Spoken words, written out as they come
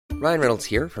Ryan Reynolds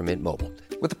here from Mint Mobile.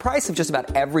 With the price of just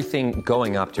about everything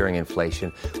going up during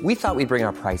inflation, we thought we'd bring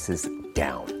our prices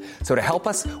down. So to help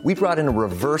us, we brought in a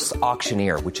reverse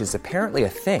auctioneer, which is apparently a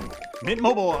thing. Mint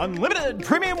Mobile Unlimited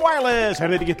Premium Wireless. How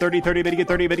to get 30, 30, bit to get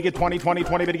 30, bit to get 20, 20,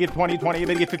 20, bit to get 20, 20,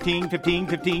 bit to get 15, 15,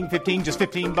 15, 15, just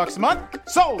 $15 a month?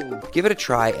 Sold! Give it a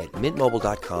try at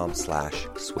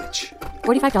mintmobile.com/switch.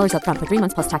 $45 up front for 3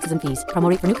 months plus taxes and fees. Promo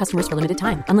rate for new customers for limited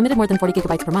time. Unlimited more than 40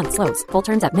 gigabytes per month. Slows full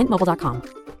terms at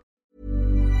mintmobile.com.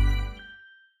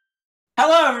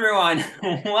 Hello, everyone.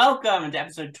 Welcome to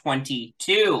episode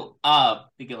 22 of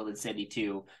The Gilded City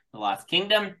 2, The Lost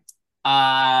Kingdom.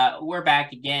 We're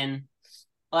back again.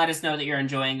 Let us know that you're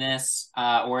enjoying this,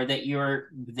 or that you're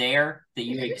there, that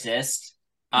you exist.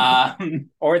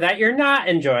 Or that you're not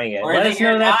enjoying it. Or let that us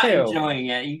you're know that not too. enjoying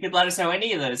it. You could let us know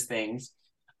any of those things.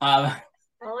 All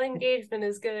engagement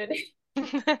is good.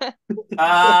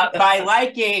 By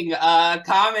liking,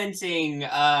 commenting,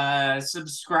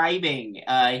 subscribing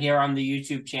here on the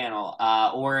YouTube channel,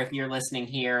 or if you're listening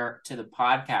here to the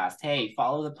podcast, hey,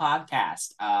 follow the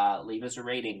podcast, leave us a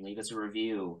rating, leave us a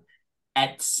review,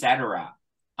 etc.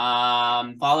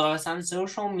 Follow us on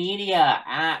social media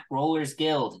at Rollers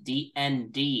Guild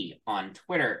DND on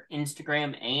Twitter,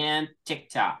 Instagram, and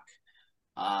TikTok.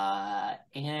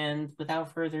 And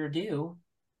without further ado,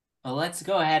 let's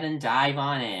go ahead and dive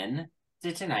on in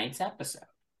to tonight's episode.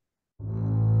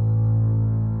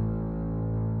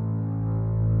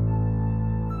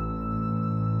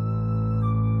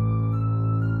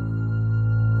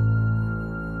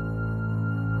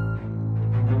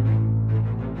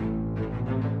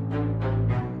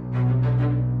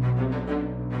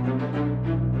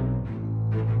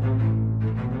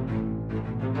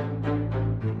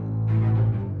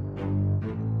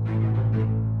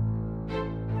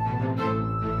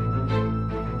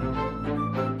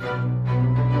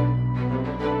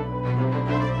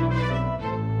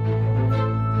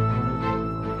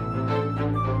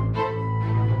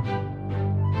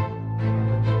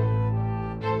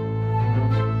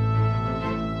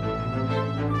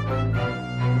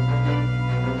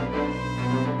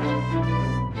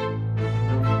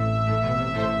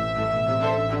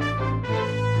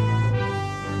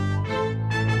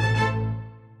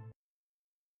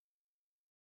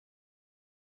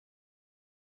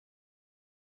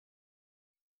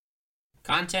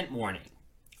 Content warning.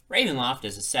 Ravenloft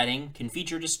as a setting can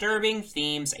feature disturbing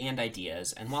themes and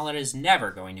ideas, and while it is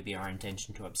never going to be our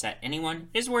intention to upset anyone,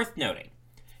 it is worth noting.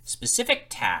 Specific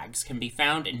tags can be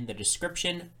found in the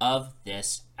description of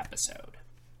this episode.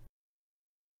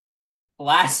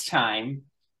 Last time,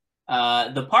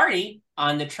 the party,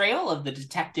 on the trail of the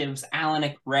detectives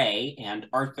Alanic Ray and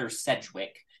Arthur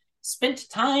Sedgwick, spent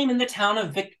time in the town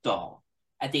of Vicdal.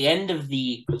 At the end of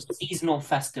the seasonal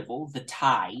festival, the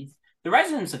Tithe, the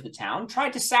residents of the town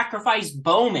tried to sacrifice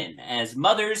Bowman as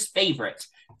mother's favorite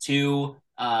to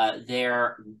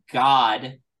their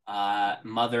god,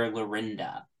 Mother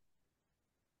Lorinda.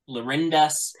 Lorinda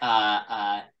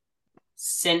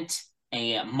sent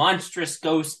a monstrous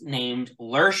ghost named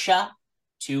Lursha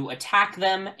to attack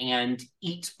them and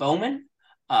eat Bowman.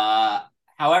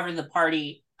 However, the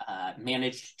party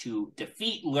managed to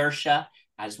defeat Lursha,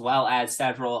 as well as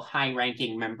several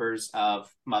high-ranking members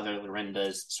of Mother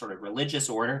Lorinda's sort of religious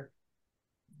order.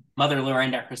 Mother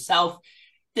Lorinda herself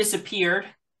disappeared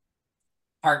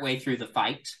partway through the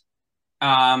fight.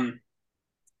 But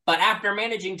after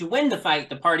managing to win the fight,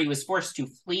 the party was forced to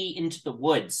flee into the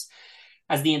woods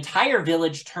as the entire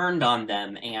village turned on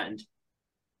them and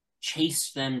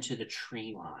chased them to the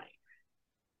tree line.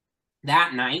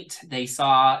 That night, they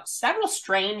saw several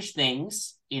strange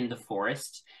things in the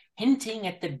forest, hinting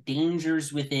at the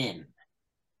dangers within.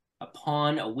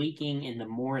 Upon awaking in the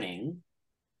morning,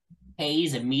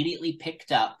 Hayes immediately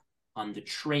picked up on the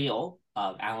trail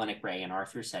of Alanic Ray and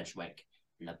Arthur Sedgwick,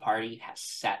 and the party has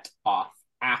set off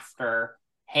after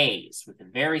Hayes with a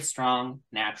very strong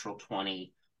natural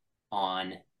 20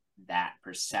 on that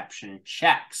perception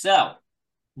check. So,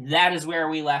 that is where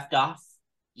we left off.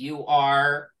 You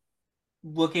are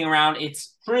looking around.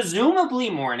 It's presumably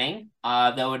morning,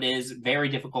 though it is very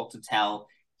difficult to tell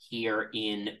here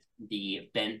in the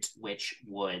Bentwitch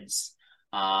Woods,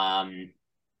 as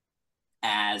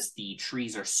the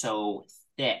trees are so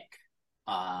thick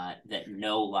that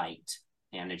no light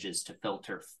manages to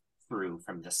filter through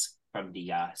from the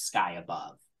sky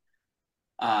above.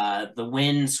 The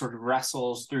wind sort of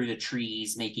rustles through the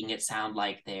trees, making it sound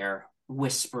like they're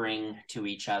whispering to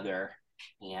each other,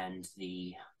 and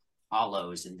the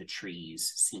hollows in the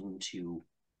trees seem to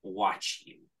watch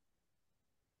you.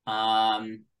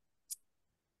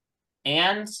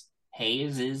 And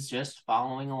Hayes is just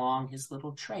following along his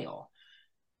little trail.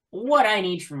 What I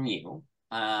need from you,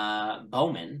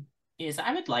 Bowman, is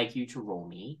I would like you to roll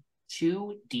me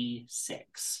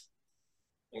 2d6.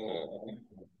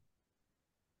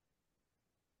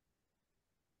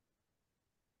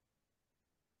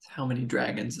 How many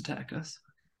dragons attack us?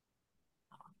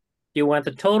 Do you want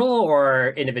the total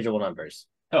or individual numbers?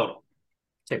 Total.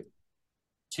 2.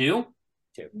 2?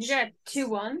 2. You got 2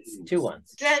 ones? 2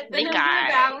 ones. The number of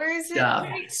hours it Yeah.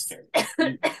 takes?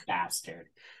 Bastard. Bastard.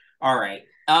 All right.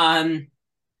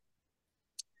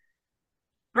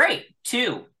 Great.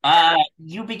 2.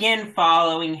 You begin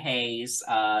following Hayes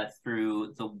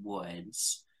through the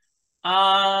woods.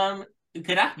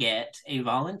 Could I get a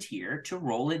volunteer to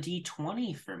roll a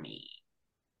d20 for me?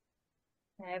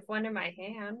 I have one in my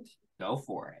hand. Go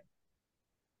for it.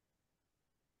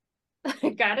 I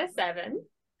got a 7.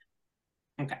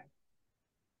 Okay.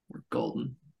 We're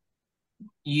golden.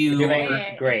 You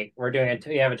Great. We're doing it.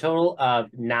 We have a total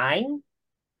of 9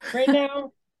 right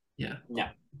now. Yeah. No.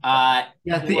 Yeah,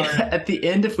 at the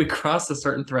end, if we cross a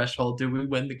certain threshold, do we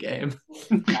win the game?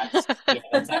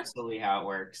 That's absolutely how it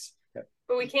works.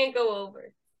 But we can't go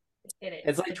over.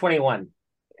 It's like 21.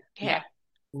 Yeah.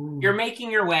 You're making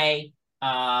your way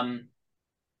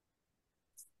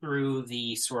through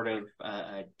the sort of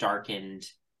darkened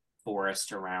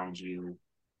forest around you.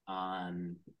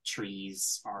 The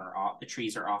trees are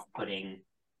off-putting.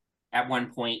 At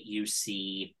one point, you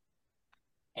see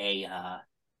an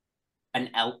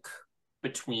elk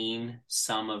between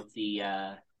some of the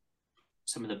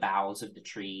boughs of the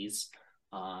trees.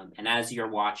 And as you're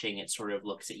watching, it sort of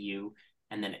looks at you,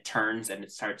 and then it turns and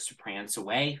it starts to prance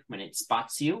away when it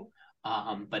spots you.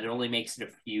 But it only makes it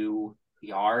a few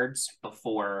yards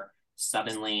before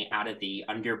suddenly, out of the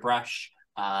underbrush,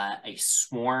 a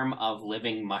swarm of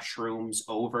living mushrooms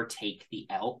overtake the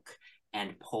elk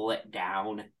and pull it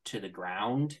down to the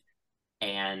ground.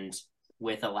 And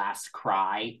with a last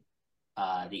cry,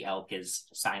 the elk is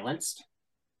silenced.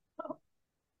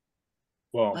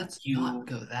 Well, Let's not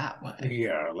go that way.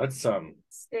 Yeah, let's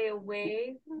Stay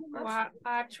away.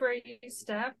 Watch where you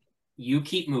step. You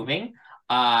keep moving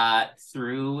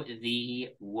through the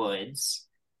woods.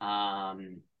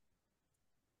 Can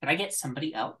I get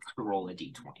somebody else to roll a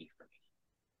d20 for me?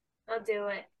 I'll do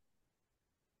it.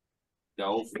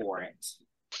 Go for it.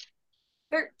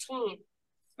 13.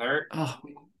 13. Oh,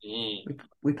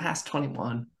 we passed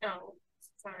 21. Oh,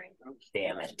 sorry.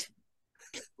 damn it.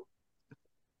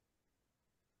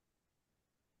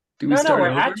 Do we start we're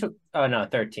over? actually. Oh no,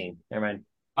 13. Never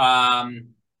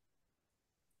mind.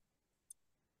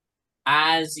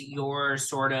 As you're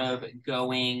sort of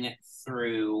going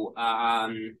through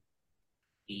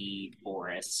the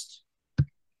forest.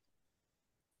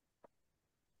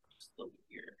 Just look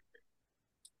here.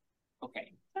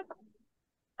 Okay.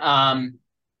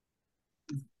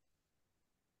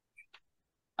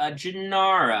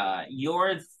 Janara,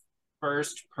 you're the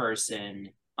first person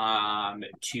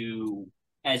to,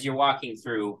 as you're walking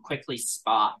through, quickly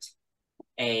spot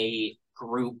a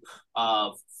group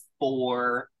of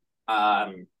 4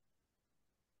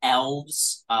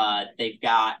 elves. They've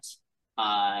got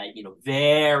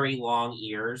very long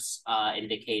ears,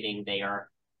 indicating they are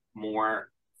more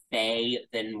fey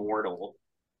than mortal.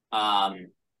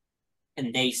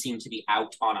 And they seem to be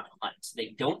out on a hunt.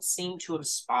 They don't seem to have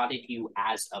spotted you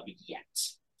as of yet.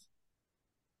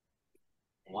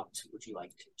 What would you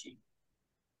like to do?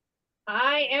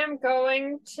 I am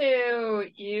going to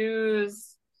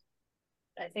use,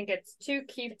 I think it's 2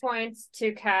 key points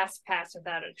to cast Pass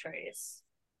Without a Trace.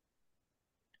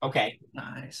 Okay.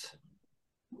 Nice.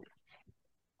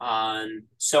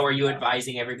 So are you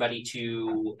advising everybody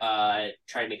to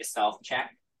try to make a stealth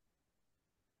check?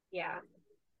 Yeah.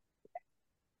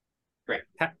 Great.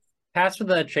 Pass with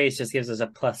the trace just gives us a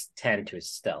 +10 to his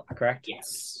stealth, correct?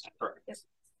 Yes. Correct. Yes.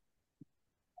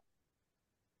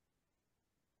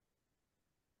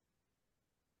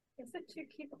 Is it 2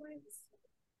 key points?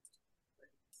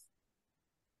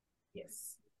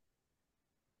 Yes.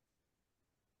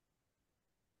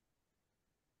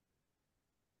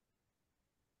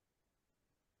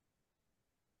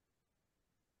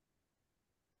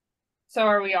 So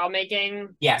are we all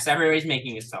making? Yes, everybody's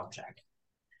making a stealth check.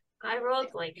 I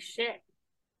rolled like shit.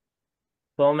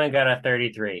 Bowman got a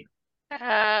 33.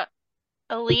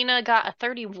 Alina got a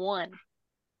 31.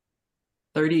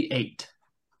 38.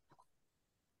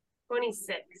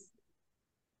 26.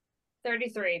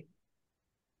 33.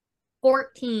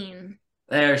 14.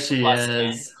 There she Plus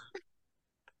is. 10.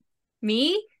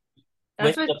 Me?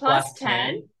 That's With with the plus plus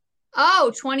 10.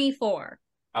 Oh, 24.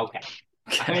 Okay.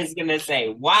 I was gonna say,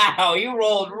 wow, you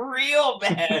rolled real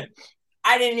bad.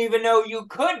 I didn't even know you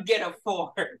could get a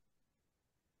 4.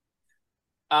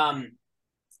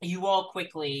 You all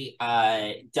quickly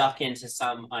duck into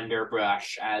some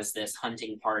underbrush as this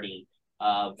hunting party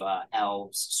of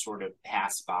elves sort of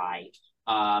pass by.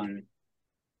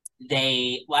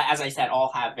 They, as I said,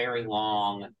 all have very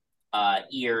long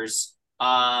ears.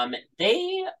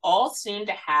 They all seem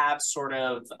to have sort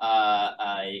of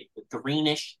a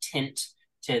greenish tint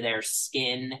to their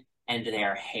skin and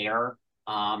their hair,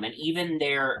 and even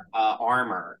their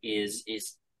armor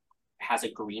has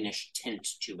a greenish tint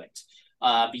to it.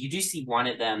 But you do see one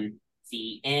of them,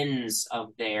 the ends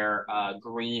of their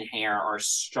green hair are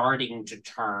starting to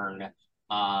turn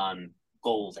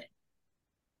golden.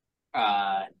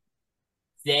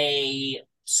 They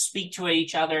speak to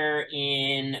each other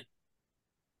in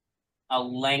a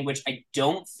language I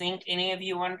don't think any of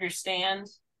you understand,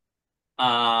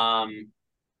 unless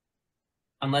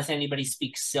anybody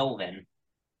speaks Sylvan.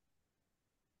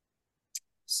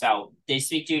 So they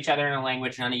speak to each other in a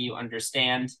language none of you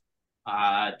understand.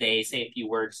 They say a few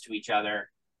words to each other,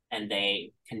 and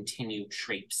they continue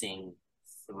traipsing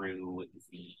through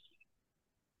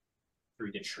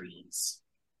the trees.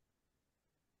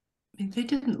 I mean, they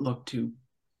didn't look too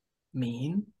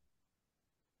mean.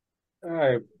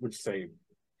 I would say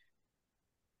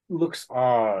looks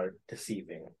are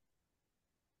deceiving.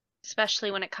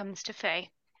 Especially when it comes to Fae.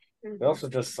 We also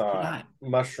just saw Right.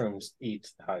 mushrooms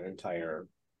eat an entire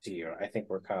deer. I think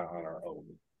we're kind of on our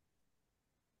own.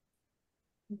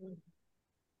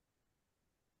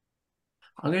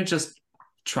 I'm gonna just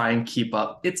try and keep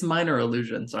up. It's minor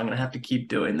illusion, so I'm gonna have to keep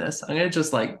doing this. I'm gonna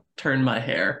just like turn my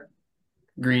hair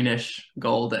greenish,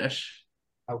 goldish.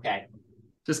 Okay.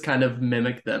 Just kind of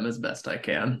mimic them as best I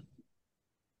can.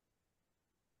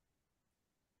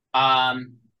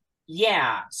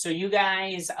 Yeah, so you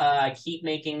guys keep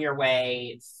making your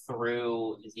way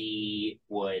through the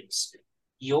woods.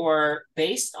 You're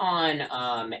based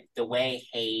on the way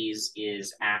Hayes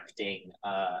is acting,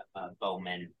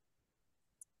 Bowman.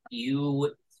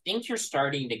 You think you're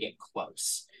starting to get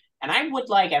close. And I would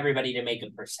like everybody to make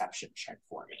a perception check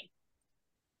for me.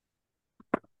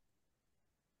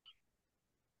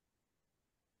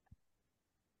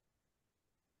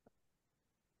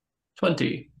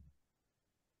 $20.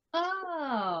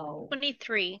 Oh.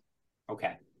 23.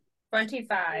 Okay.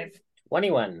 25.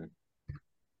 21.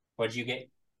 What'd you get?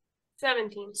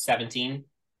 17. 17?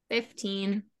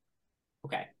 15.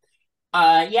 Okay.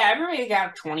 Yeah, everybody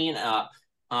got 20 and up.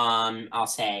 I'll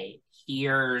say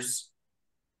here's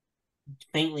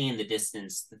faintly in the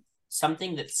distance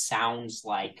something that sounds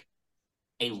like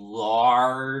a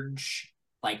large,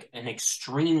 like an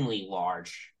extremely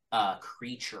large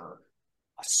creature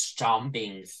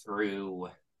stomping through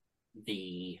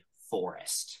the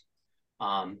forest.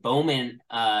 Bowman,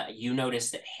 you notice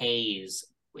that Hayes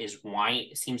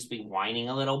seems to be whining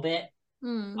a little bit.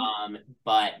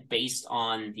 But based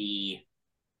on the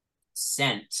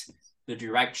scent, the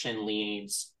direction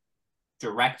leads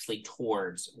directly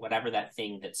towards whatever that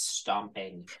thing that's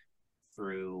stomping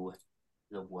through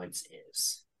the woods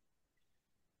is.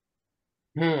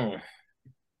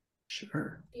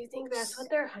 Sure. Do you think that's what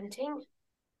they're hunting?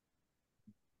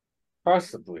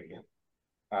 Possibly.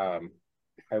 I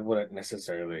wouldn't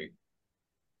necessarily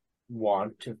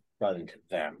want to run into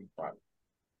them, but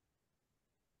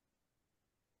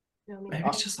Maybe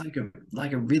it's just like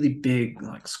a really big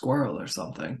like squirrel or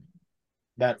something.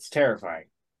 that's terrifying.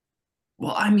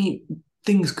 Well, I mean,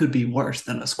 things could be worse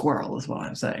than a squirrel, is what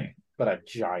I'm saying. But a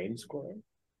giant squirrel?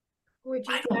 Would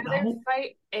you I don't rather know.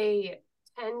 fight a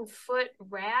 10-foot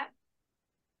rat,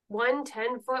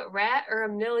 10-foot rat, or a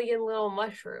million little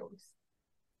mushrooms?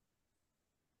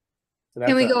 So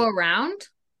Can we go around?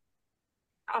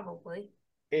 Probably.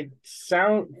 It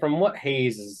sound from what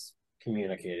Hayes is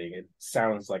communicating, it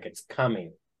sounds like it's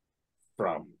coming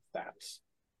from that.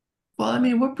 Well, I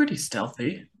mean, we're pretty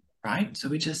stealthy, right? So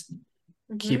we just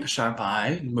keep a sharp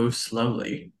eye and move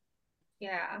slowly.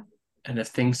 Yeah. And if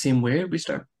things seem weird, we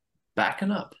start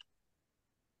backing up.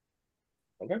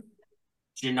 Okay.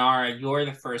 Janara, you're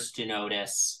the first to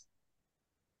notice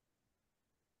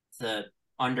the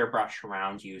underbrush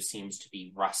around you seems to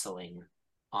be rustling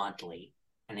oddly.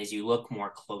 And as you look more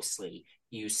closely,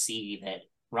 you see that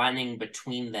running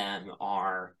between them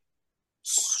are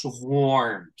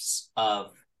swarms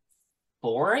of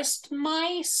forest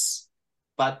mice,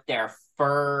 but their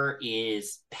fur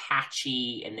is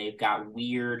patchy and they've got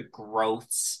weird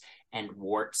growths and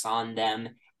warts on them,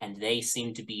 and they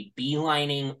seem to be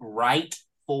beelining right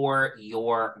for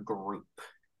your group.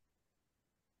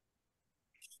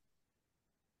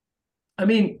 I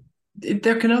mean,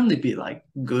 there can only be like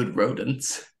good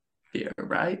rodents here,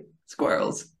 right?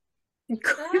 Squirrels.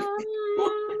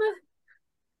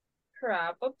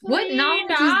 Probably What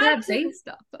knowledge is not. that based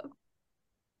off of?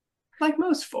 Like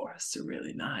most forests are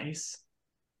really nice.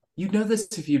 You'd know this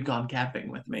if you'd gone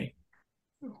camping with me.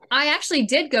 I actually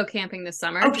did go camping this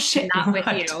summer. Oh, just shit, not you're with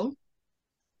right. you.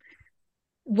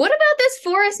 What about this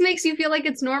forest makes you feel like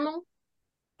it's normal?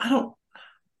 I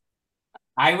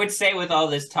would say with all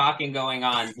this talking going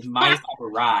on, the mice have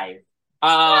arrived.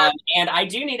 And I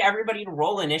do need everybody to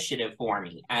roll initiative for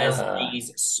me as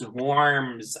these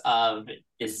swarms of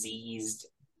diseased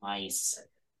mice.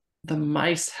 The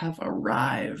mice have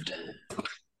arrived.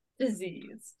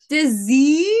 Diseased.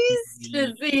 Diseased?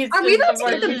 Diseased. Are we about to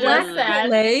what get the you black just said.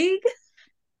 plague?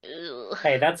 Ugh.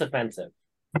 Hey, that's offensive.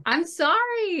 I'm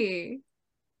sorry.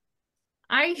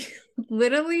 I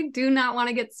literally do not want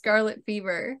to get scarlet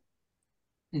fever.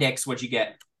 Nix, what'd you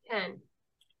get? 10.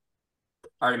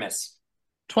 Artemis,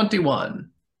 21.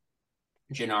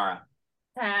 Janara,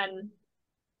 10.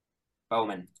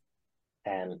 Bowman,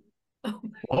 10.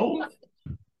 Whoa.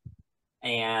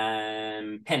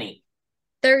 and Penny,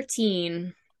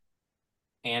 13.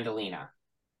 and Alina.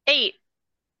 8.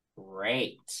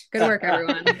 Great. Good work,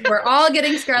 everyone. We're all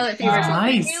getting scarlet fever.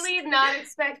 Nice. Really not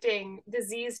expecting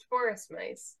diseased forest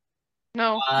mice.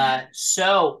 No.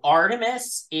 So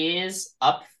Artemis is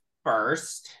up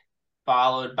first,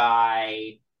 followed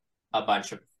by a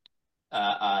bunch of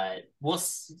for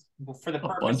the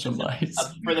bunch of mice.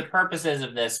 For the purposes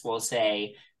of this, we'll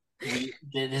say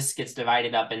this gets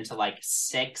divided up into like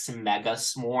 6 mega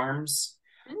swarms.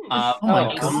 Oh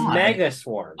my God. Mega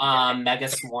swarm. Mega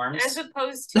swarms. As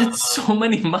opposed to That's so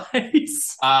many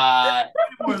mice.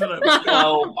 More than I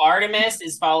So Artemis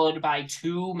is followed by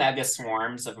 2 mega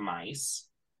swarms of mice.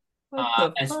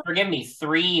 And forgive me,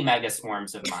 3 mega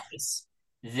swarms of mice.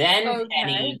 Then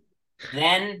Penny,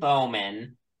 then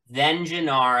Bowman, then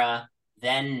Janara,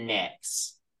 then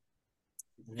Nyx.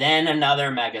 Then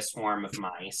another mega swarm of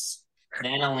mice.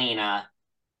 Then Alina.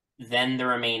 Then the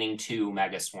remaining 2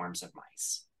 mega swarms of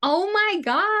mice. Oh my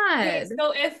God. Okay,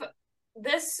 so if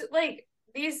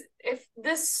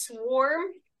this swarm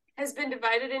has been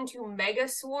divided into mega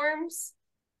swarms,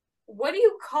 what do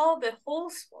you call the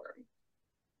whole swarm?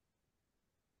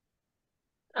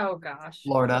 Oh gosh.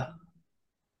 Florida.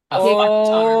 A fuck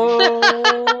ton.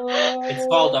 It's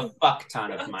called a fuck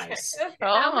ton of mice.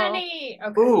 How many?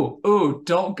 Okay. Ooh,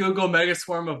 don't Google mega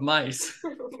swarm of mice.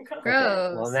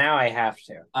 Gross. Well, now I have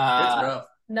to. It's rough.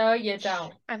 No, you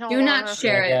don't. I don't Do not wanna-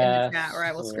 share it in the Mega chat or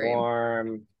I will scream.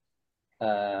 Swarm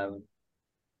of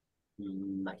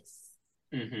mice.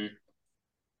 Mm-hmm.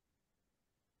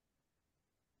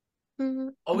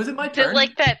 Oh, is it my Is it turn?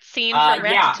 like that scene from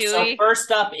Yeah, so Ratatouille?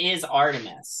 first up is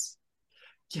Artemis.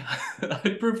 Yeah,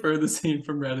 I prefer the scene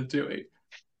from Ratatouille.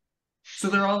 So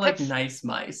they're all like That's- nice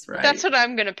mice, right? That's what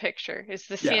I'm gonna picture. Is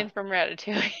the Yeah. scene from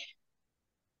Ratatouille?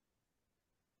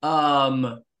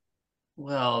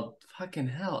 Well, fucking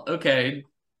hell. Okay,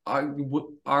 are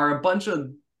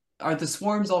the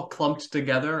swarms all clumped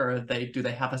together, or do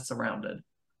they have us surrounded?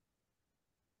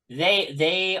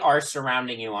 They are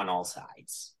surrounding you on all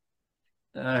sides.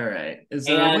 All right. Is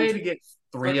there a way to get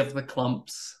 3 of the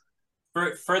clumps?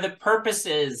 For the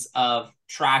purposes of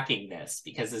tracking this,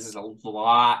 because this is a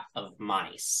lot of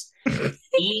mice,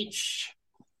 each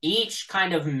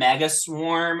kind of mega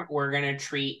swarm we're gonna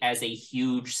treat as a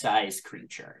huge size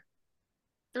creature.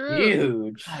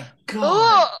 Huge. My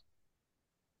God. Ugh.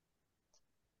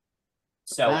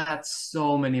 So That's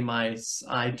so many mice.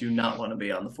 I do not want to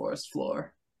be on the forest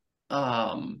floor.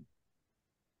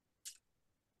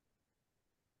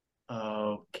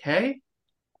 Okay.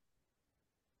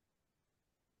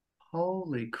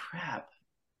 Holy crap.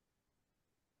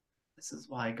 This is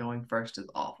why going first is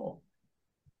awful.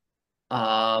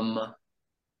 I've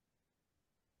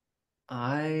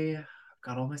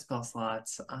got all my spell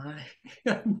slots. I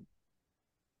am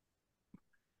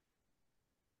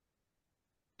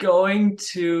going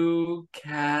to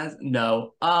cast.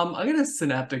 No. I'm gonna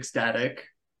synaptic static.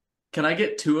 Can I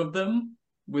get 2 of them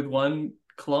with 1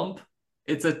 clump?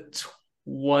 It's a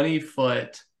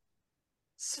 20-foot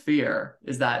sphere.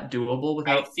 Is that doable I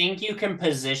without think you can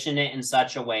position it in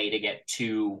such a way to get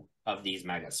 2 of these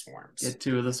mega swarms. get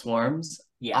 2 of the swarms?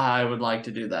 Yeah. I would like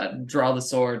to do that. Draw the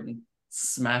sword and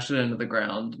smash it into the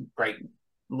ground. Great.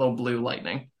 Little blue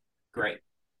lightning. Great.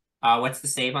 What's the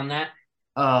save on that?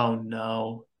 Oh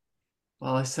no.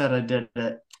 Well, I said I did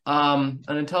it. An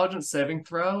intelligence saving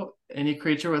throw. Any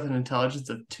creature with an intelligence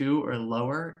of 2 or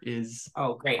lower is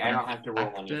Oh, great. I don't have to roll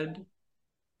affected.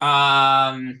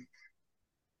 anything.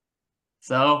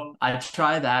 So I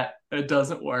try that. It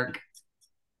doesn't work.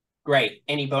 Great.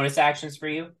 Any bonus actions for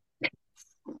you?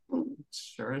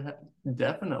 Sure,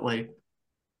 definitely.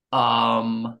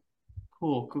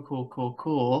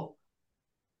 Cool.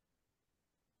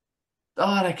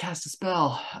 Oh, and I cast a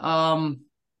spell.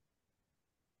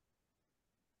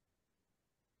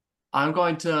 I'm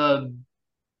going to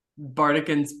Bardic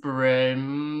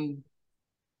Inspiration.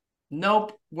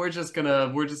 Nope. We're just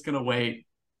gonna wait.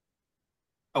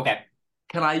 Okay.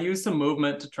 Can I use some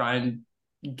movement to try and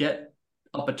get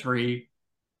up a tree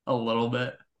a little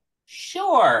bit?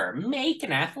 Sure. Make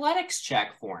an athletics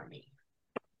check for me.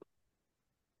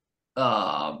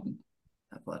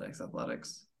 Athletics.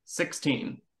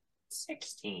 16.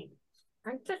 16.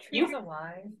 Aren't the trees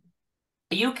alive?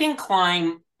 You can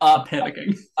climb up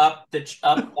panicking. up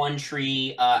one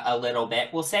tree a little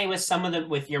bit. We'll say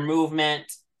with your movement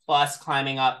plus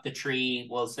climbing up the tree,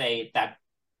 we'll say that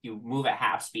you move at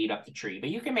half speed up the tree, but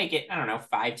you can make it, I don't know,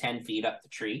 5-10 feet up the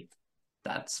tree.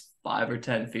 That's 5 or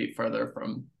 10 feet further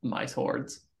from mice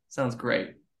hordes. Sounds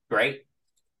great. Great.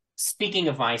 Speaking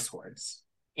of mice hordes,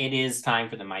 it is time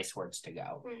for the mice hordes to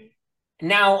go.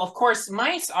 Now, of course,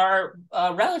 mice are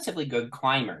relatively good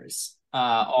climbers,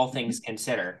 all things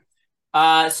considered.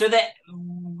 So that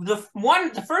the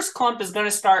first clump is going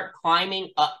to start climbing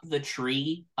up the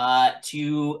tree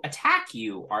to attack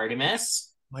you, Artemis.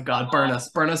 My God, burn us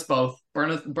both,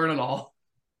 burn it all.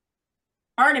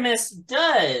 Artemis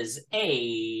does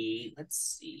let's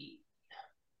see.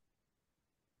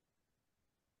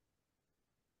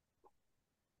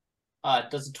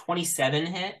 Does a 27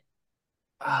 hit?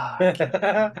 I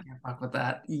can't fuck with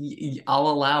that. I'll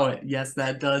allow it. Yes,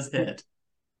 that does hit.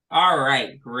 All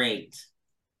right, great.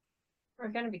 We're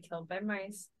gonna be killed by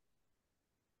mice.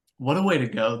 What a way to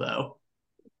go, though.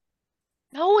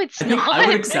 No, it's not. I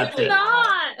would accept it.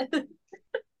 Not.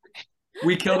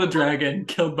 We killed a dragon,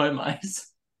 killed by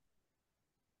mice.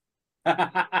 Oh.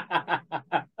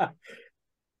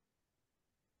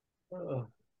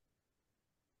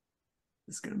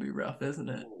 It's gonna be rough, isn't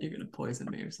it? You're gonna poison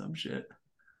me or some shit.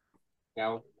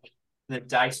 No, the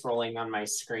dice rolling on my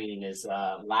screen is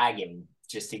lagging,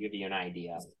 just to give you an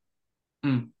idea.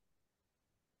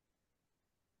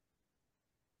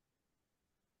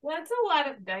 That's a lot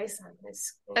of dice on this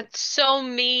screen. That's so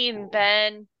mean,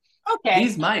 Ben. Okay.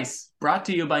 These mice, brought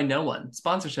to you by no one.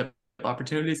 Sponsorship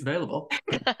opportunities available.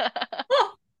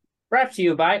 Brought to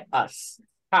you by us.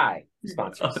 Hi,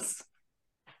 sponsors.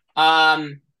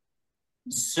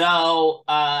 So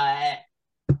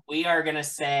we are gonna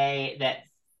say that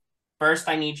first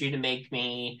I need you to make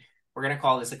me, we're gonna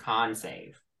call this a con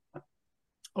save.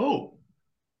 Oh.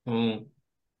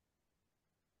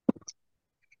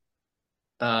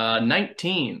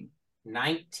 19.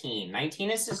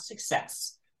 19 is a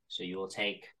success. So you will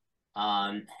take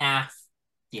half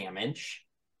damage,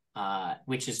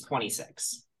 which is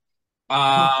 26.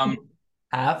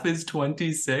 Half is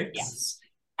 26? Yes.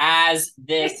 As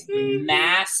this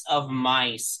mass of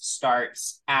mice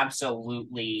starts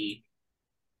absolutely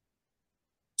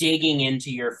digging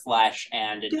into your flesh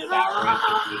and devouring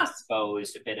the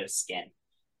exposed bit of skin.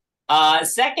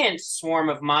 Second swarm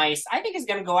of mice, I think, is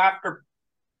going to go after,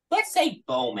 let's say,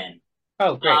 Bowman.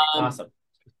 Oh, great. Awesome.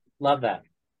 Love that.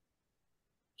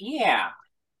 Yeah.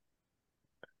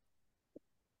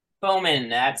 Bowman,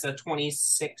 that's a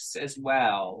 26 as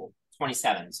well.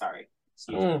 27, sorry.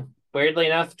 Weirdly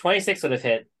enough, 26 would have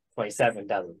hit. 27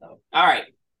 doesn't, though. All right.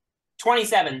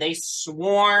 27. They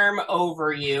swarm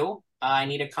over you. I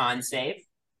need a con save.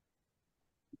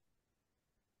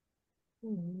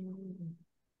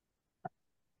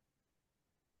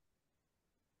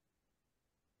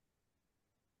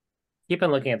 Keep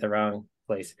on looking at the wrong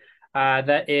place.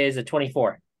 That is a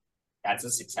 24. That's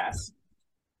a success.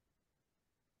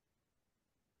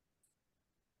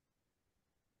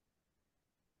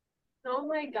 Oh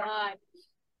my God.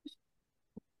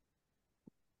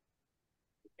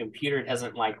 Computer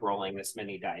doesn't like rolling this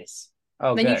many dice.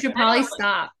 Oh, then good. you should probably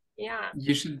stop. Yeah.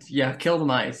 You should, kill the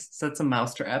mice. Set some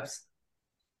mouse traps.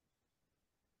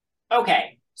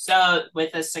 Okay, so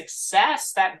with a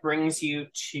success, that brings you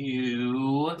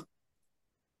to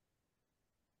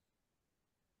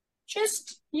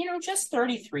just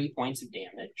 33 points of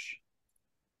damage.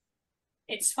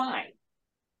 It's fine.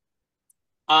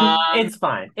 It's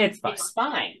fine. It's fine. It's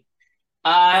fine.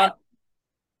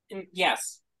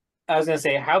 Yes. I was going to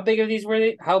say, how big of these were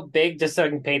they? How big, just so I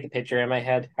can paint the picture in my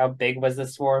head, how big was the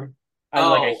swarm?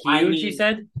 Like a huge, you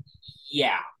said?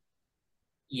 Yeah.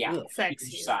 Yeah.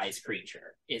 Huge Size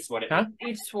creature is what it means.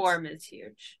 Each swarm is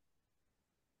huge.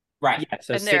 Right. Yeah,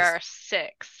 so and there are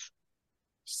 6.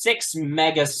 6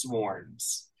 mega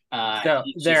swarms. So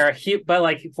there are huge, but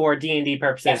like for D&D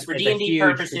purposes. Yes, for D&D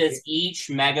purposes, each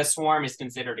mega swarm is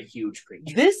considered a huge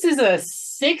creature. This is a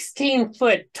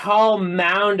 16-foot tall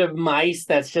mound of mice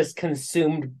that's just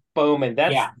consumed Bowman.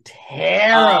 That's Yeah.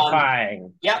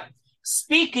 terrifying. Yep.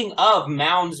 Speaking of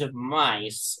mounds of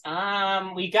mice,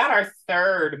 we got our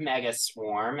third mega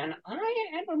swarm, and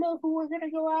I don't know who we're gonna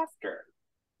go after.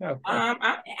 Okay. I'm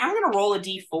gonna roll a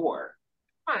d4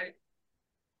 Fine.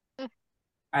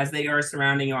 as they are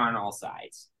surrounding you on all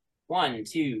sides. 1,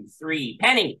 2, 3.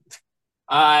 Penny.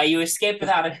 You escaped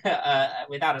without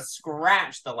a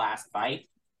scratch the last fight.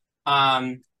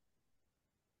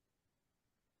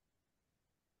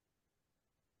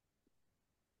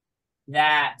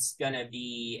 That's gonna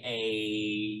be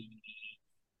a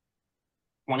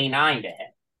 29 to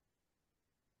hit.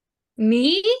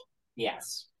 Me?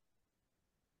 Yes.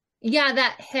 Yeah,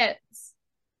 that hits.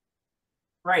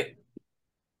 Right.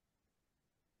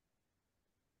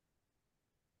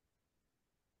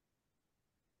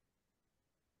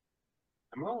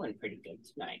 I'm rolling pretty good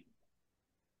tonight.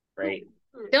 Great.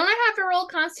 Don't I have to roll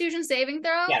Constitution saving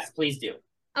throw? Yes, please do.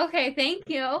 Okay, thank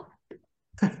you.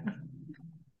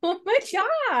 Oh my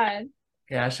god.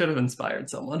 Yeah, I should have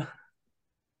inspired someone.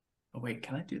 Oh wait,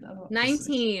 can I do that?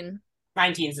 19.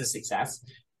 19 is a success.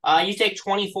 You take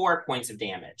 24 points of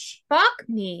damage Fuck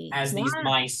me. as these What?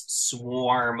 mice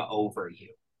swarm over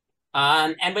you.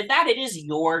 And with that, it is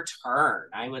your turn.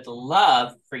 I would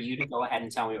love for you to go ahead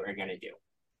and tell me what you're going to do.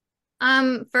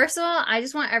 First of all, I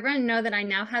just want everyone to know that I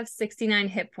now have 69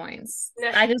 hit points.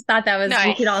 Nice. I just thought that was, we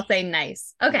Nice. could all say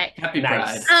nice. Okay. Happy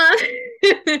Nice. Pride.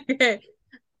 Okay.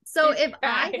 So if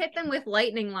I Bye. hit them with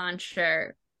lightning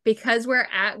launcher, because we're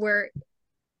at where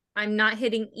I'm not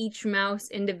hitting each mouse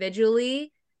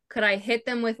individually, could I hit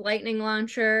them with lightning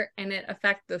launcher and it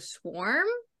affect the swarm?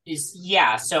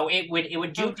 Yeah, so it would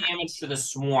do Okay. damage to the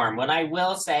swarm. What I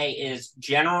will say is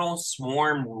general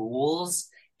swarm rules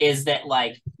is that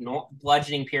like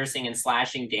bludgeoning, piercing, and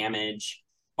slashing damage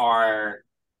are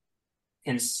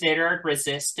considered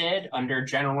resisted under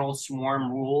general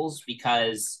swarm rules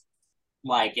because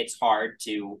like it's hard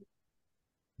to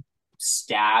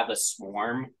stab a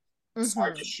swarm. It's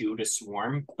hard to shoot a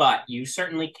swarm, but you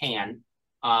certainly can.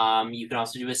 You can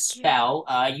also do a spell.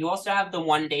 You also have the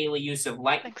 1 daily use of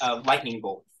lightning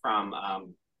bolt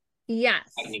from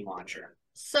Yes. lightning launcher.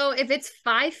 So if it's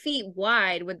 5 feet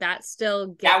wide, would that still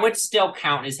get? That would still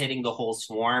count as hitting the whole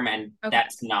swarm, and Okay.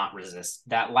 that's not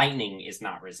that lightning is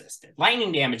not resisted.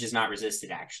 Lightning damage is not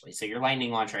resisted actually, so your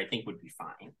lightning launcher I think would be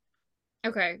fine.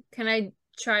 Okay. Can I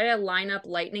try to line up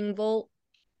lightning bolt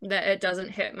that it doesn't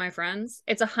hit my friends?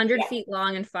 It's 100 feet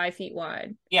long and 5 feet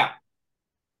wide. Yeah,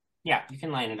 you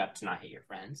can line it up to not hit your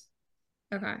friends.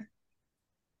 Okay.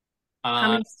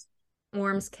 How many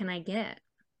swarms can I get?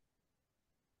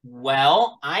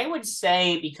 Well, I would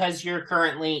say because you're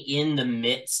currently in the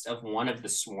midst of one of the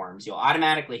swarms, you'll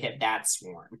automatically hit that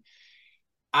swarm.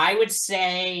 I would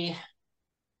say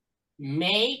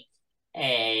make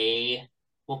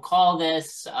we'll call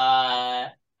this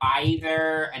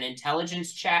either an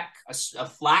intelligence check, a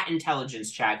flat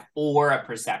intelligence check, or a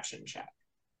perception check.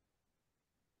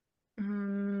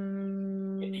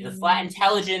 The flat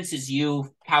intelligence is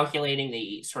you calculating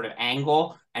the sort of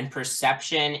angle, and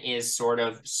perception is sort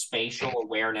of spatial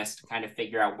awareness to kind of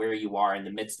figure out where you are in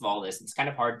the midst of all this. It's kind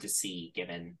of hard to see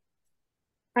given.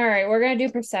 All right, we're gonna do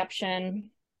perception.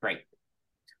 Great.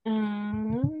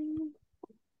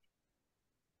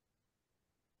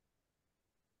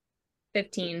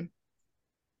 15.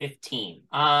 15.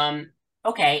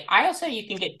 Okay. I'll say you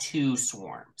can get 2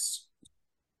 swarms.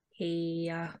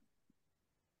 Yeah.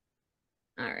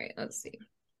 All right, let's see.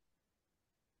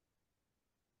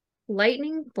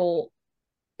 Lightning bolt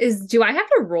do I have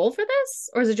to roll for this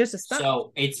or is it just a spell?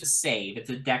 So it's a save. It's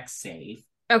a dex save.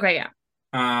 Okay, yeah.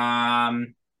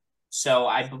 So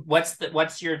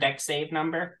what's your dex save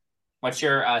number? What's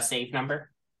your save number?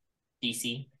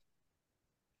 DC?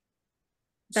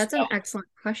 That's Spell. an excellent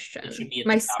question. It should be at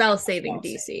My the top spell of the saving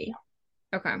spell DC. save, yeah.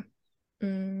 Okay.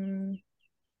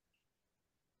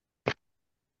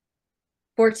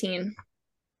 14.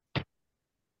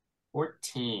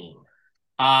 14.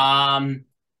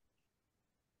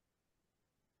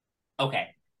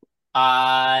 Okay.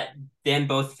 Then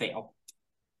both fail.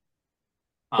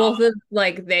 Both of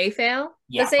they fail?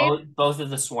 Yeah, The save? both of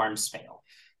the swarms fail.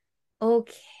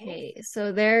 Okay,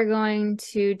 so they're going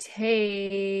to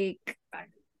take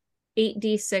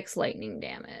 8d6 lightning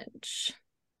damage.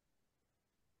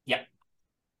 Yep.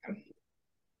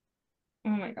 Oh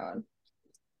my god.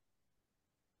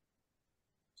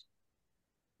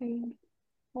 3,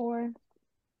 4,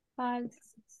 5, 6,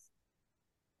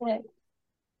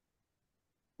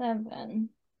 7,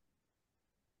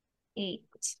 8.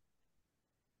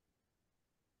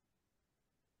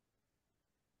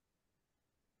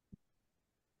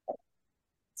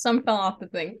 Some fell off the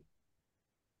thing.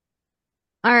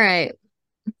 All right.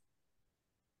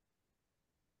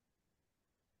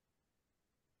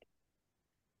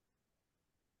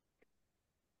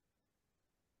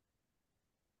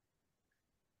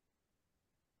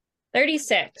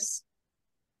 $36.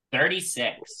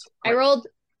 36. I rolled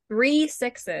 3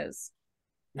 6s.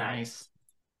 Nice.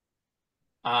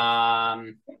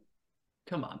 Come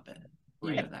on, Ben.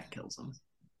 You know that kills them.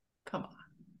 Come on.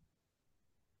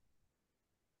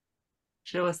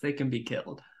 Show us they can be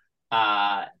killed.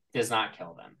 Does not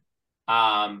kill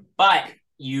them. But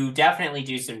you definitely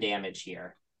do some damage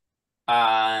here.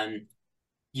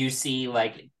 You see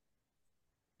like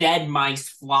dead mice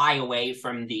fly away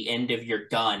from the end of your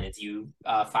gun as you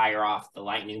fire off the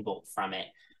lightning bolt from it.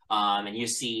 And you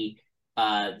see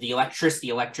the electricity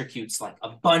electrocutes like a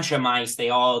bunch of mice. They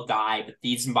all die, but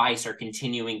these mice are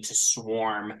continuing to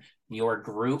swarm your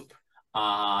group.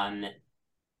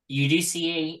 You do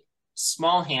see a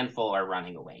small handful are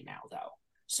running away now, though.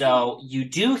 So you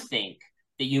do think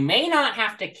that you may not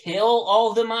have to kill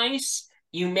all the mice.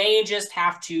 You may just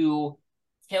have to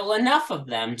kill enough of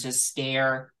them to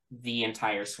scare the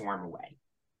entire swarm away.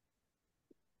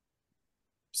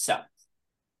 So,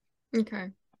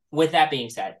 Okay. with that being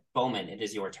said, Bowman, it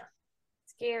is your turn.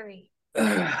 Scary.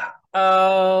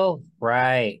 Oh,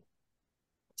 right.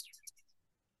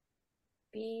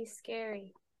 Be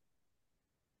scary.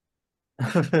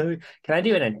 Can I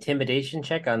do an intimidation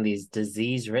check on these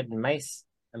disease-ridden mice?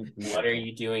 What are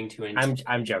you doing to intimidate?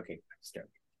 I'm joking. Eat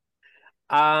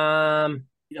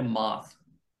a moth.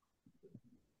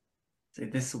 Say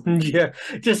this. Yeah,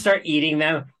 just start eating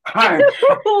them.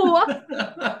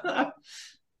 Oh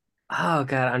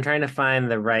god, I'm trying to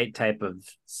find the right type of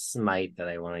smite that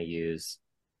I want to use.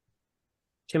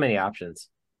 Too many options.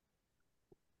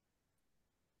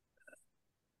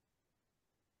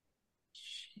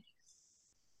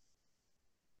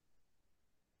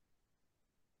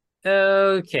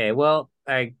 Okay, well,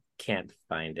 I can't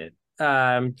find it.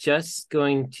 I'm just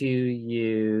going to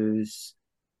use...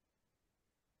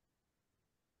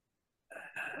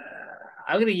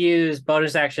 I'm going to use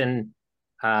bonus action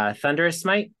Thunderous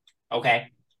Smite. Okay.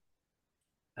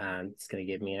 It's going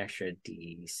to give me an extra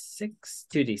D6,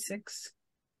 2D6.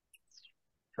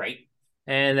 Great.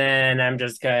 And then I'm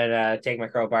just going to take my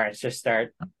crowbar and just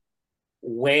start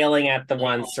wailing at the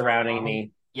ones surrounding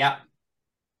me. Yep.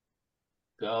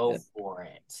 Go for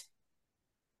it.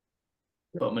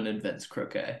 Bowman invents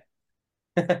croquet.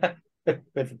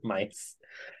 With mice.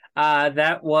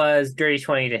 That was dirty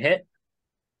 20 to hit.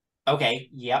 Okay,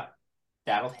 yep.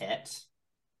 That'll hit.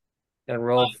 And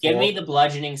roll give me the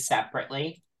bludgeoning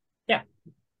separately. Yeah.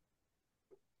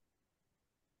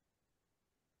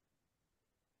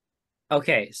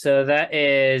 Okay, so that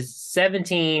is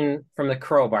 17 from the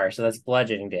crowbar, so that's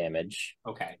bludgeoning damage.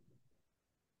 Okay.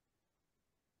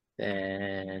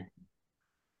 And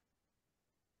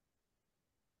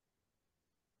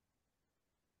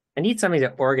I need something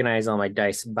to organize all my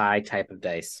dice by type of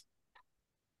dice.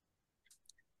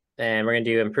 And we're going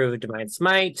to do Improved Divine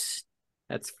Smite.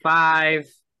 That's 5.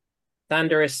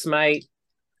 Thunderous Smite.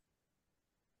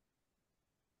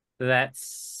 That's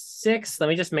 6. Let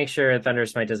me just make sure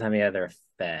Thunderous Smite doesn't have any other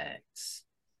effects.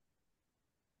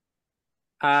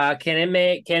 Can it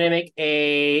make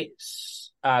a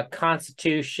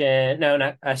Constitution? No,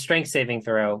 not a Strength saving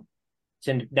throw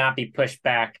to not be pushed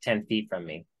back 10 feet from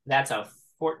me. That's a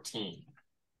 14.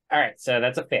 All right, so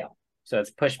that's a fail. So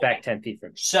it's pushed back 10 feet from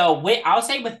me. So I'll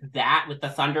say with the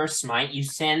Thunderous Smite, you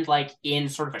send like in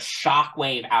sort of a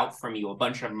shockwave out from you. A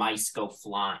bunch of mice go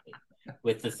flying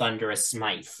with the Thunderous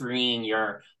Smite, freeing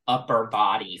your upper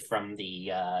body from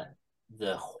the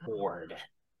horde.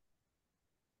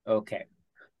 Okay.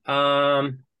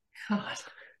 God.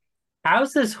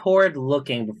 How's this horde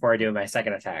looking before I do my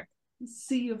second attack?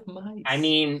 Sea of mice. I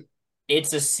mean,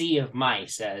 it's a sea of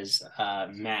mice, as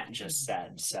Matt just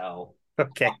said. So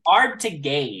okay, hard to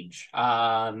gauge.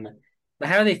 How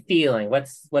are they feeling?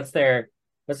 What's their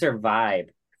vibe?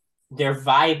 Their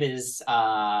vibe is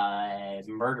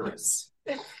murderous.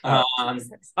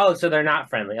 So they're not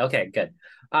friendly. Okay, good.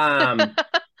 All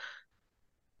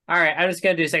right, I'm just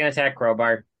gonna do a second attack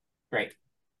crowbar. Great.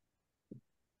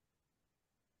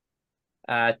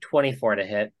 24 to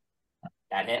hit.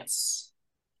 That hits.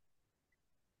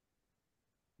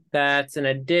 That's an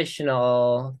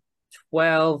additional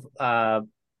 12 from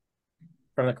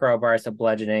the crowbar, so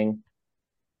bludgeoning.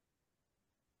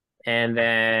 And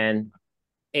then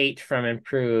 8 from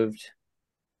improved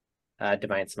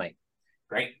Divine Smite.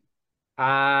 Great.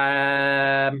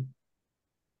 Yeah,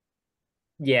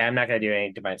 I'm not gonna do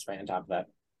any Divine Smite on top of that.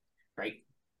 Great.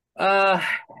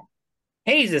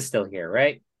 Hayes is still here,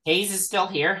 right? Hayes is still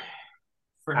here.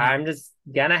 for him. I'm just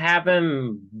gonna have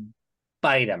him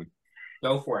bite him.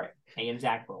 Go for it. Hay and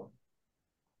Zach roll.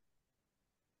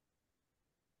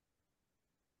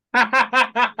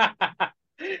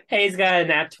 Hay's got a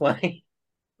nat 20.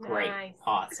 Great. Nice.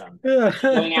 Awesome.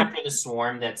 Going after the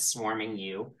swarm that's swarming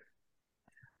you.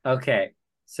 Okay,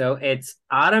 so it's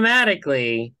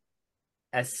automatically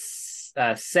a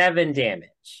 7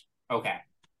 damage. Okay.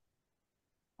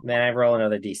 Then I roll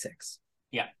another d6.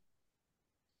 Yeah.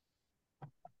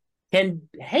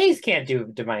 Hayes can't do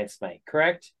Divine Smite,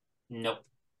 correct? Nope.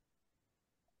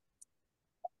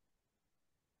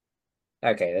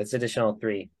 Okay, that's additional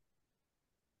 3.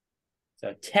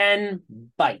 So 10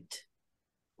 bite.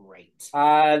 Great.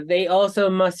 They also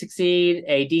must succeed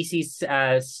a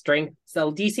DC strength,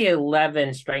 so DC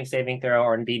 11 strength saving throw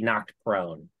or be knocked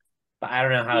prone. But I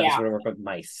don't know how this would work with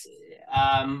mice.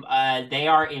 They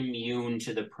are immune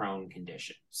to the prone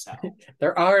condition, so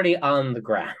they're already on the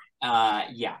ground.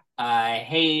 Yeah.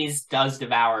 Hayes does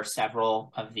devour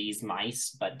several of these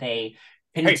mice, but they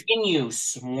continue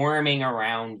swarming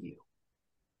around you.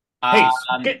 Hey,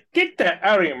 get that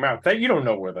out of your mouth. That you don't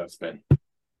know where that's been.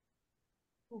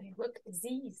 They look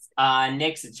diseased.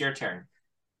 Nyx, it's your turn.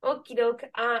 Okie doke.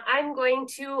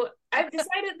 I've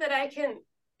decided that I can.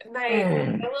 My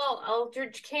little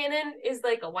Eldritch Cannon is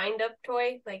like a wind-up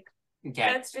toy. Like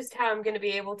that's just how I'm going to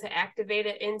be able to activate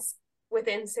it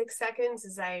within 6 seconds.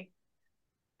 As I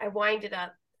wind it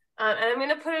up, and I'm going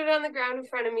to put it on the ground in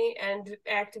front of me and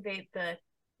activate the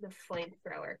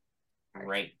flamethrower.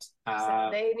 Great. So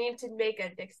they need to make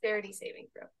a dexterity saving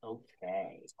throw.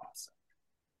 Okay, awesome.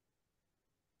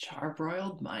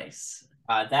 Charbroiled mice.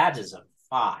 That is a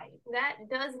 5. That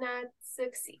does not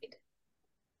succeed.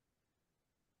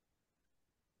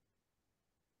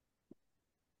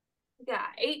 Got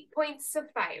 8 points of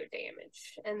fire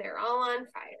damage, and they're all on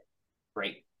fire.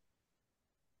 Great.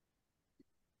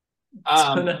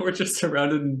 So now we're just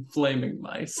surrounded in flaming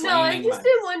mice. No, it's just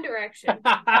in one direction.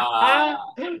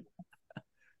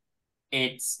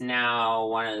 It's now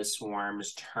one of the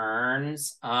swarm's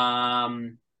turns.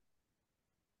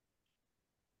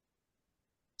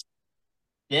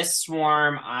 This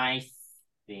swarm, I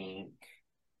think,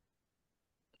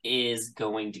 is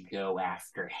going to go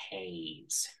after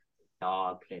Hayes.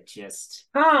 Dog that just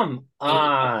come ate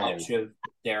on a bunch of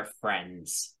their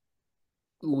friends.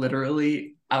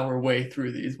 Literally our way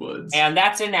through these woods. And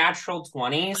that's a natural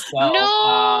 20, so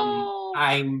No!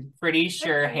 I'm pretty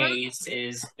sure Hayes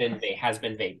has been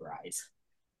vaporized.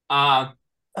 I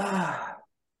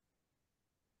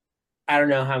don't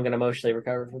know how I'm going to emotionally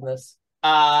recover from this.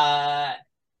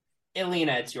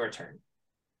 Elena, it's your turn.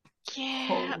 Yeah,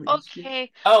 Holy okay. shit.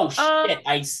 Oh, shit.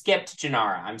 I skipped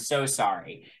Janara. I'm so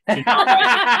sorry. Janara,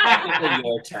 it's technically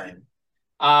your turn.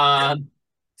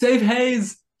 Save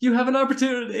Hayes! You have an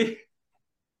opportunity.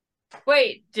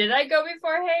 Wait, did I go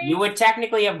before Hayes? You would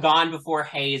technically have gone before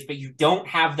Hayes, but you don't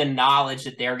have the knowledge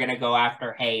that they're going to go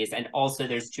after Hayes, and also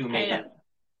there's 2 men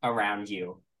around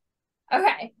you.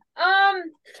 Okay. Can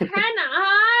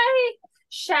I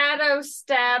shadow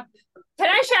step? Can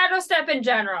I shadow step in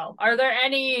general? Are there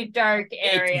any dark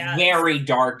areas? It's very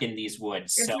dark in these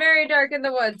woods. It's very dark in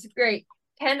the woods. Great.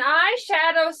 Can I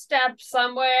shadow step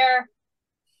somewhere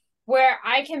where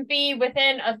I can be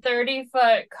within a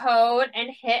 30-foot cone and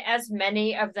hit as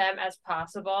many of them as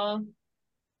possible?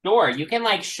 Sure, you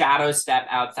can shadow step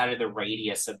outside of the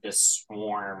radius of this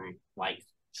swarm,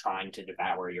 trying to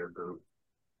devour your group.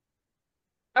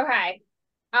 Okay.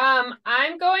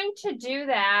 I'm going to do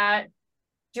that.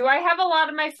 Do I have a lot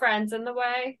of my friends in the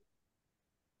way?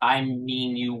 I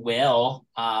mean, you will.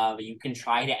 You can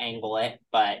try to angle it,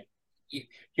 but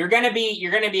you're gonna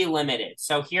be limited.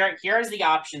 So here's the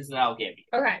options that I'll give you.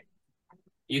 Okay.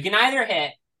 You can either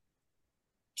hit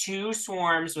 2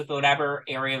 swarms with whatever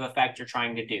area of effect you're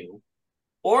trying to do,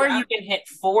 or you can hit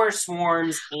 4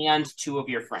 swarms and 2 of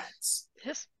your friends.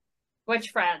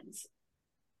 Which friends?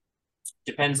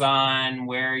 Depends on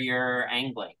where you're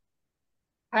angling.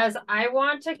 Because I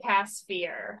want to cast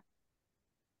Fear.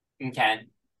 Okay.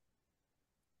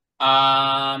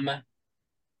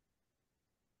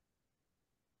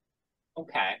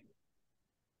 Okay.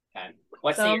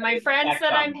 So my friends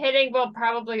that I'm hitting will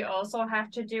probably also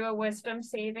have to do a Wisdom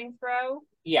saving throw.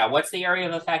 Yeah, what's the area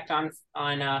of effect on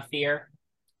Fear?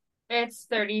 It's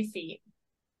 30 feet.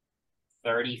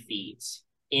 30 feet.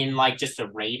 In just a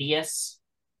radius?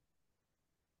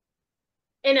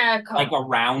 In a cone.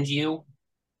 Around you?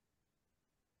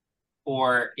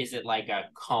 Or is it a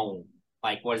cone?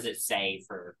 What does it say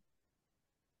for...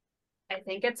 I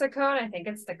think it's a cone. I think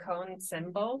it's the cone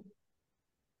symbol.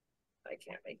 I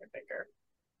can't make it bigger.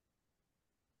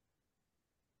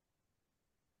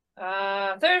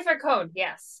 30-foot cone,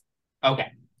 yes.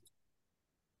 Okay.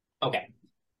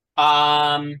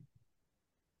 Um,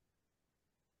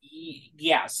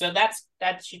 yeah, so that's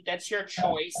your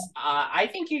choice. I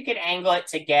think you could angle it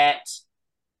to get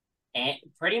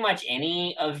pretty much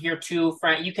any of your two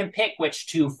friends. You can pick which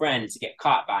two friends get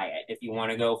caught by it if you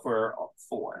want to go for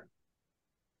 4.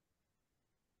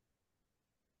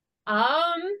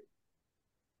 Um,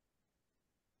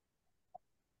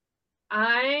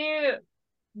 I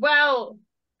well,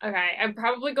 okay, I'm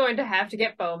probably going to have to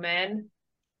get Bowman.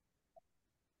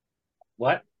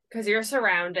 What? Because you're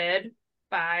surrounded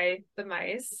by the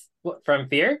mice. What, from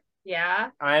fear? Yeah.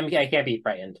 I can't be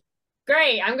frightened.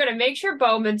 Great. I'm gonna make sure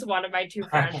Bowman's one of my two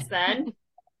friends then.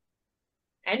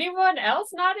 Anyone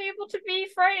else not able to be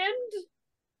frightened?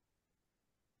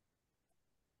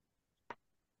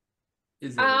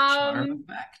 Is it a charm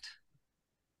effect?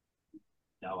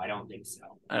 No, I don't think so.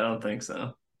 I don't think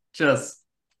so. Just,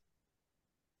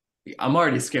 I'm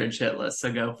already scared shitless,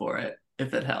 so go for it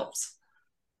if it helps.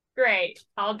 Great.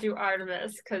 I'll do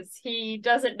Artemis because he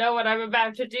doesn't know what I'm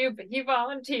about to do, but he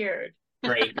volunteered.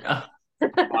 Great.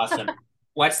 Awesome.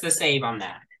 What's the save on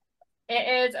that?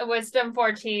 It is a Wisdom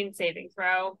 14 saving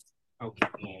throw.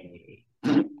 Okay.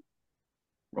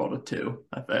 Rolled a 2.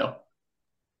 I fail.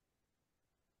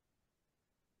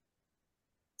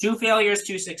 2 failures,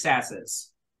 2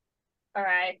 successes. All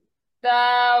right.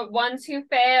 The ones who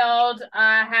failed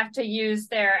have to use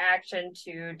their action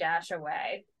to dash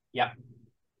away. Yep.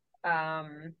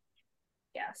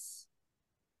 Yes.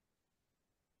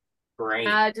 Great.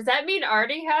 Does that mean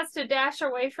Artie has to dash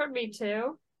away from me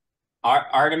too?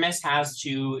 Artemis has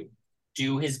to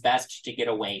do his best to get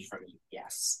away from you.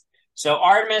 Yes. So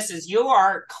Artemis, as you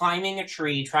are climbing a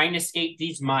tree, trying to escape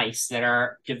these mice that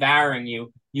are devouring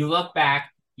you, you look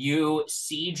back, you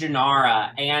see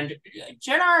Janara, and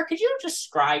Janara, could you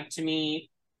describe to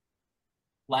me,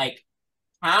 like,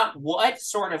 what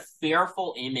sort of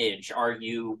fearful image are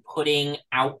you putting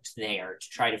out there to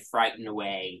try to frighten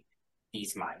away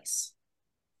these mice?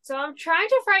 So I'm trying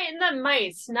to frighten the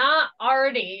mice, not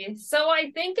Artie. So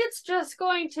I think it's just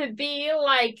going to be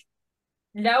like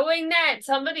knowing that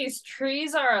some of these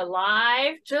trees are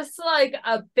alive, just like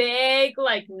a big,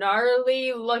 like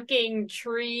gnarly looking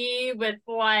tree with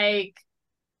like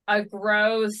a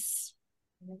gross,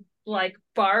 like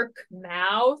bark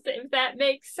mouth, if that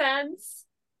makes sense.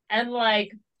 And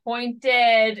like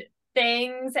pointed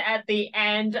things at the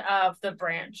end of the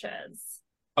branches.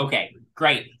 Okay,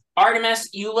 great. Artemis,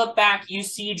 you look back, you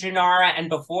see Janara, and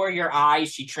before your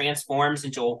eyes, she transforms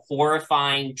into a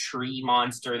horrifying tree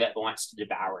monster that wants to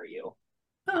devour you.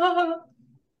 But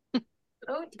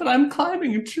I'm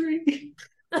climbing a tree.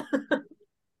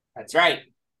 That's right.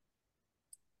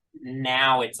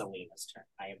 Now it's Alina's turn.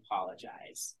 I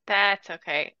apologize. That's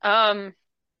okay.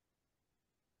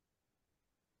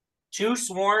 2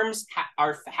 swarms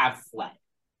have fled.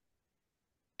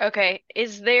 Okay,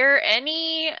 is there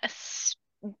any...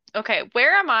 Okay,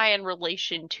 where am I in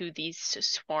relation to these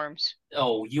swarms?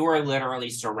 Oh, you are literally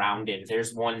surrounded.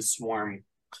 There's one swarm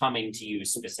coming to you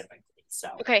specifically. So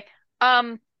okay,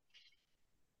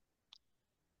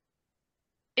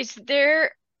 is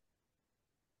there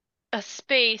a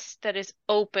space that is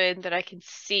open that I can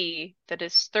see that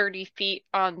is 30 feet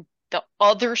on the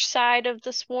other side of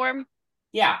the swarm?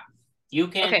 Yeah, you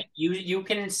can. Okay. You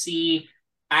can see.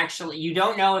 Actually, you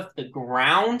don't know if the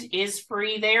ground is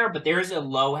free there, but there's a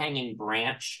low-hanging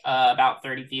branch about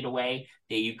 30 feet away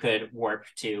that you could warp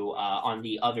to on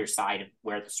the other side of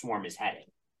where the swarm is heading.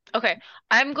 Okay,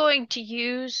 I'm going to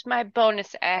use my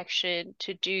bonus action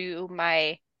to do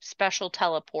my special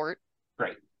teleport.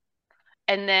 Great.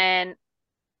 And then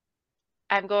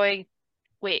I'm going...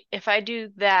 Wait, if I do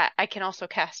that, I can also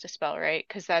cast a spell, right?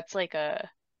 Because that's like a...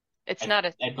 It's not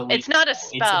a spell. It's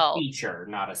a feature,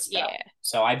 not a spell. Yeah.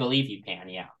 So I believe you can,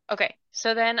 yeah. Okay,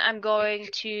 so then I'm going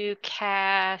to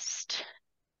cast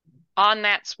on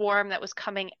that swarm that was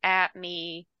coming at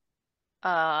me,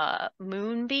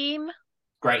 Moonbeam.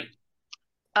 Great.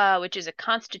 Which is a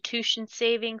Constitution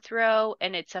saving throw,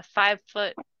 and it's a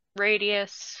 5-foot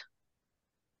radius.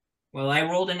 Well, I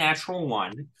rolled a natural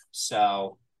 1,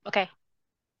 so... Okay.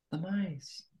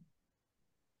 Nice.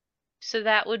 So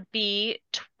that would be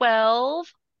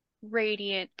 12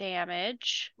 radiant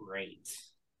damage. Great.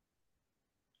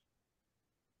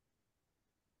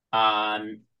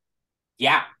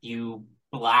 Yeah, you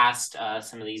blast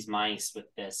some of these mice with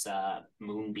this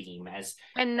moonbeam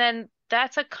and then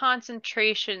that's a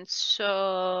concentration,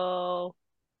 so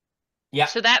yeah.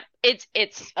 So that it's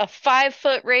a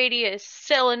 5-foot radius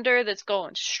cylinder that's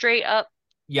going straight up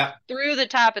yeah through the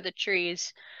top of the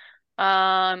trees.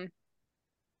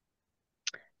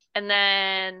 And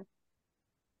then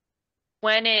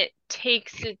when it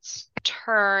takes its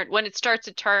turn, when it starts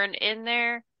a turn in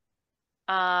there,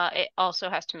 it also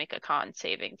has to make a con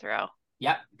saving throw.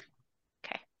 Yep.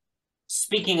 Okay.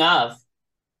 Speaking of,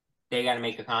 they got to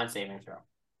make a con saving throw.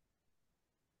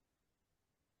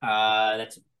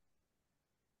 That's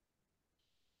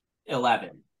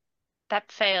 11.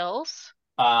 That fails.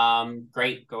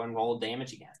 Great. Go and roll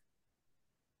damage again.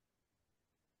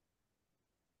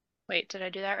 Wait, did I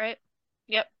do that right?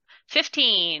 Yep.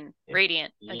 15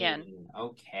 radiant again.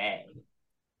 Okay.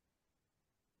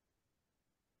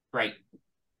 Great.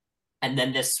 And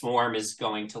then this swarm is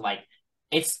going to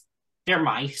they're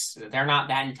mice. They're not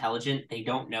that intelligent. They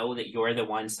don't know that you're the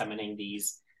one summoning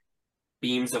these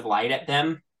beams of light at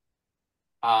them.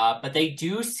 But they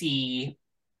do see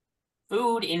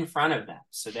food in front of them.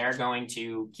 So they're going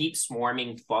to keep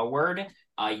swarming forward.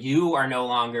 You are no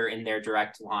longer in their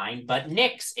direct line, but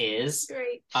Nyx is.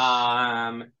 Great.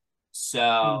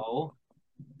 So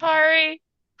sorry.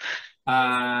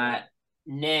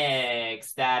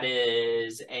 Nyx, that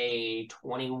is a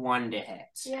 21 to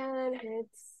hit. Yeah, that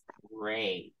hits.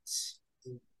 Great.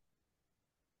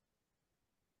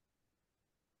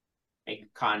 Make a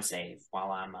con save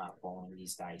while I'm rolling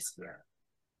these dice here.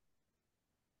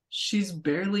 She's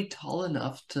barely tall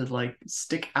enough to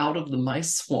stick out of the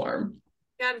mice swarm.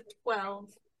 Got a 12.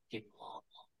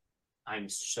 I'm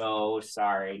so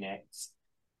sorry, Nyx.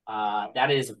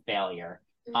 That is a failure.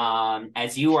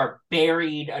 As you are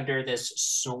buried under this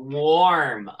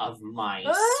swarm of mice,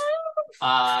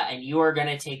 and you are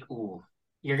gonna take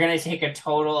you're gonna take a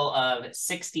total of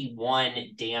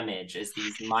 61 damage as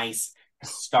these mice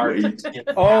start.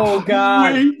 Oh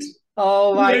god! Wait.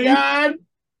 Oh my god!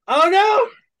 Oh no!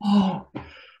 Oh,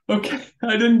 okay.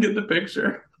 I didn't get the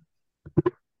picture.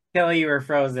 Kelly, you were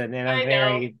frozen in a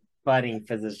very funny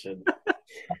position.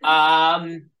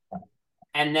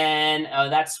 And then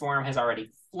that swarm has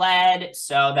already fled,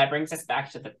 so that brings us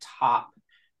back to the top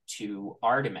to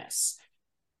Artemis.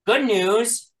 Good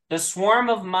news, the swarm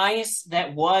of mice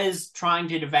that was trying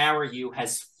to devour you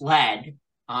has fled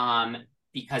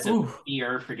because of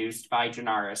fear produced by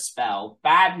Janara's spell.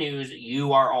 Bad news,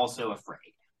 you are also afraid.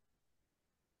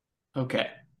 Okay.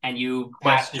 And you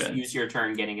have to use your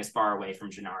turn getting as far away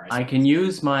from Janara's. I can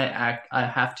use my I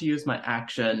have to use my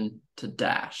action to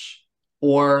dash.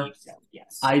 Or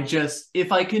yes.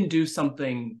 If I can do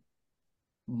something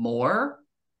more.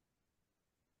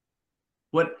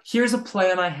 Here's a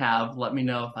plan I have. Let me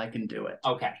know if I can do it.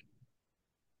 Okay.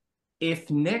 If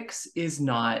Nyx is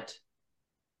not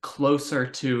closer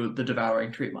to the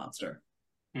devouring tree monster.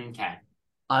 Okay.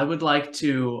 I would like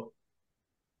to,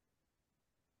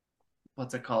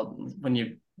 what's it called when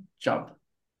you jump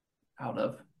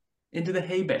into the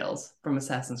hay bales from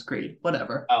Assassin's Creed,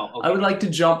 whatever. Oh, okay. I would like to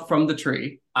jump from the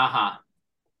tree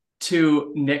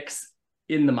to Nyx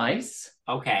in the mice.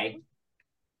 Okay.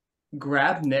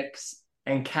 Grab Nyx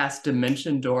and cast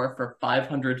Dimension Door for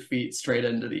 500 feet straight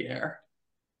into the air.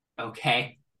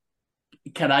 Okay.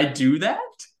 Can I do that?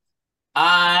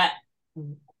 I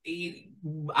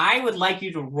would like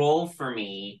you to roll for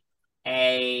me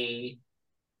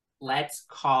let's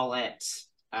call it,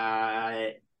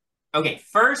 okay,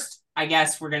 first, I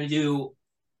guess we're going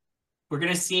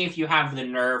to see if you have the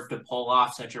nerve to pull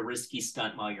off such a risky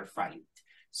stunt while you're fighting.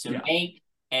 So make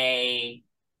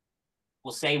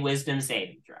we'll say wisdom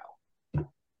saving throw.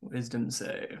 Wisdom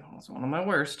save. That's one of my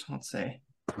worst. Let's see.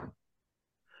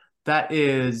 That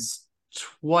is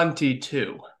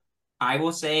 22. I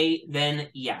will say then,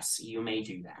 yes, you may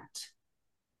do that.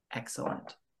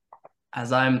 Excellent.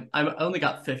 As I'm only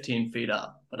got 15 feet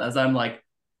up, but as I'm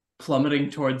plummeting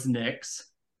towards Nyx,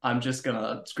 I'm just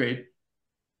gonna scream,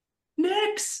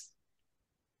 Nyx,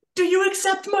 do you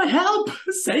accept my help?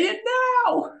 Say it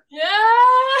now. Yeah.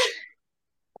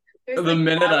 The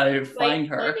minute I find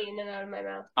her, in and out of my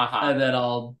mouth. and then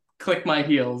I'll click my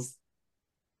heels,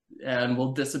 and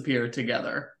we'll disappear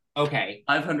together. Okay.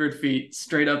 500 feet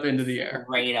straight up into the air.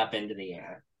 Straight up into the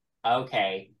air.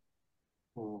 Okay.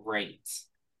 Great.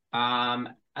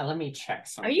 Let me check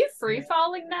something. Are you free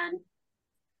falling then?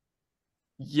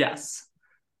 Yes.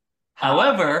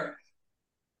 However,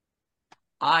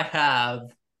 I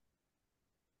have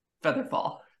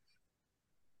Featherfall.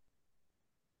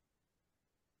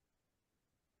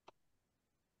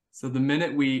 So the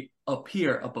minute we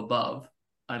appear up above,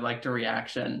 I'd like to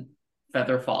reaction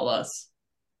Featherfall us.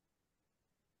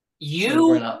 So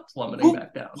we're not plummeting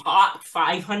back down. Pop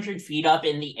 500 feet up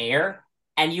in the air,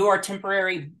 and you are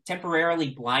temporarily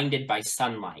blinded by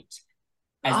sunlight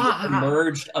as you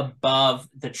emerged above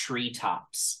the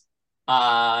treetops.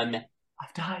 I've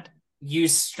died. You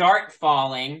start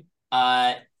falling.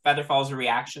 Featherfall's a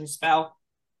reaction spell?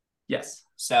 Yes.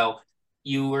 So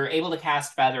you were able to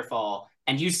cast Featherfall,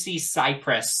 and you see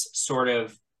Cypress sort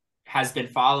of has been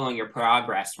following your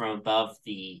progress from above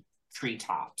the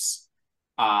treetops,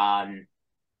 and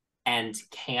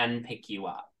can pick you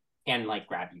up, can like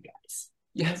grab you guys.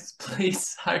 Yes,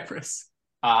 please, Cypress.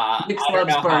 Nix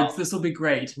loves birds. This will be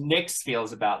great. Nix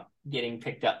feels about getting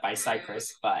picked up by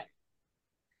Cypress, but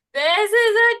this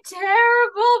is a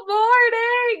terrible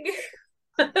morning.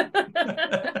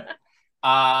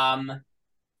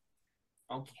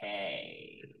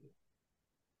 Okay.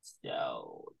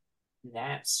 So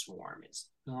that swarm is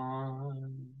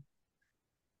gone.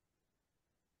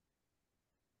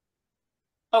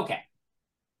 Okay.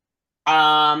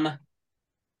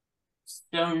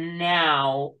 So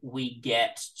now we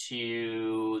get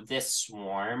to this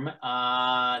swarm that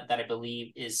I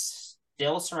believe is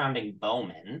still surrounding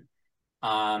Bowman.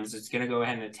 So it's gonna go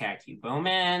ahead and attack you,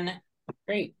 Bowman.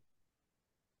 Great.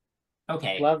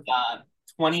 Okay. Love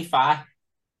 25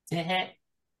 to hit.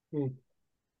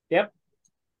 Yep.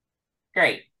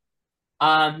 Great.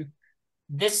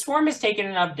 This swarm has taken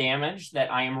enough damage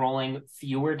that I am rolling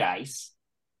fewer dice.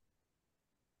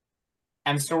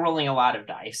 I'm still rolling a lot of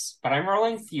dice, but I'm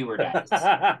rolling fewer dice.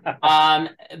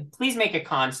 Please make a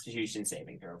Constitution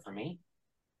saving throw for me.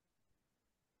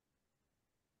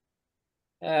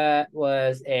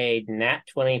 Was a nat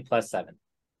 20 plus 7.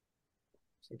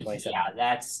 So 27. Yeah,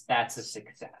 that's a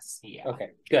success. Yeah.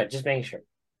 Okay, good. Just making sure.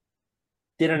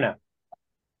 Didn't know.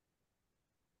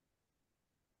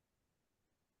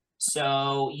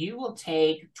 So you will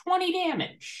take 20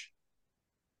 damage.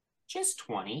 Just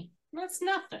 20. That's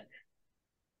nothing.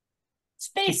 It's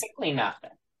basically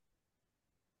nothing.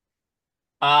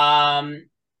 And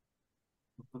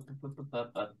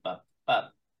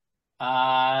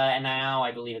now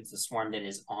I believe it's the swarm that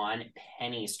is on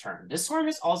Penny's turn. This swarm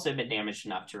has also been damaged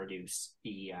enough to reduce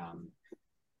the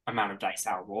amount of dice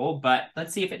I'll roll, but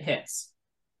let's see if it hits.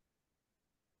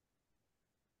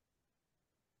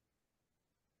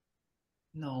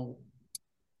 No.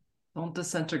 Don't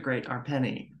disintegrate our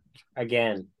Penny.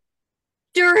 Again.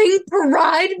 During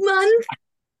Pride Month?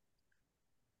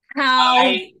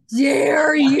 How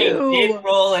dare you? I did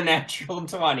roll a natural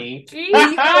 20. The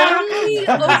only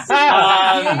character?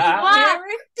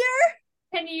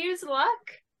 Can you use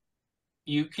luck?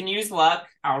 You can use luck.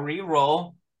 I'll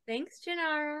re-roll. Thanks,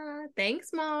 Janara.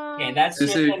 Thanks, Mom. Okay, that's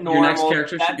just a normal. Your next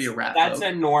character should be a rat. That's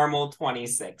a normal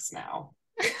 26 now.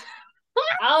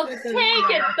 I'll take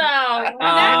it though.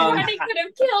 That 20 could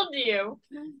have killed you.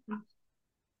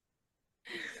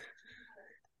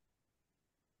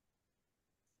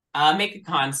 Make a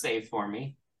con save for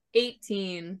me.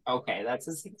 18. Okay, that's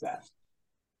a success.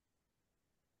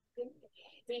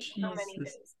 How many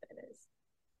days that is?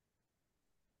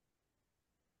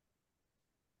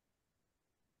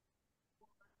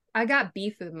 I got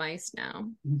beef with mice now.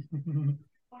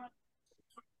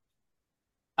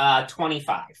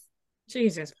 25.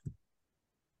 Jesus.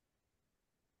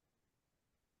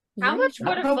 How much would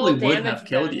that probably would have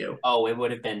killed you. Oh, it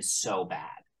would have been so bad.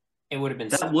 It would have been.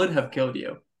 That would have killed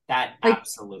you. That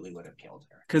absolutely would have killed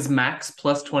her. Because max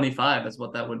plus 25 is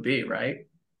what that would be, right?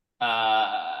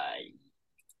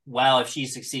 Well, if she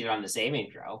succeeded on the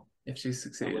saving throw. If she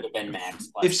succeeded. It would have been max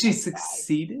plus If she 25.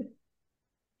 succeeded?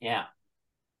 Yeah.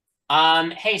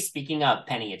 Hey, speaking of,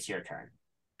 Penny, it's your turn.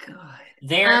 God.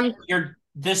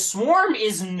 The swarm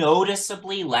is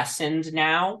noticeably lessened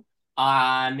now.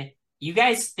 You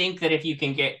guys think that if you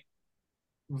can get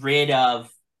rid of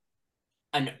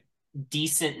a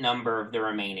decent number of the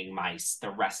remaining mice, the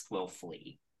rest will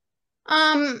flee.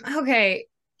 Okay.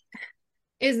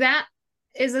 Is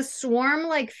a swarm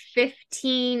like a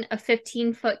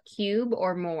 15-foot cube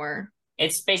or more?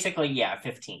 It's basically,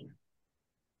 15.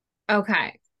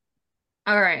 Okay.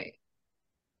 All right.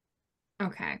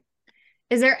 Okay.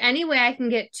 Is there any way I can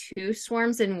get 2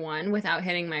 swarms in one without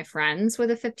hitting my friends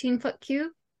with a 15-foot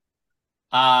cube?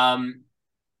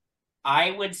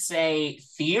 I would say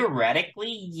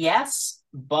theoretically, yes,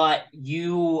 but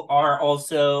you are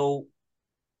also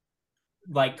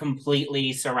like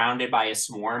completely surrounded by a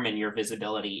swarm and your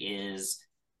visibility is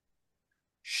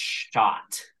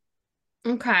shot.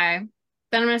 Okay.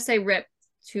 Then I'm going to say rip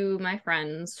to my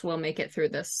friends. We'll make it through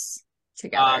this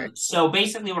together. So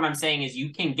basically what I'm saying is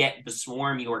you can get the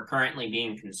swarm you are currently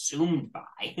being consumed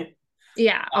by.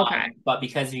 Yeah, okay. But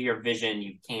because of your vision,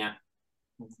 you can't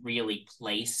really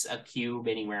place a cube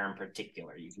anywhere in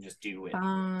particular. You can just do it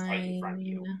right in front of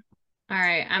you. All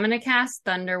right, I'm going to cast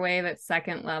Thunder Wave at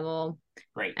 2nd level.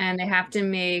 Great. And they have to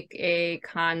make a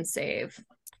con save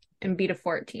and beat a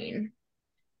 14.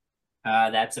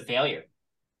 That's a failure.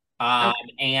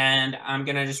 And I'm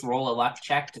gonna just roll a luck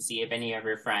check to see if any of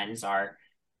your friends are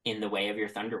in the way of your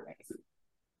thunder wave.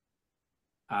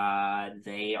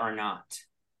 They are not.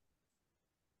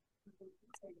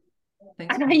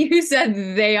 I thought you said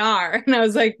they are, and I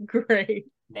was like, great.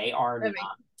 They are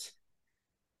not.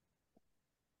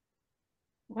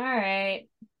 All right.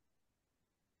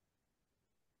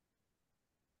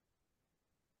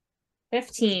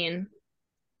 15.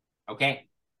 Okay.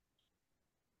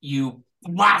 You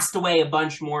blast away a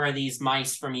bunch more of these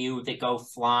mice from you that go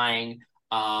flying.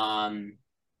 The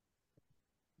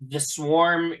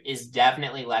swarm is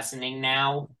definitely lessening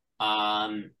now.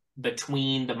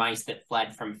 Between the mice that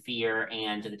fled from fear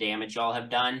and the damage y'all have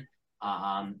done.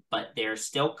 But they're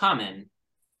still coming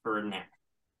for now.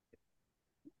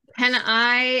 Can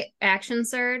I action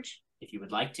surge? If you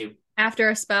would like to. After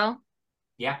a spell?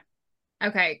 Yeah.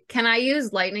 Okay. Can I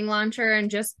use lightning launcher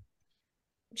and just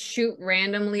shoot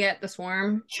randomly at the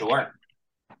swarm? Sure.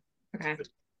 Okay.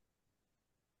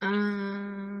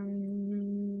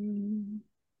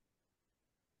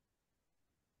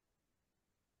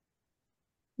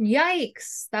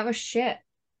 Yikes. That was shit.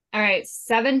 All right.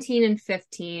 17 and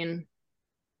 15.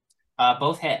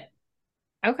 Both hit.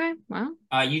 Okay. Well.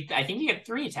 I think you get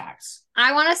 3 attacks.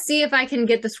 I want to see if I can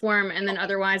get the swarm, and then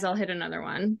otherwise I'll hit another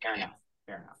one. Fair enough.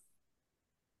 Fair enough.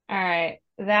 All right.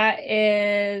 That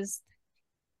is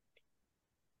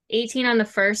 18 on the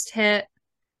first hit.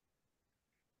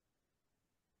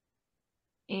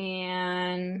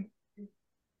 And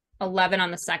 11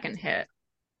 on the second hit.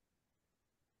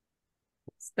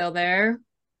 Still there?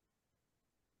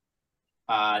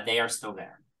 They are still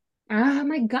there. Oh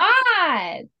my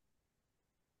god.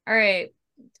 All right.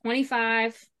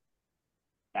 25.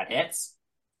 That hits.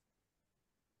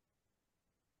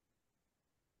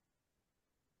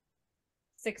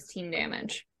 16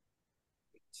 damage.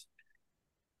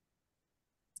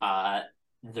 The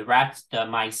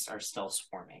mice are still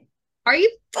swarming. Are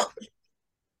you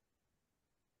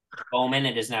Bowman,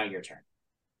 it is now your turn.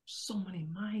 So many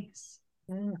mice.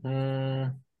 Let me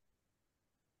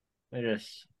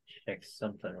just check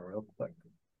something real quick.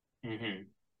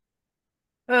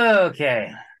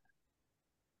 Okay.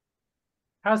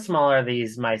 How small are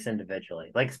these mice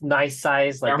individually? Like nice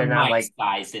size? Like they're not like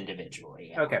sized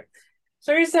individually. Yeah. Okay.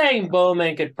 So you're saying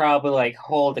Bowman could probably like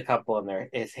hold a couple in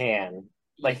his hand.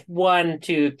 Like 1,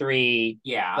 2, 3.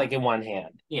 Yeah. Like in one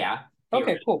hand. Yeah.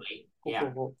 Okay, cool.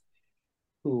 Yeah.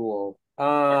 Cool. What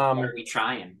are we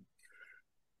trying?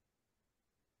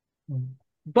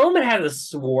 Bowman has a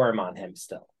swarm on him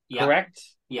still. Yep. Correct?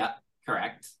 Yeah,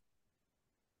 correct.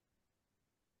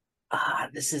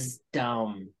 This is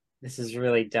dumb. This is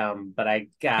really dumb, but I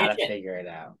gotta figure it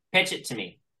out. Pitch it to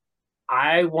me.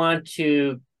 I want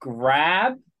to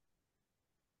grab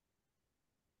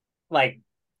like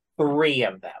 3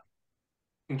 of them.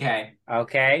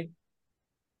 Okay.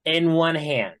 In one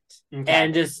hand. Okay.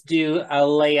 And just do a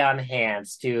lay on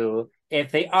hands to,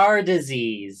 if they are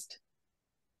diseased,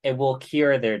 it will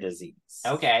cure their disease.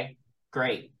 Okay,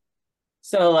 great.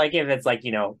 So like if it's like,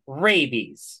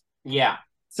 rabies. Yeah.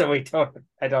 So I don't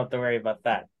have to worry about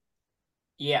that.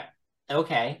 Yeah.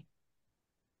 Okay.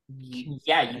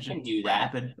 Yeah, you can do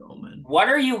that. What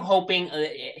are you hoping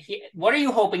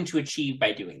to achieve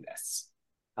by doing this?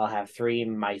 I'll have 3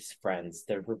 mice friends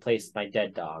to replace my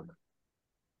dead dog.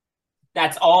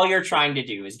 That's all you're trying to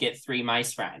do is get 3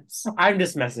 mice friends. I'm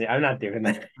just messing. I'm not doing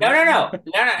that. No.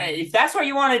 If that's what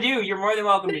you want to do, you're more than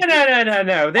welcome to do.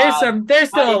 No. There's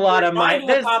still a lot of mice.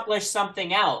 To accomplish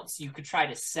something else, you could try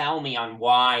to sell me on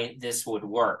why this would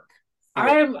work.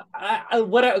 What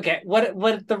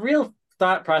the real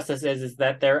thought process is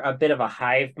that they're a bit of a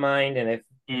hive mind, and if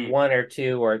 1 or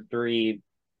 2 or 3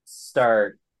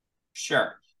 start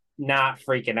not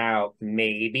freaking out,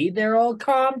 maybe they're all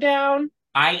calm down.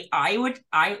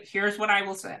 Here's what I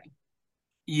will say.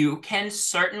 You can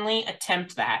certainly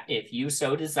attempt that if you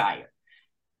so desire.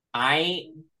 I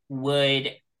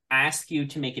would ask you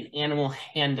to make an animal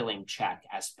handling check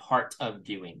as part of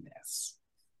doing this.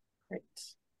 Right.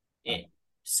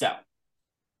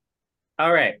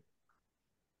 All right.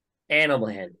 Animal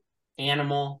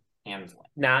handling.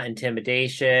 Not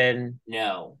intimidation.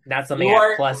 No. Not something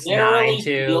at +9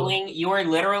 to. You are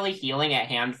literally healing a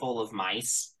handful of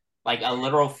mice. Like a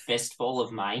literal fistful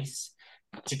of mice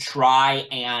to try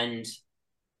and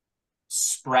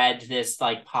spread this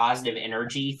like positive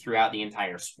energy throughout the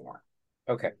entire swarm.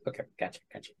 Okay. Gotcha.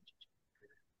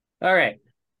 All right.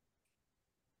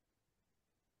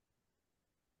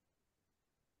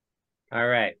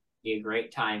 Be a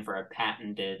great time for a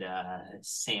patented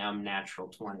Sam natural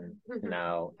 20.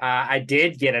 No. I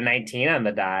did get a 19 on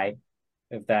the die.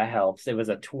 if that helps. It was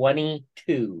a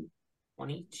 22.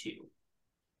 22.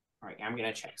 All right, I'm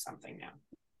going to check something now.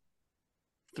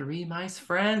 3 mice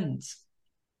friends.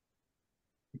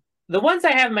 The ones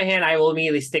I have in my hand, I will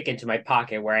immediately stick into my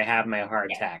pocket where I have my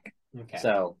heart attack. Okay.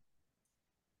 So,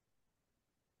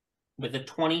 with a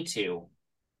 22,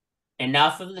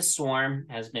 enough of the swarm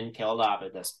has been killed off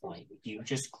at this point. You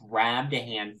just grabbed a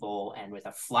handful and with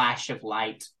a flash of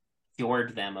light,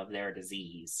 cured them of their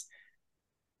disease.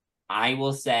 I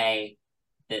will say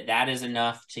that is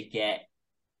enough to get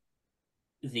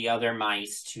the other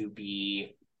mice to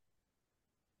be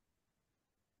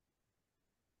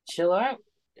chill out.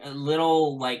 A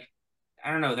little, like,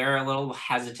 I don't know, they're a little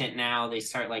hesitant now. They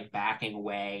start, like, backing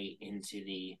away into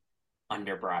the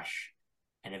underbrush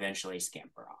and eventually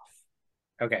scamper off.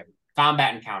 Okay.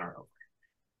 Combat encounter over.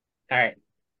 All right.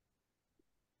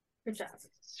 Good job.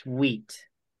 Sweet.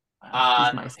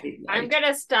 I'm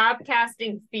gonna stop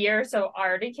casting fear so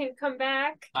Artie can come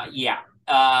back. Yeah.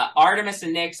 Artemis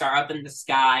and Nyx are up in the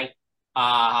sky.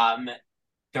 The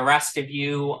rest of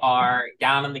you are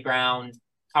down on the ground,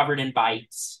 covered in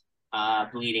bites,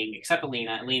 bleeding, except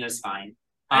Alina. Alina's fine.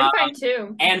 I'm fine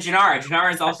too. And Janara.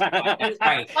 Janara is also fine. That's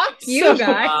right. Fuck you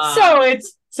guys.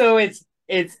 So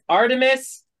it's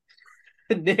Artemis,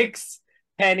 Nyx,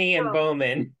 Penny, and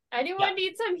Bowman. Anyone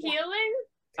need some healing?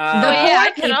 The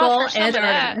poor can offer people some and of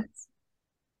that.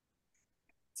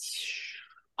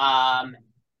 Artemis.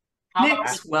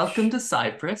 Nyx, welcome to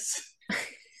Cyprus.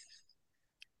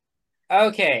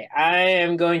 Okay, I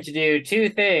am going to do 2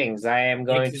 things. I am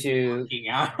going to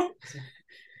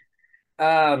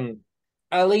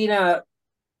Alina,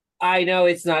 I know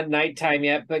it's not nighttime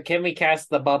yet, but can we cast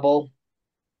the bubble?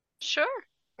 Sure.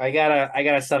 I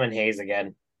gotta summon Haze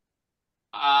again.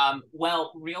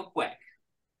 Well, real quick,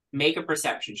 make a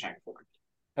perception check for me.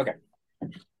 Okay.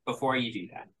 Before you do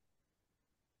that.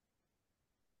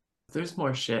 There's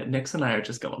more shit. Nyx and I are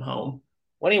just going home.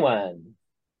 21.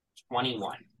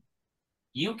 21.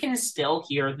 You can still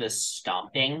hear the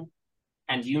stomping,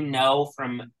 and you know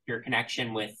from your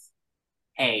connection with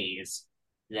Haze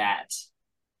that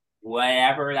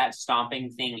whatever that stomping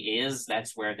thing is,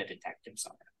 that's where the detectives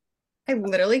are. I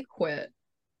literally quit.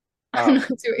 I'm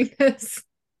not doing this.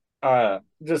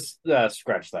 Just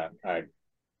scratch that.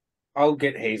 I'll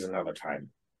get Haze another time.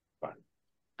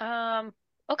 Fine.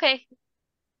 Okay.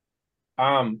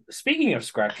 Speaking of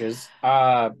scratches,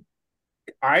 I'm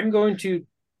going to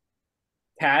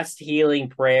cast healing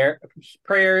prayer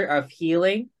of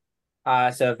healing.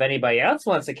 So if anybody else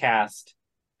wants to cast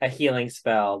a healing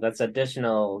spell, that's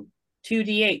additional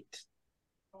 2d8.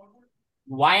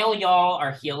 While y'all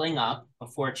are healing up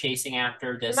before chasing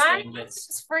after this thing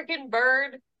that's freaking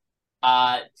bird.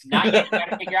 Not yet. You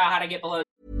gotta figure out how to get below.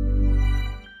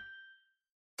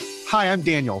 Hi, I'm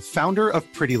Daniel, founder of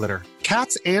Pretty Litter.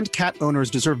 Cats and cat owners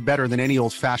deserve better than any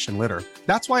old-fashioned litter.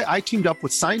 That's why I teamed up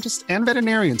with scientists and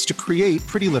veterinarians to create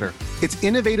Pretty Litter. Its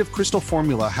innovative crystal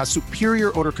formula has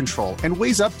superior odor control and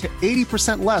weighs up to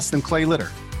 80% less than clay litter.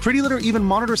 Pretty Litter even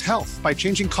monitors health by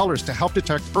changing colors to help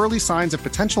detect early signs of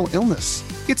potential illness.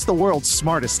 It's the world's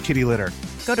smartest kitty litter.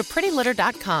 Go to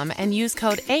prettylitter.com and use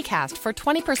code ACAST for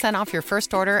 20% off your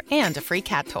first order and a free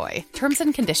cat toy. Terms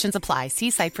and conditions apply. See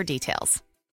site for details.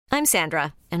 I'm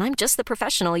Sandra, and I'm just the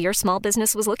professional your small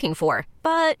business was looking for.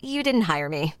 But you didn't hire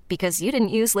me because you didn't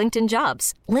use LinkedIn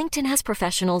Jobs. LinkedIn has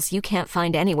professionals you can't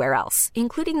find anywhere else,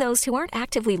 including those who aren't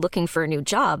actively looking for a new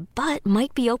job, but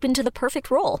might be open to the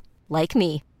perfect role, like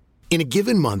me. In a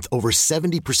given month, over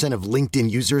 70% of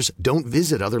LinkedIn users don't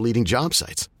visit other leading job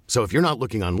sites. So if you're not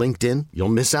looking on LinkedIn, you'll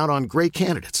miss out on great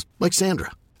candidates like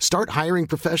Sandra. Start hiring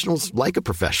professionals like a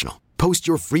professional. Post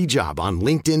your free job on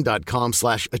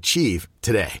linkedin.com/achieve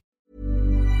today.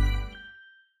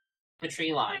 The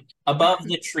tree line. Above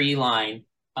the tree line,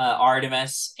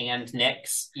 Artemis and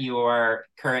Nyx, you're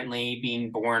currently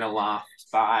being borne aloft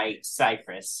by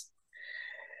Cypress.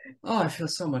 Oh, I feel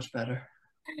so much better.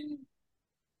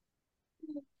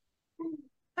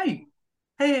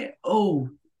 Hey, oh,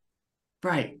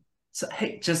 right. So,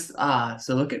 hey, just,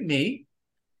 so look at me.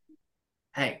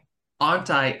 Hey, I've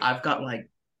got like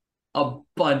a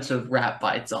bunch of rat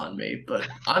bites on me, but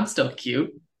I'm still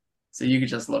cute. So you can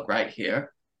just look right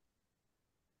here.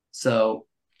 So,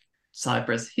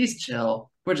 Cypress, he's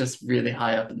chill. We're just really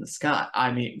high up in the sky.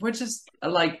 I mean, we're just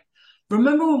like,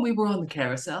 remember when we were on the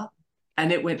carousel?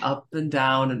 And it went up and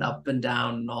down and up and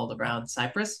down and all around.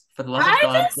 Cypress, for the love of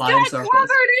God, flying circles. I just got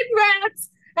covered in rats,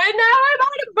 and now I'm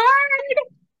on a bird.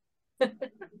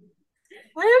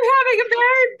 I'm having a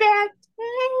very bad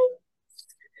day.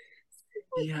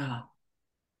 Yeah.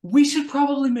 We should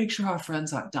probably make sure our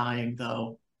friends aren't dying,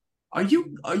 though. Are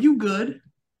you good?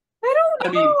 I don't I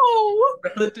mean,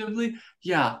 relatively,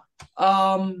 yeah.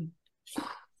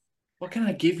 What can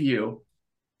I give you?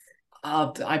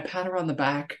 I pat her on the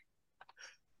back.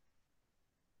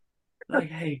 Like,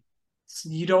 hey,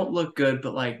 you don't look good,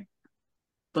 but like,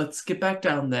 let's get back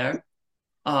down there.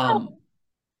 Yeah,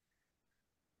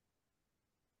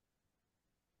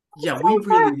 we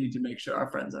really need to make sure our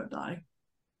friends aren't dying.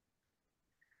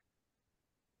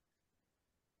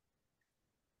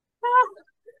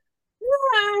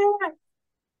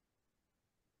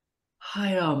 Hi,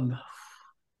 hi,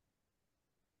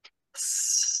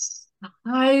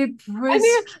 I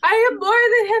mean, I am more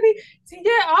than happy to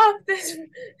get off this.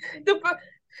 But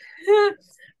we're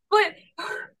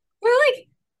like 1,000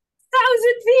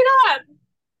 feet up.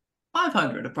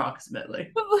 500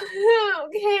 approximately.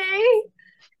 Okay.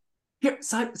 Here,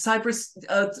 Cypress,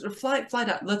 fly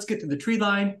down. Let's get to the tree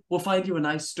line. We'll find you a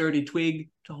nice sturdy twig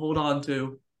to hold on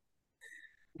to.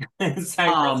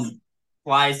 Cypress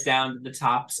flies down to the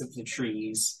tops of the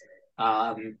trees.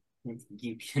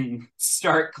 You can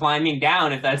start climbing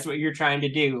down if that's what you're trying to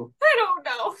do. I don't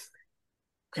know.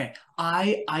 Okay,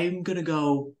 I'm gonna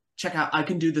go check out. I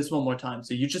can do this one more time.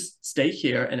 So you just stay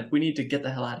here, and if we need to get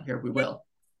the hell out of here, we will.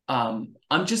 I'm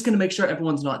just gonna make sure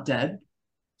everyone's not dead.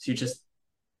 So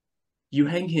you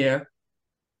hang here.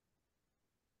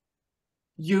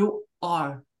 You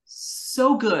are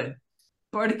so good.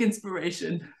 Bardic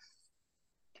inspiration.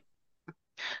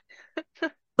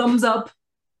 Thumbs up.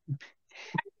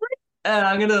 And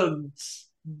I'm gonna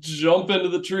jump into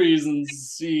the trees and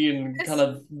see and kind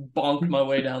of bonk my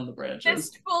way down the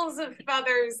branches. Fistfuls of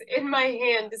feathers in my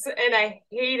hands, and I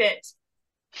hate it.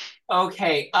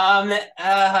 Okay.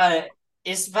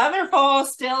 Is Featherfall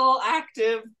still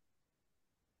active?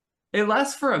 It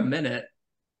lasts for a minute.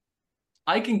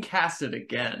 I can cast it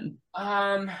again.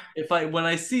 When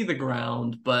I see the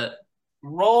ground, but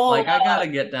roll. Like, I gotta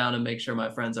get down and make sure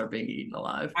my friends are being eaten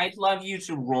alive. I'd love you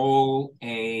to roll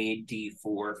a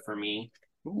d4 for me.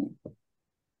 Ooh.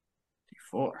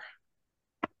 D4.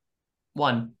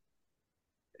 1.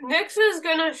 Nyx is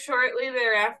gonna shortly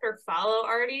thereafter follow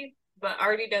Artie, but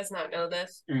Artie does not know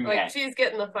this. Okay. Like, she's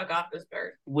getting the fuck off this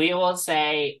bird. We will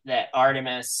say that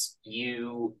Artemis,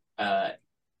 you're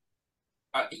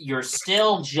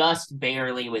still just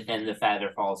barely within the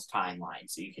Featherfall's timeline,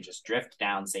 so you can just drift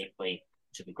down safely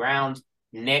to the ground.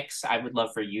 Nyx, I would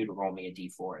love for you to roll me a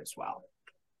d4 as well.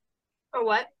 A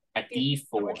what? A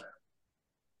d4.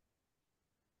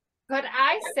 Could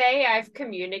I say I've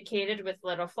communicated with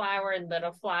Little Flower and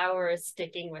Little Flower is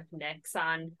sticking with Nyx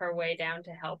on her way down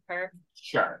to help her?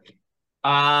 Sure.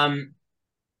 Nyx,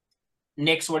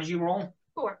 what did you roll?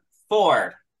 4.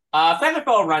 4.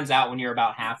 Featherfall runs out when you're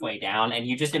about halfway down, and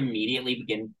you just immediately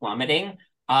begin plummeting.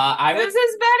 This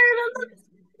is better than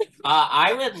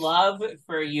I would love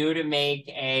for you to make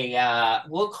a,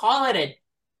 we'll call it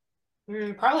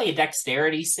probably a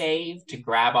dexterity save to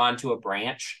grab onto a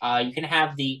branch. You can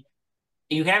have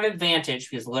advantage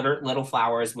because Little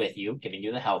Flower is with you, giving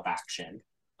you the help action.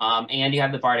 And you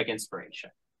have the Bardic Inspiration.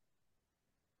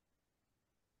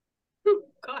 Oh,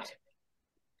 God.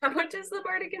 How much is the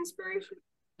Bardic Inspiration?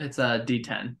 It's a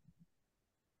D10.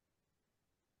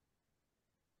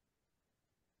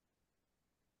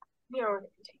 Yeah, we're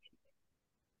gonna take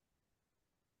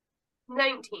it.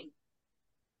 19.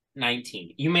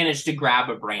 19. You managed to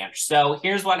grab a branch. So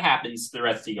here's what happens to the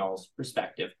rest of y'all's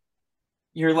perspective.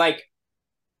 You're like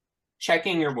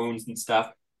checking your wounds and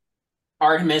stuff.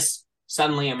 Artemis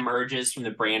suddenly emerges from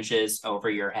the branches over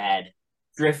your head,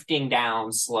 drifting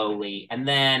down slowly. And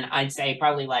then I'd say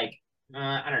probably like,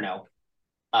 I don't know,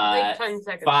 like 10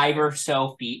 seconds. 5 or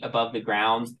so feet above the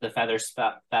ground, the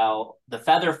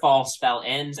Featherfall spell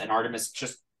ends, and Artemis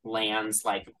just lands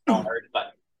like hard, but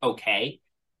okay.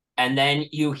 And then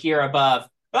you hear above,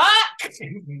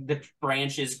 the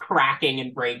branches cracking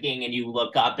and breaking, and you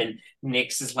look up, and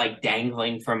Nyx is like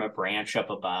dangling from a branch up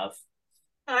above.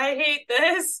 I hate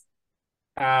this.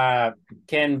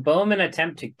 Can Bowman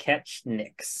attempt to catch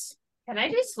Nyx? Can I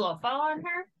do slow fall on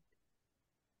her?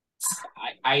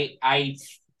 I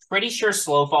pretty sure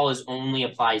slow fall is only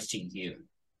applies to you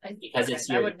because it's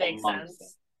your. That would make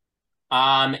sense.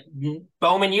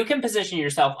 Bowman, you can position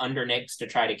yourself under Nyx to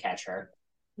try to catch her.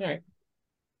 All right.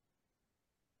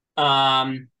 How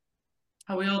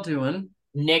we all doing?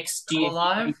 Nyx, you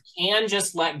can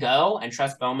just let go and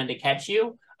trust Bowman to catch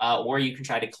you, or you can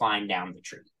try to climb down the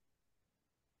tree.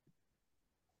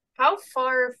 How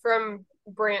far from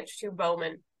branch to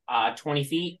Bowman? 20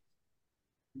 feet.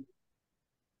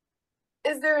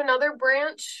 Is there another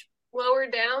branch lower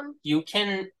down?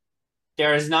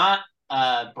 There is not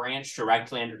a branch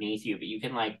directly underneath you, but you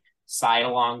can like side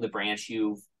along the branch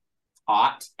you've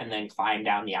pot and then climb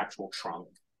down the actual trunk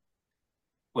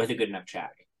with a good enough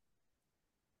check.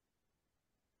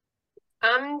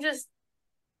 I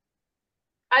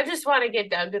just want to get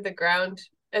down to the ground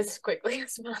as quickly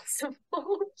as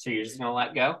possible. So you're just gonna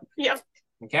let go? Yep.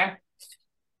 Okay.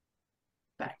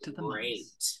 Back to the great.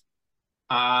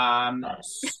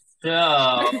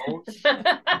 So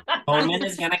Bowman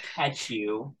is gonna catch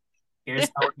you. Here's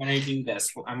how we're gonna do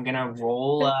this. I'm gonna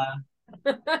roll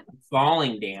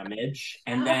falling damage,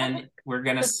 and then we're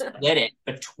gonna split it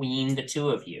between the two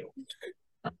of you.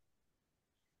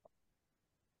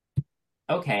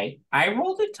 Okay, I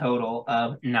rolled a total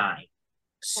of 9.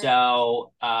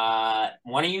 So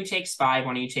one of you takes 5,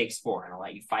 one of you takes 4, and I'll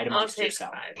let you fight amongst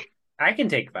yourself. 5. I can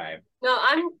take 5. No,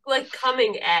 I'm like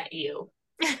coming at you.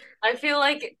 I feel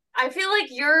like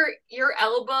your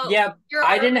elbow. Yeah,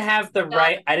 I didn't have the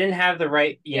right,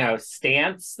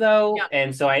 stance though,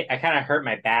 and so I kind of hurt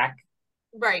my back.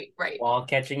 Right. While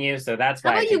catching you, so that's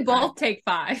why. How about you both take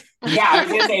 5? Yeah, I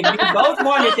was gonna say, if you both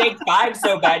want to take 5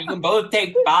 so bad, you can both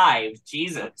take 5.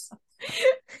 Jesus.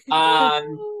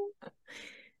 Roll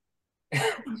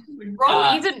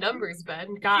even numbers,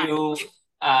 Ben. God. You,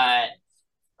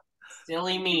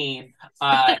 silly me.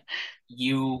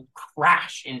 You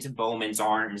crash into Bowman's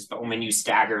arms. Bowman, you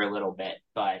stagger a little bit,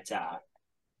 but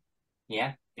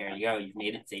yeah, there you go. You've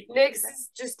made it safely. Nyx is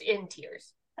just in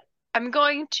tears. I'm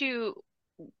going to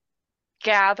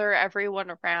gather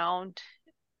everyone around.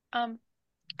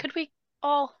 Could we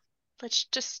all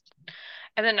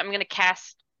and then I'm going to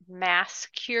cast Mass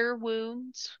Cure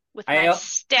Wounds with my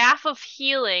Staff of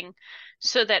Healing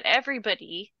so that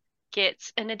everybody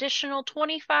gets an additional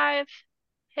 25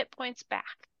 hit points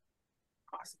back.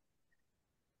 Awesome.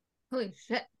 Holy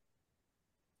shit.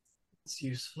 It's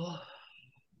useful.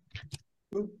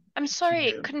 I'm sorry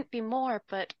it couldn't be more,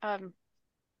 but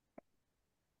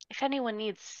if anyone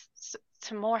needs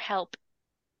some more help,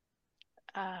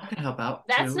 I can help out.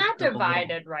 That's not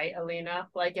divided, right, Alina?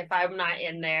 Like if I'm not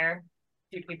in there,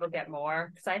 do people get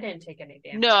more? Because I didn't take any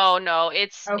damage. No,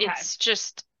 it's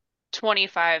just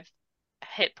 25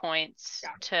 hit points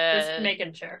to just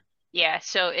making sure. Yeah,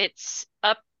 so it's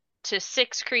up to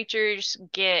 6 creatures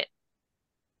get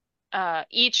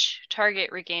each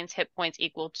target regains hit points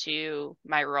equal to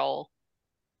my roll.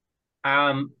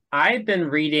 I've been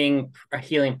reading a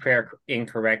healing prayer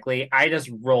incorrectly. I just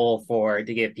roll to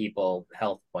give people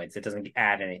health points. It doesn't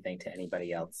add anything to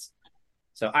anybody else.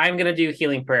 So I'm gonna do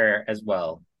healing prayer as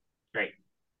well. Great.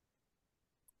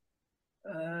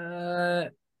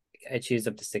 I choose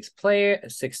up to 6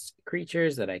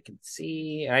 creatures that I can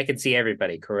see. I can see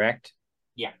everybody, correct?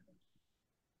 Yeah.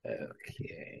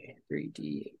 Okay.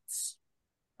 3d8s.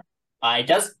 It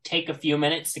does take a few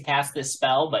minutes to cast this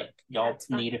spell, but y'all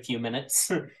need a few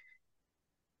minutes.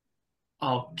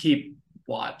 I'll keep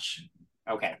watch.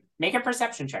 Okay. Make a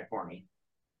perception check for me.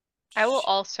 I will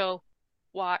also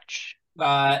watch.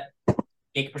 Make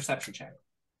a perception check.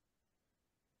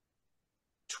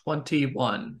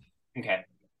 21. Okay.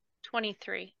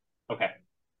 23. Okay.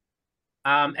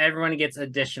 Everyone gets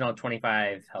additional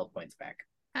 25 health points back.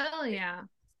 Hell yeah.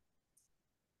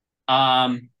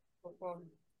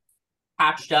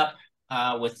 Patched up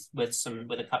with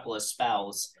a couple of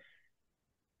spells.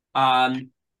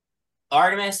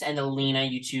 Artemis and Alina,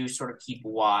 you two sort of keep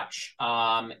watch.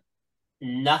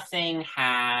 Nothing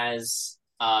has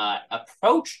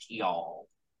approached y'all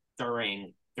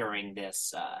during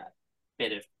this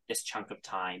bit of this chunk of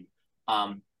time.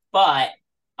 But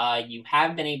you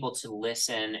have been able to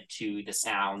listen to the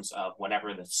sounds of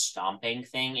whatever the stomping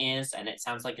thing is, and it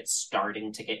sounds like it's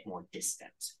starting to get more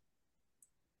distant.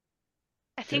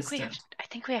 I think we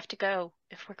have to go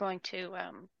if we're going to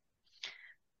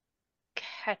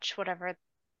catch whatever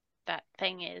that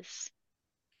thing is.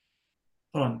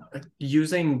 Hold on.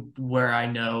 Using where I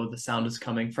know the sound is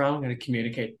coming from, I'm going to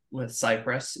communicate with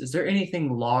Cypress. Is there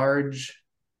anything large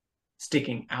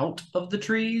sticking out of the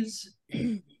trees?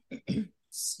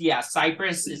 Yeah,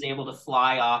 Cypress is able to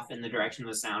fly off in the direction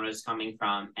the sound is coming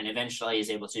from, and eventually is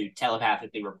able to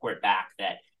telepathically report back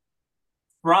that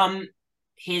from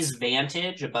his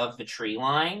vantage above the tree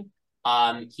line,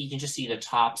 he can just see the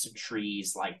tops of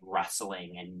trees like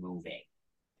rustling and moving,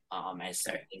 as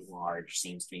something large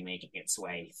seems to be making its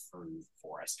way through the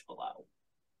forest below.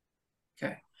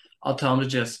 Okay. I'll tell him to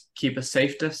just keep a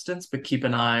safe distance, but keep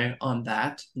an eye on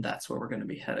that. That's where we're going to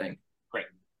be heading. Great.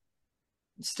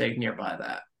 Stay nearby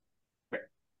that. Great.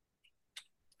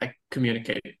 I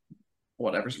communicate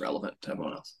whatever's relevant to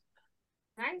everyone else.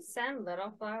 Can I send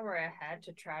Little Flower ahead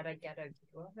to try to get a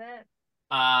view of it?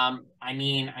 I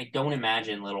mean, I don't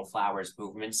imagine Little Flower's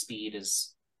movement speed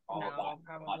is all that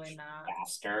probably much not.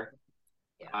 faster.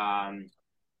 Yeah.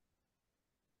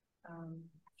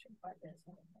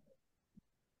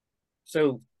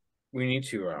 So we need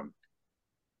to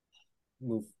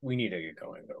move. We need to get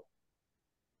going though.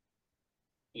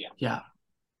 Yeah.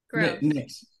 Gross. Nick,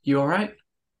 you all right?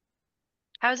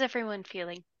 How's everyone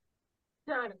feeling?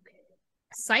 Not okay.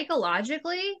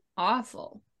 Psychologically,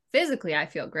 awful. Physically, I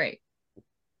feel great.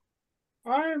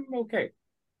 I'm okay.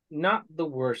 Not the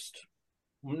worst.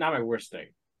 Not my worst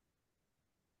day.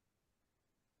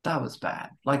 That was bad.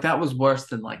 Like that was worse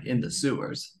than like in the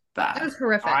sewers. Bad. That was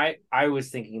horrific. I was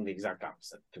thinking the exact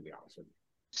opposite, to be honest with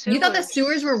you. You thought the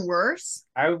sewers were worse?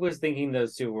 I was thinking the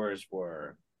sewers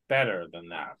were better than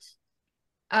that.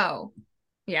 Oh,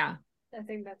 yeah. I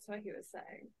think that's what he was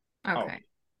saying. Okay.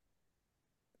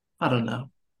 I don't know.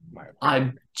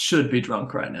 I should be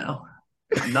drunk right now.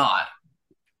 I'm not.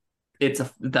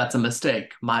 That's a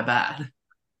mistake. My bad.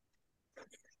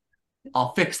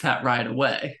 I'll fix that right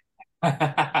away.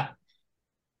 Yeah,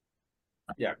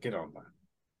 get on that.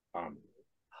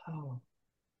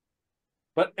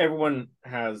 But everyone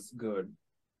has good,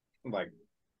 like,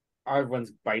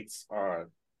 everyone's bites are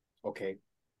okay.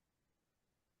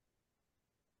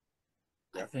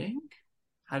 I think.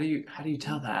 How do you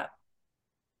tell that?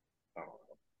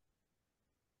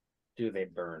 Do they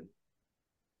burn?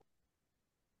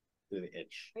 Do they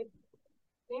itch? I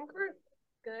think we're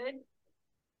good.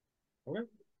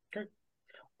 Okay.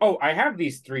 Oh, I have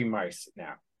these 3 mice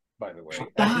now, by the way.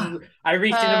 I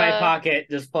reached into my pocket,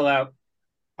 just pull out.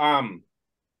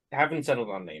 Haven't settled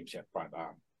on names yet, but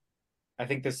I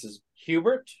think this is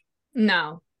Hubert.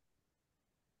 No.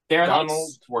 They're Donald,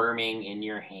 like squirming in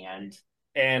your hand.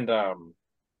 And I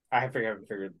haven't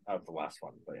figured out the last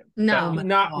one, but No.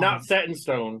 not set in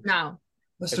stone. No.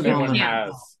 If anyone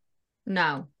has.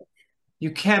 No.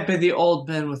 You can't be the old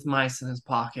man with mice in his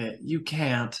pocket. You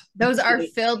can't. Those are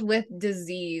filled with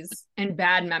disease and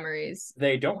bad memories.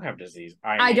 They don't have disease.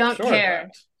 I don't sure care.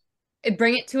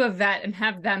 Bring it to a vet and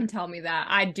have them tell me that.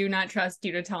 I do not trust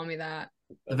you to tell me that.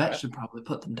 The vet should probably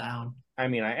put them down. I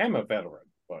mean, I am a veteran,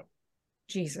 but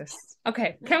Jesus.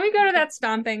 Okay, can we go to that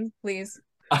stomping, please?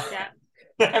 Yeah.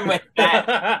 And with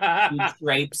that, he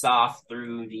drapes off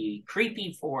through the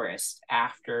creepy forest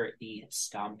after the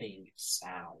stomping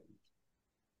sound.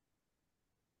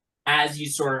 As you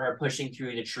sort of are pushing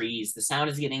through the trees, the sound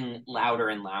is getting louder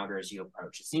and louder as you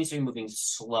approach. It seems to be moving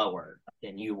slower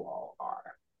than you all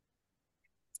are.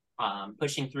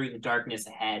 Pushing through the darkness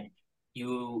ahead,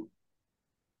 the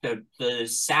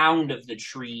sound of the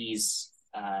trees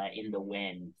in the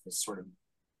wind, this sort of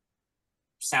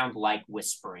sound like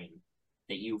whispering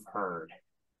that you've heard,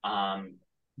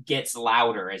 gets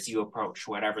louder as you approach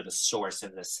whatever the source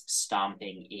of this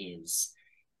stomping is.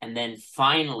 And then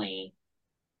finally,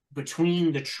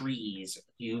 between the trees,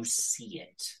 you see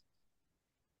it.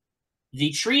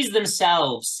 The trees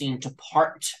themselves seem to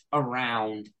part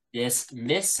around this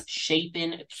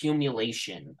misshapen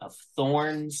accumulation of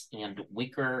thorns and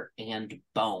wicker and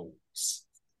bones.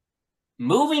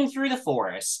 Moving through the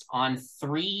forest on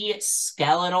 3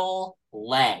 skeletal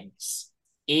legs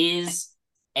is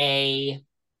a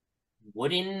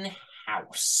wooden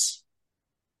house.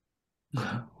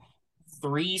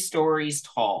 3 stories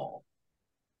tall,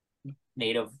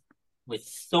 made of with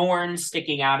thorns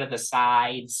sticking out of the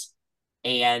sides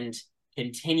and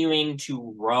continuing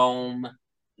to roam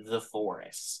the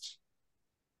forest.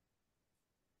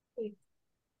 A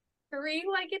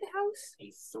 3-legged house?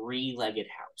 A 3-legged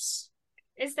house.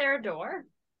 Is there a door?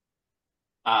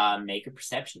 Make a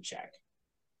perception check.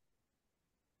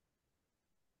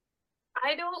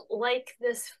 I don't like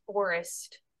this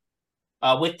forest.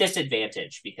 With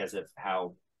disadvantage because of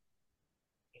how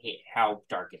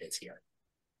dark it is here.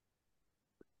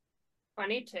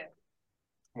 22.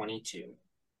 22.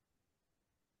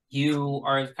 You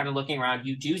are kind of looking around.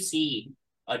 You do see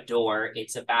a door.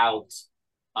 It's about,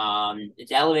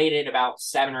 it's elevated about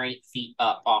 7 or 8 feet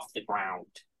up off the ground.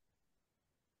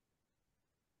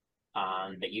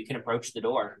 But you can approach the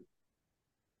door.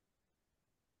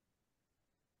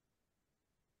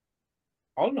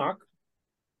 I'll knock.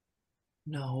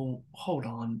 No, hold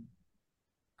on.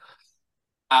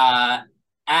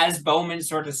 As Bowman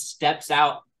sort of steps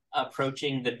out,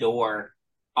 approaching the door,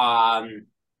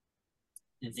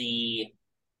 the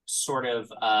sort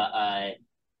of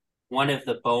one of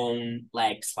the bone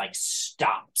legs like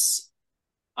stops.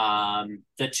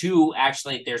 The two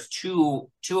actually, there's two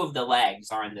of the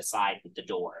legs are on the side with the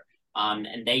door.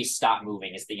 And they stop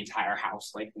moving as the entire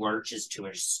house like lurches to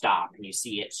a stop, and you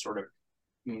see it sort of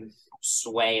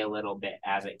sway a little bit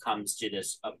as it comes to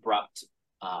this abrupt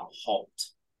halt.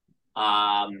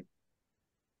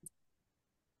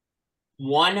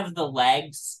 One of the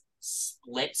legs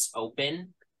splits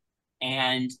open,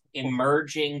 and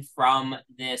emerging from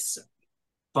this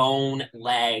bone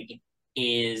leg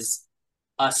is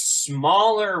a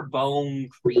smaller bone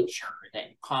creature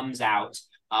that comes out.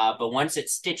 But once it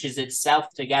stitches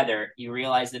itself together, you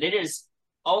realize that it is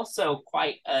also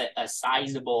quite a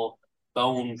sizable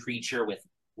bone creature with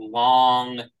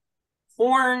long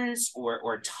horns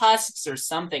or tusks or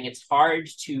something. It's hard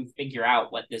to figure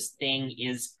out what this thing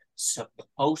is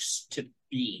supposed to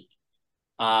be.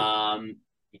 You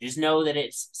just know that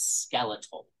it's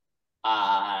skeletal.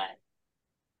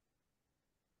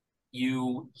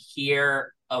 You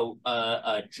hear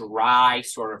a dry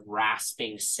sort of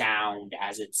rasping sound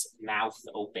as its mouth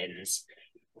opens,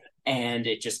 and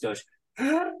it just goes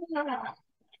and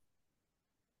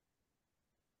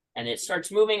it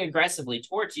starts moving aggressively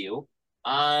towards you.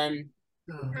 And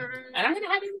I'm going to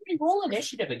have you roll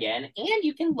initiative again, and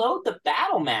you can load the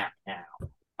battle map now.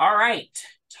 All right.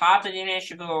 Top of the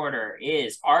initiative order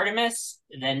is Artemis,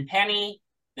 then Penny,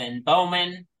 then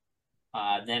Bowman,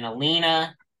 then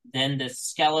Alina, then the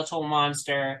skeletal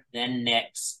monster, then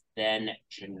Nyx, then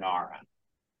Janara.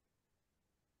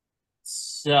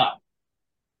 So,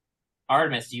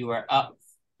 Artemis, you are up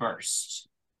first.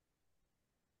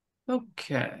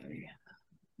 Okay.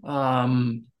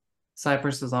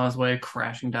 Cypress is on his way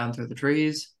crashing down through the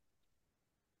trees.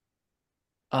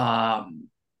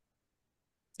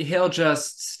 He'll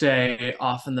just stay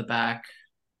off in the back,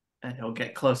 and he'll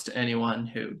get close to anyone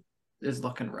who is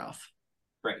looking rough.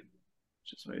 Right.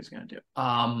 Which is what he's gonna do.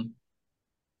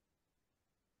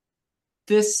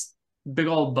 This big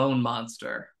old bone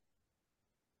monster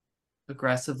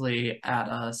aggressively at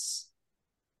us,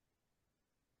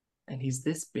 and he's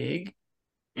this big.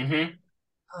 Mm-hmm.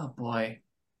 Oh boy.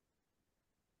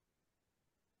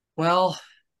 Well,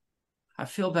 I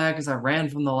feel bad because I ran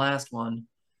from the last one.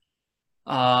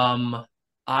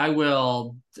 I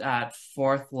will at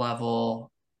 4th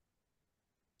level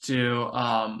do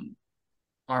Armor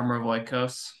of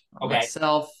Oikos on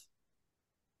myself. I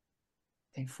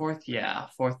think 4th, yeah,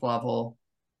 4th level.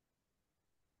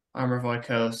 Armor of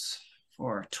Oikos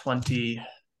for 20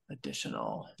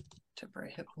 additional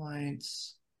temporary hit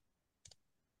points.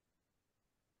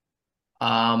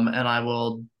 And I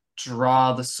will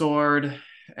draw the sword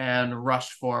and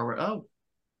rush forward. Oh,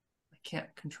 I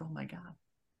can't control my god.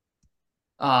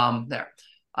 There.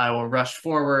 I will rush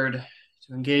forward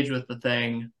to engage with the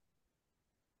thing.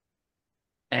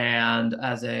 And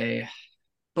as a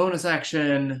bonus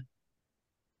action,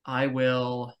 I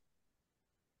will...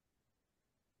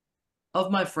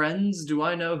 Of my friends, do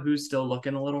I know who's still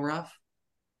looking a little rough?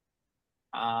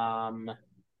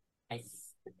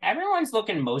 Everyone's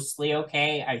looking mostly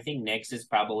okay. I think Nyx is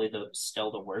probably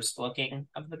still the worst looking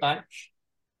of the bunch.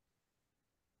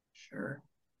 Sure.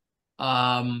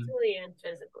 Mentally and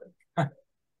physically.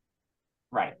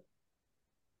 Right.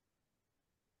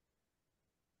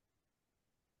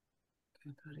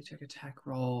 Body check attack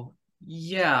roll.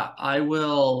 Yeah, I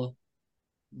will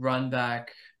run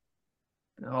back.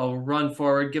 I'll run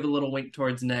forward, give a little wink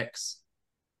towards Nyx.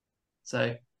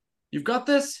 Say, you've got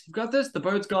this. You've got this. The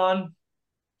bird's gone.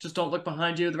 Just don't look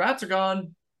behind you. The rats are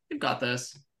gone. You've got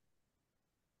this.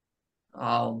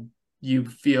 You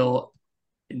feel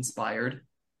inspired.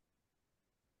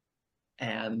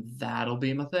 And that'll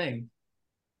be my thing.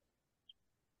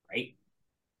 Right.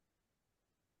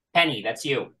 Penny, that's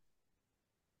you.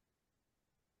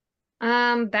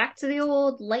 Back to the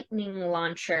old lightning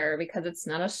launcher because it's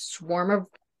not a swarm of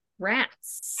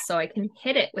rats, so I can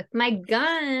hit it with my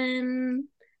gun.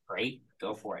 Great,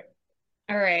 go for it.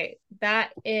 All right,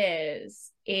 that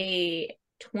is a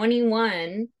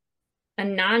 21, a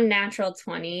non-natural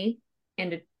 20,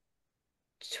 and a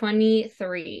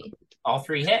 23. All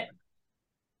 3 hit.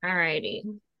 All righty.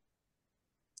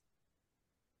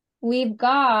 We've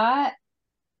got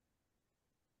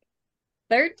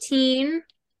 13.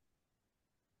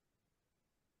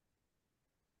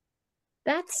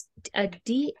 That's a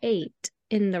D8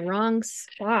 in the wrong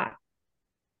spot.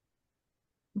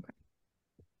 Okay.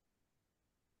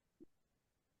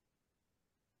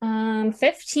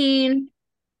 15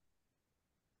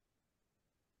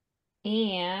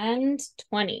 and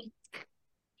 20.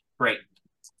 Great.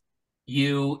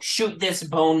 You shoot this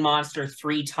bone monster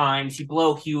 3 times. You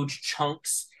blow huge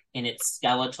chunks in its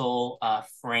skeletal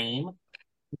frame.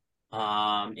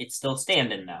 It's still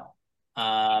standing though.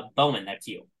 Bowman, that's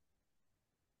you.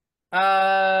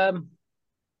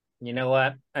 You know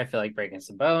what? I feel like breaking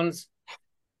some bones.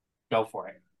 Go for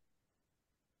it.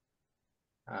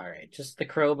 All right, just the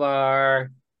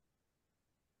crowbar.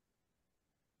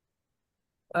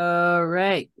 All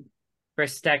right.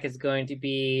 First attack is going to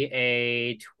be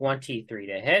a 23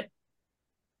 to hit.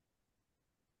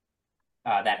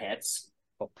 That hits.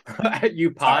 You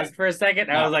paused for a second?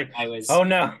 No, I was like, oh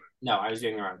no. No, I was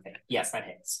doing the wrong thing. Yes, that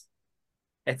hits.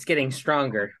 It's getting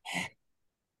stronger.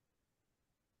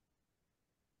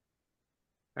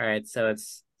 All right, so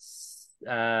it's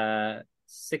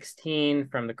 16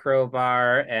 from the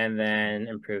crowbar and then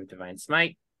improved divine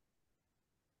smite.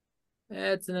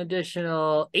 That's an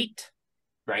additional 8.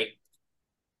 Right.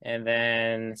 And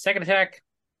then second attack.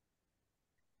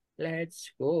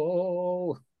 Let's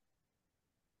go.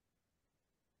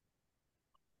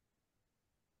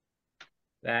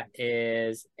 That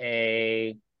is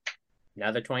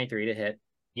another 23 to hit.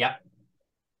 Yep.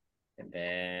 And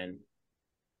then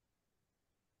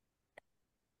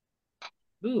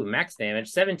max damage,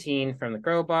 17 from the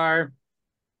crowbar.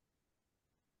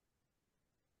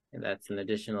 And that's an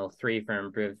additional 3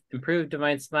 for improved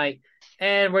divine smite.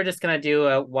 And we're just gonna do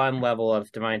a 1 level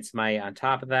of divine smite on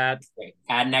top of that. Great.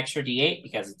 Add an extra D8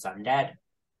 because it's undead.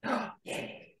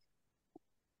 Yay.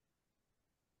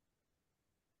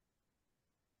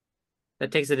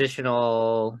 That takes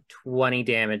additional 20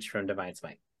 damage from divine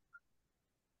smite.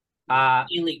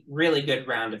 Really, really good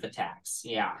round of attacks.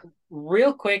 Yeah.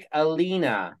 Real quick,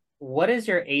 Alina, what is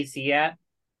your AC at?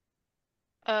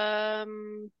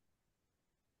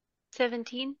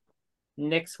 17.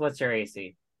 Nyx, what's your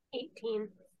AC? 18.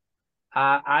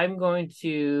 I'm going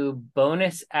to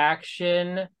bonus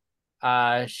action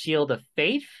Shield of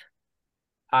Faith.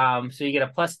 So you get a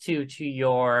 +2 to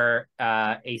your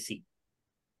AC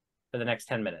for the next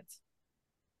 10 minutes.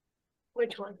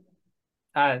 Which one?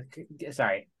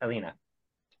 Sorry, Alina.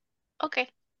 Okay.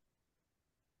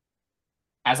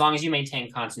 As long as you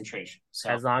maintain concentration. So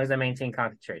as long as I maintain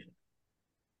concentration.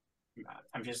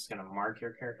 I'm just gonna mark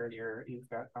your character. You've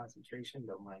got concentration.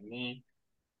 Don't mind me.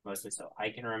 Mostly so I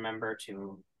can remember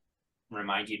to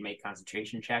remind you to make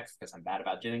concentration checks because I'm bad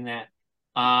about doing that.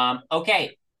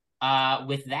 Okay.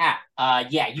 With that,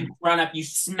 you run up, you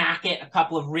smack it a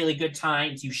couple of really good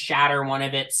times. You shatter one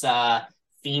of its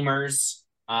femurs.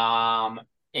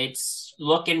 It's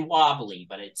looking wobbly,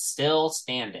 but it's still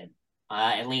standing.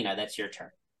 Alina, that's your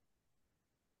turn.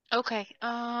 Okay.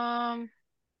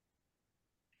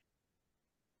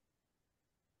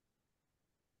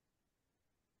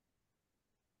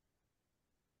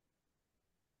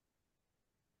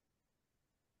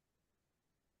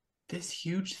 This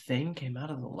huge thing came out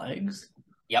of the legs?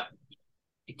 Yep.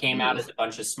 It came out as a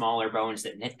bunch of smaller bones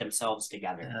that knit themselves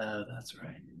together. Oh, that's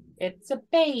right. It's a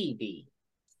baby.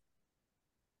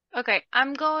 Okay,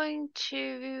 I'm going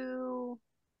to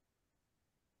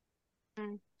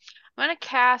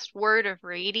cast Word of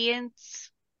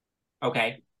Radiance.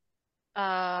 Okay.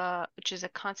 Which is a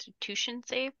Constitution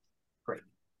save. Great.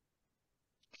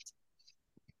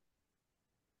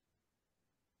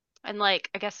 And I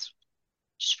guess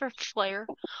just for flair,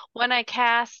 when I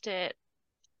cast it,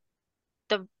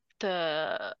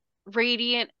 the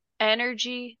radiant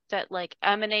energy that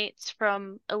emanates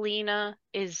from Alina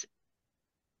is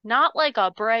not like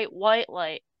a bright white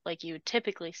light like you would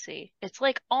typically see. It's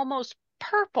almost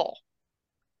purple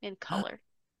in color.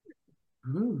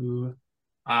 Ooh.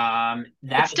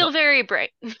 It's still very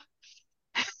bright.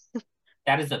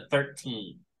 That is a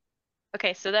 13.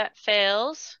 Okay, so that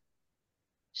fails.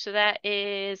 So that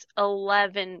is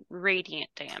 11 radiant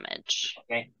damage.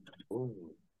 Okay.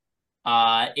 Ooh.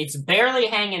 It's barely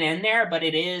hanging in there, but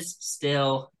it is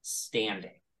still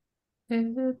standing.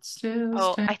 It's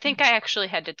still standing. I think I actually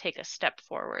had to take a step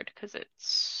forward because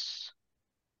it's...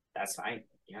 That's fine.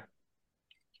 Yeah.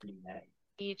 Do that.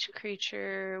 Each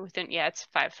creature within... Yeah, it's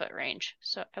 5-foot range.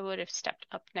 So I would have stepped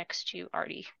up next to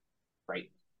Artie.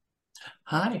 Right.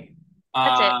 Hi.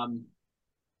 That's it.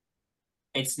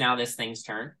 It's now this thing's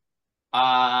turn.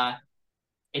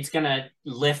 It's gonna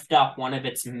lift up one of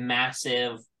its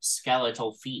massive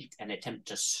skeletal feet and attempt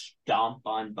to stomp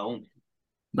on Bowman.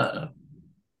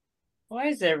 Why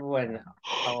is everyone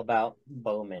all about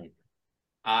Bowman?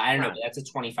 I don't know, but that's a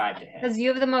 25 to hit. Because you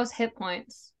have the most hit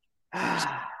points.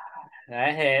 That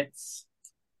hits.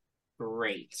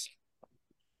 Great.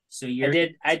 So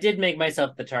I did make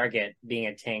myself the target being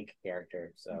a tank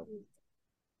character, so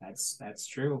that's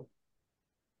true.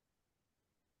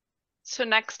 So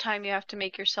next time you have to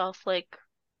make yourself a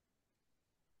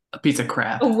piece of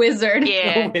crap. A wizard.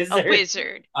 Yeah, A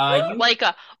wizard. Like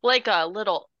a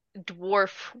little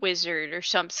dwarf wizard or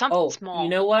something small. You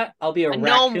know what? I'll be a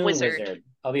raccoon wizard.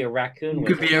 I'll be a raccoon You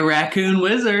wizard. could be a raccoon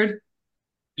wizard.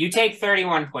 You take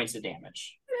 31 points of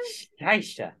damage.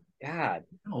 Aisha, God.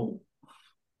 No.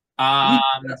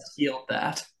 Let's heal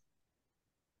that.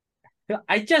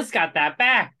 I just got that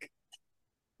back.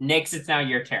 Nyx, it's now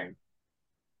your turn.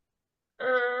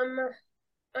 I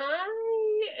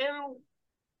am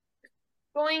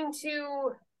going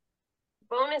to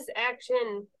bonus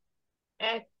action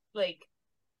act like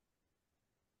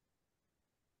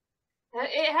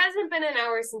it hasn't been an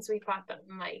hour since we fought the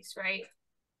mice, right?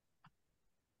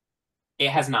 It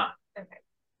has not. Okay.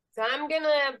 So I'm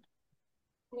gonna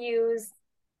use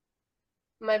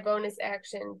my bonus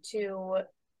action to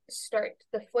start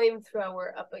the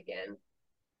flamethrower up again.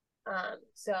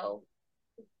 So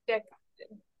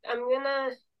I'm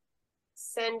gonna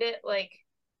send it like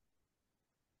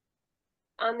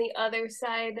on the other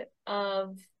side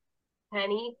of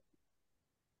Penny.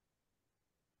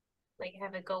 Like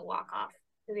have it go walk off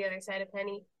to the other side of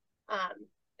Penny.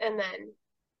 And then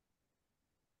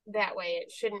that way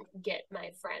it shouldn't get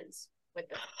my friends with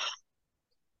them.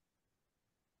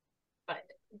 But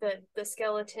the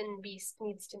skeleton beast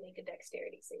needs to make a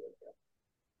dexterity saving throw.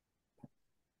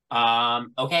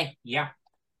 Okay, yeah.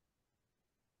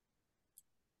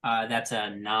 That's a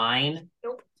 9.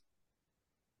 Nope.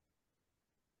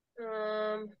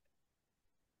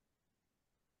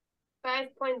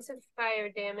 5 points of fire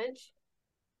damage.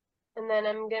 And then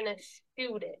I'm gonna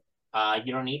shoot it.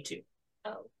 You don't need to.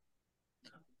 Oh.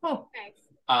 Okay.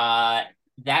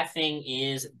 That thing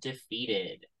is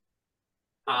defeated.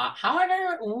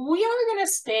 However, we are gonna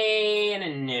stay in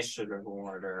initiative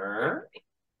order.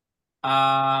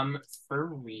 For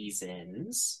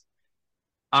reasons.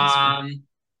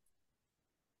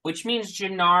 Which means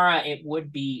Janara, it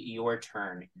would be your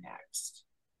turn next.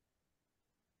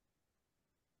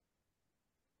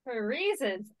 For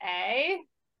reasons, eh?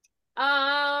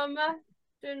 Janara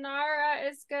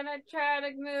is gonna try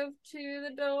to move to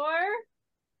the door.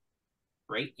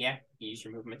 Great, yeah. Use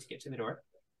your movement to get to the door.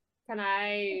 Can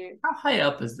I? How high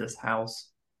up is this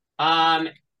house?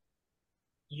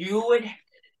 You would.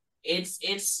 It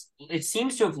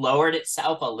seems to have lowered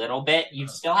itself a little bit. You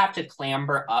still have to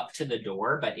clamber up to the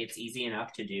door, but it's easy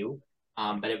enough to do.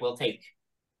 But it will take.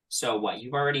 So what?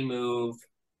 You've already moved.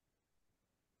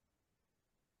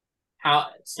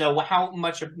 How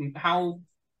much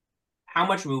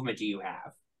movement do you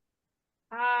have?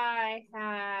 I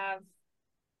have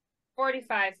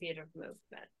 45 feet of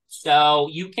movement. So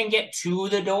you can get to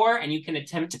the door and you can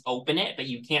attempt to open it, but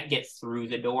you can't get through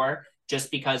the door just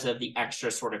because of the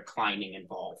extra sort of climbing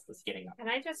involved with getting up. Can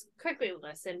I just quickly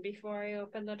listen before I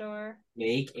open the door?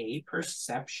 Make a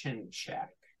perception check.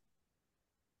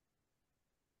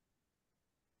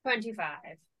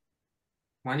 25.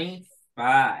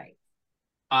 25.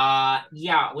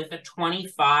 Yeah, with a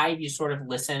 25, you sort of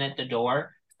listen at the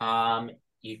door.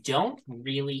 You don't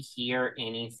really hear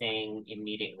anything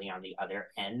immediately on the other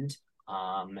end,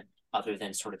 other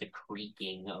than sort of the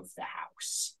creaking of the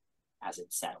house as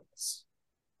it settles.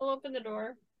 I'll open the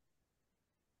door.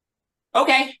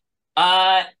 Okay.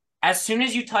 As soon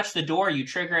as you touch the door, you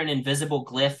trigger an invisible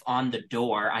glyph on the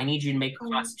door. I need you to make a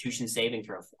Constitution saving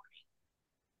throw for me.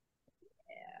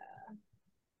 Yeah.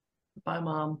 Bye,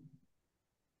 Mom.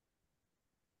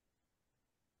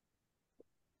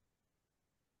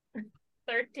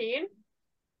 $13.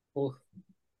 Ooh.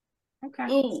 Okay.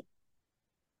 Ooh.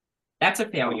 That's a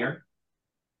failure.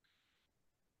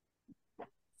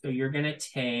 So you're going to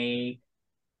take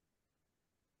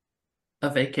a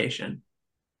vacation.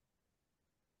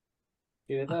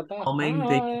 Do the calming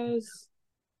vacation.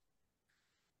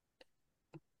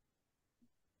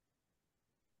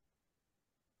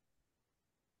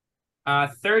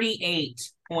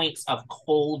 38 points of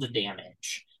cold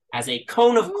damage as a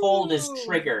cone of cold is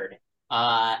triggered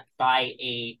by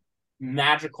a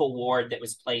magical ward that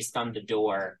was placed on the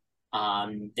door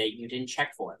that you didn't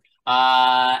check for.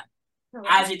 As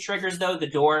it triggers, though, the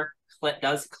door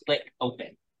does click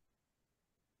open.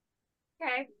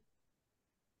 Okay.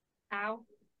 Ow.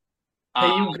 Hey,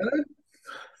 you good?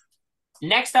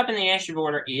 Next up in the initiative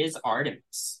order is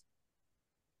Artemis.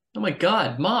 Oh my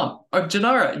god, Mom.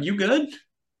 Janara, you good?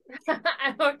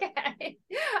 I'm okay.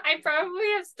 I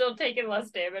probably have still taken less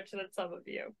damage than some of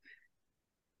you.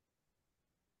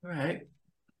 All right.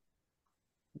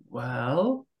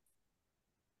 Well,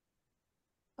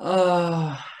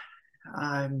 I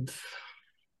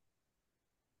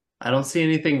don't see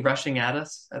anything rushing at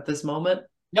us at this moment.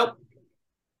 Nope.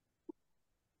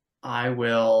 I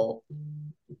will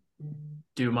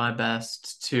do my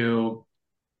best to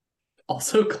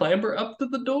also clamber up to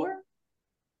the door.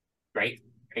 Great.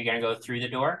 Are you going to go through the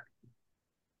door?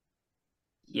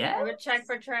 Yeah. I would check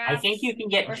for traps. I think you can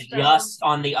get just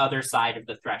on the other side of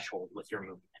the threshold with your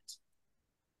movement.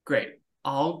 Great.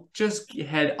 I'll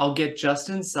get just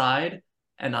inside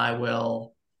and I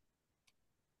will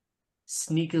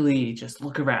sneakily just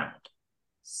look around.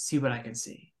 see what I can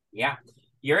see. Yeah.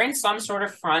 You're in some sort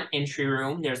of front entry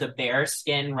room. There's a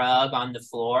bearskin rug on the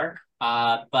floor,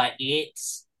 but it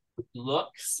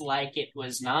looks like it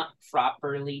was not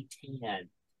properly tanned.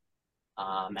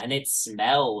 And it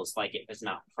smells like it was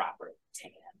not properly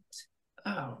tanned.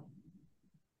 Oh.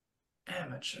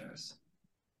 Amateurs.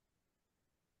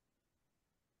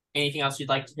 Anything else you'd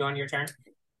like to do on your turn?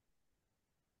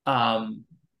 I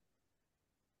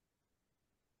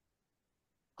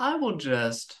will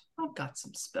just... I've got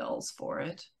some spells for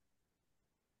it.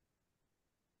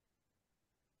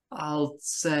 I'll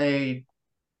say...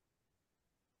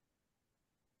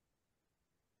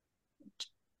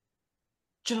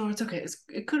 It's okay.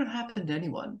 It could have happened to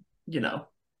anyone, you know.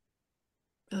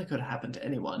 It really could have happened to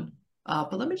anyone.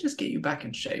 But let me just get you back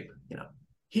in shape, you know.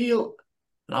 Heal.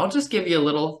 And I'll just give you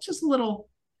an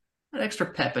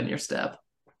extra pep in your step.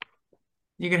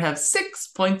 You can have 6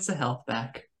 points of health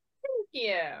back. Thank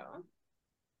you.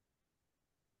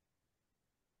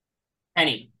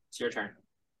 Penny, it's your turn.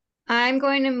 I'm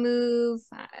going to move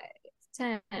 5,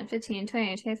 10, 15,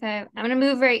 20, 25. I'm going to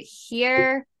move right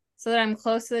here so that I'm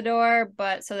close to the door,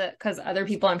 but so that because other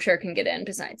people I'm sure can get in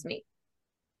besides me.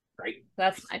 Great.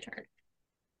 That's my turn.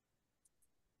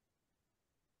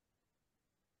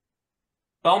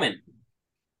 Bowman.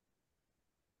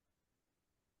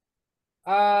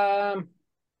 Now I'm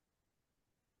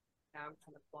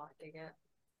kind of blocking it.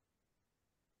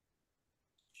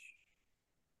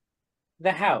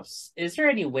 The house. Is there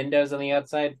any windows on the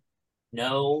outside?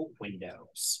 No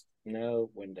windows. No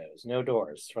windows. No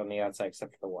doors from the outside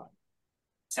except for the one.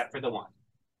 Except for the one.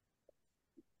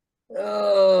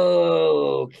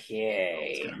 Okay.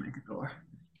 It's gonna make a door.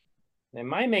 It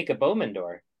might make a Bowman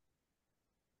door.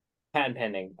 Patent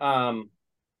pending.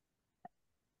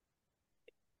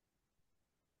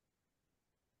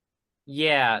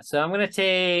 Yeah, so I'm gonna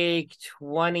take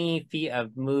 20 feet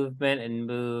of movement and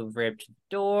move right up to the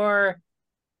door.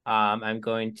 I'm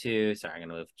going to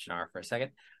move Janara for a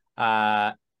second.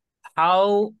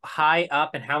 How high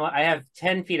up and how much? I have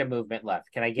 10 feet of movement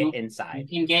left. Can I get inside?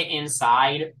 You can get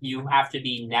inside. You have to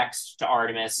be next to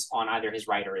Artemis on either his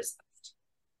right or his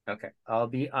left. Okay, I'll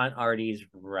be on Artie's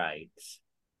right.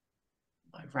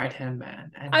 My right-hand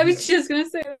man. And I was just gonna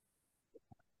say.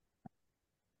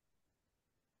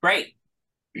 Great.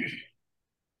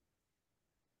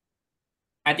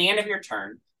 At the end of your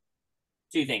turn,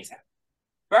 2 things happen.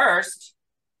 First,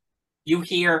 you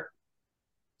hear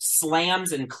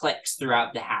slams and clicks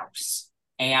throughout the house.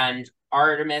 And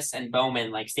Artemis and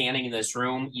Bowman, like standing in this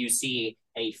room, you see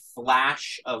a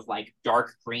flash of like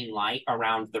dark green light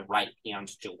around the right-hand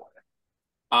door.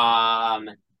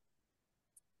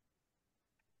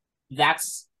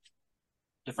 That's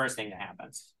the first thing that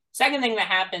happens. Second thing that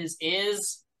happens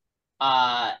is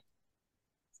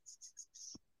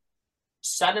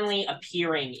suddenly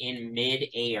appearing in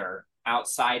mid-air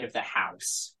outside of the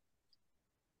house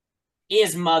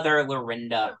is Mother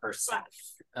Lorinda herself.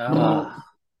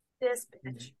 This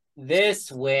bitch.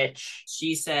 This witch.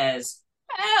 She says,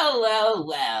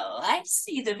 well, I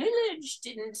see the village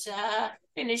didn't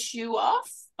finish you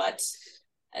off, but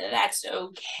that's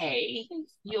okay.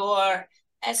 Your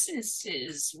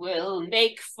essences will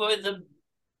make for the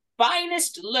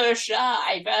finest Lursha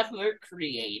I've ever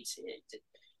created.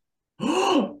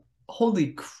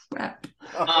 Holy crap.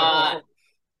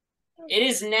 It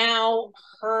is now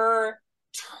her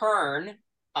turn.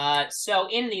 So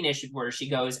in the initiative order, she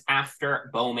goes after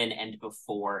Bowman and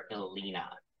before Elena.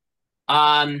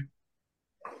 And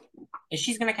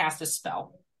she's gonna cast a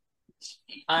spell.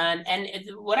 And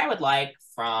what I would like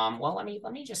from let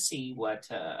me just see what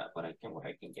I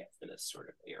can get for this sort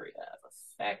of area of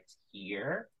effect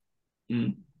here.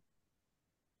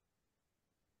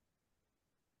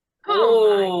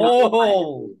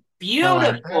 Oh,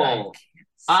 beautiful.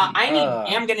 I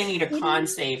am gonna need a con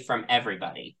save from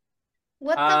everybody.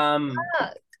 What the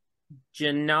fuck?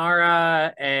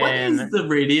 Janara and what is the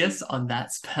radius on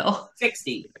that spell?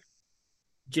 60.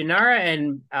 Janara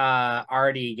and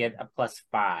Artie get a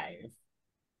 +5.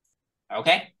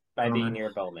 Okay. By being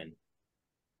near Bowman.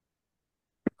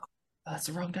 That's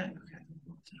the wrong die. Okay.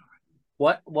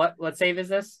 What save is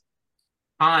this?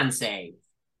 Con save.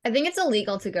 I think it's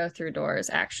illegal to go through doors,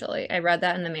 actually. I read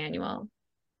that in the manual.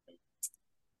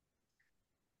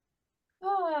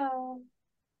 Oh.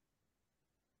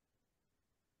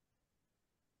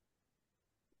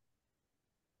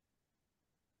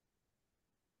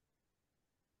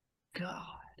 God.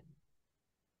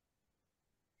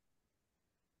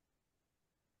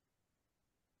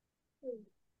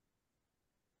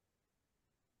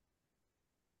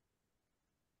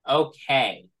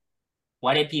 Okay.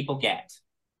 What did people get?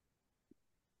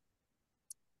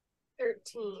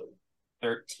 13.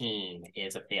 13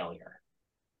 is a failure.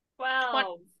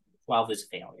 12. 12 is a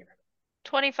failure.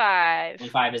 25.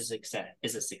 25 is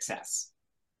a success.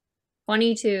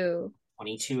 22.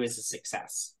 22 is a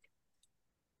success.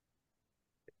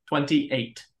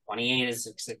 28. 28 is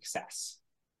a success.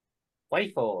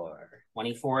 24.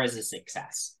 24 is a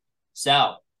success.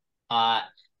 So,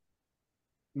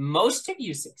 most of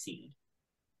you succeed.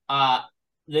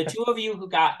 The two of you who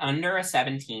got under a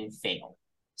 17 fail.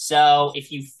 So,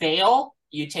 if you fail,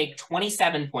 you take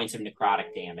 27 points of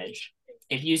necrotic damage.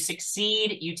 If you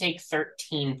succeed, you take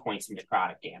 13 points of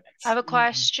necrotic damage. I have a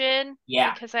question.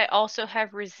 Yeah. Because I also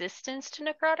have resistance to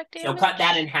necrotic damage. So cut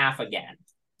that in half again.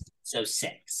 So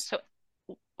 6. So,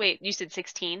 wait, you said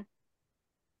 16?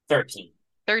 13.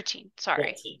 13,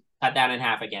 sorry. 13. Cut that in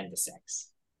half again to 6.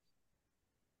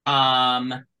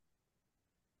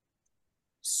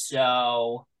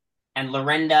 So, and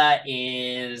Lorinda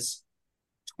is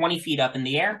 20 feet up in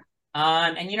the air.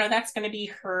 And that's going to be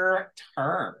her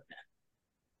turn.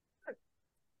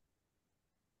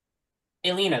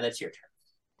 Elena, that's your turn.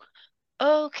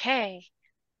 Okay.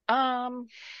 This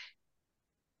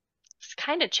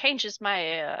kind of changes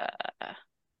my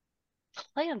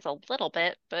plans a little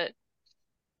bit, but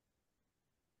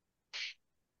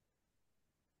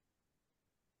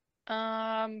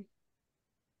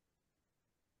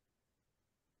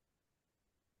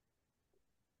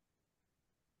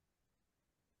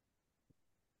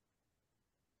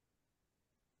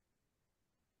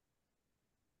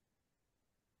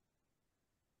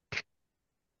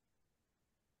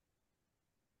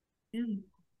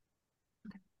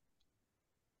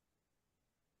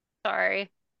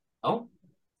sorry. Oh,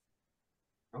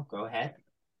 go ahead.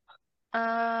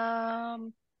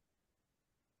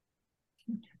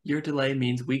 Your delay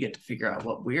means we get to figure out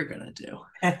what we're gonna do.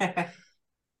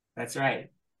 That's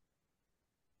right.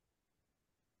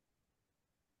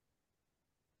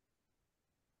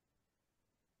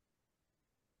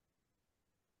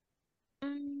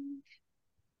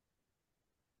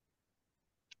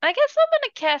 I guess I'm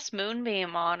gonna cast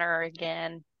Moonbeam on her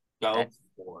again. Go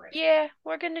for it. Yeah,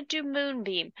 we're gonna do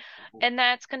Moonbeam. And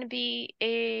that's gonna be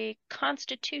a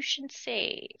Constitution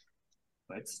save.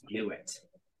 Let's do it.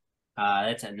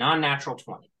 That's a non-natural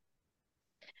 20.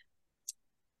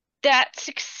 That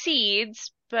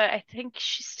succeeds, but I think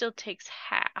she still takes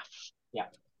half. Yeah.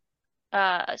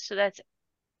 So that's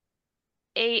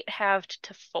 8 halved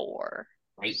to 4.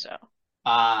 Right. So.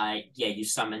 Yeah, you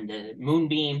summon the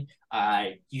Moonbeam.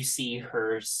 You see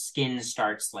her skin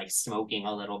starts like smoking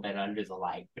a little bit under the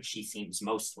light, but she seems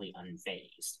mostly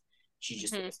unfazed. She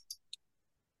just goes,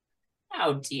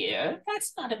 "Oh dear,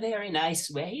 that's not a very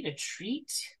nice way to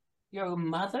treat your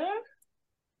mother."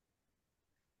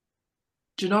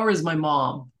 Janara's my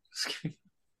mom.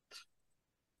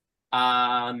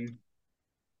 I'm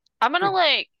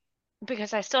gonna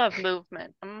because I still have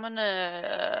movement. I'm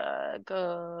gonna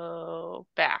go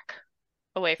back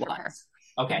away from her.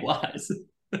 Okay. Was.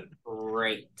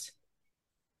 Great.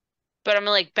 But I'm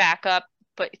gonna back up,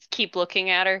 but keep looking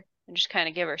at her and just kind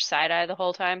of give her side eye the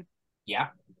whole time. Yeah,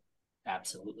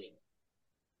 absolutely.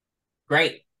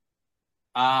 Great.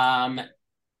 Then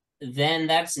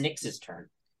that's Nyx's turn.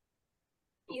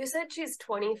 You said she's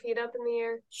 20 feet up in the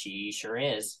air? She sure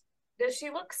is. Does she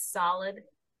look solid?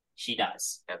 She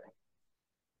does. Okay.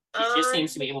 She just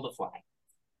seems to be able to fly.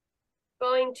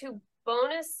 Going to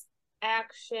bonus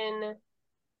action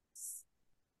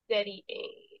steady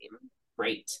aim.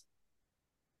 Great.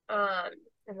 And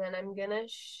then I'm gonna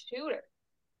shoot her.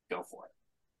 Go for it.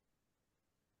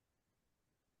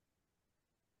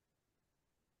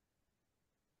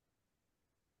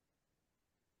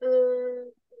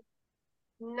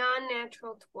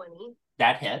 Non-natural 20.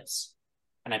 That hits.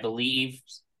 And I believe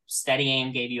steady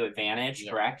aim gave you advantage,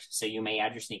 correct? So you may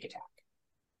add your sneak attack.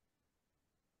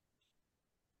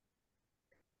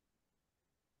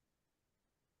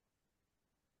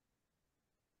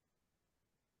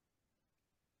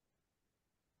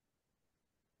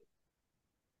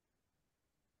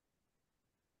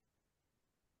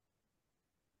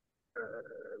 I'm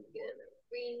gonna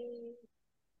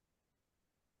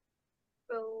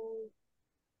go.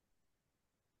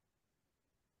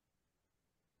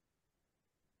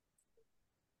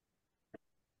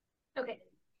 Okay.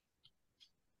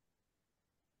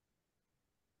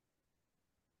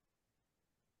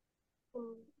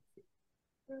 Mm.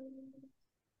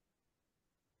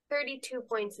 32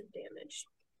 points of damage.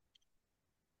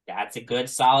 That's a good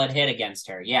solid hit against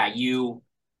her. Yeah, you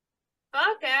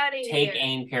Fuck out of here. take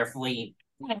aim carefully,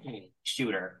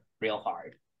 shoot her real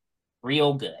hard.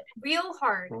 Real good. Real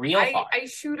hard. Real hard. I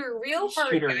shoot her real hard.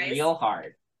 Shoot her guys. real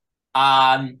hard.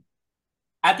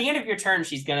 at the end of your turn,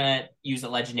 she's gonna use a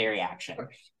legendary action.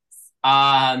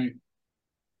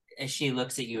 She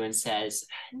looks at you and says,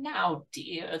 "Now,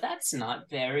 dear, that's not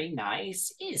very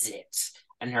nice, is it?"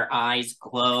 And her eyes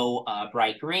glow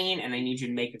bright green, and I need you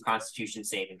to make a Constitution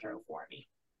saving throw for me.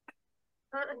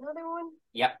 Another one?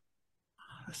 Yep.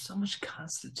 There's so much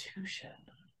Constitution.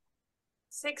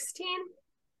 16?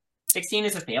 16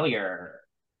 is a failure.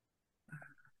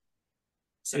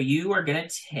 So you are going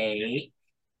to take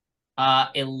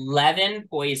 11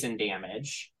 poison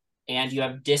damage, and you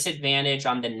have disadvantage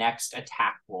on the next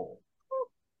attack roll.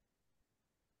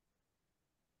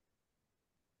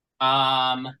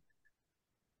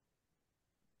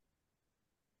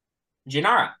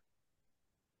 Janara.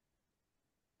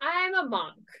 I'm a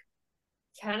monk.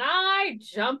 Can I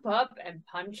jump up and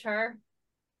punch her?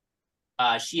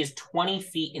 She is 20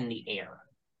 feet in the air.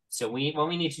 So what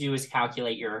we need to do is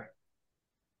calculate your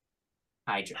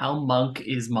high jump. How monk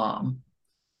is mom?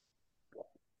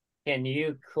 Can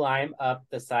you climb up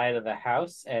the side of the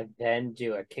house and then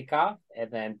do a kickoff and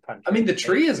then punch? I mean, the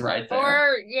tree is right there.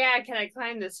 Or, yeah, can I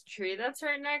climb this tree that's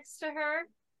right next to her?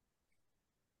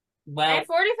 Well, I have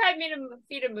 45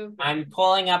 feet of movement. I'm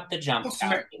pulling up the jump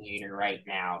calculator right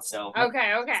now. So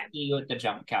okay. See you at the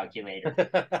jump calculator.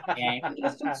 Okay.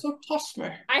 So toss me.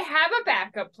 I have a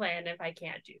backup plan if I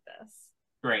can't do this.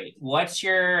 Great. What's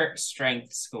your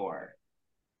strength score?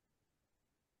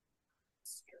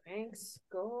 Strength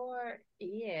score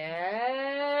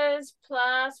is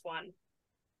 +1.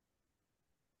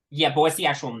 Yeah, but what's the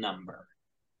actual number?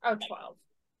 Oh, 12.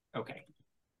 Okay.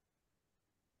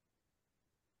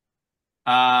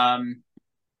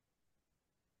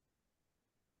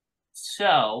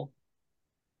 So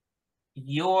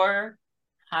your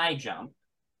high jump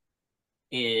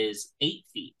is 8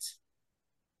 feet.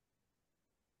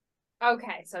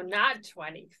 Okay, so not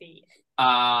 20 feet.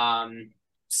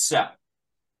 So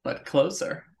but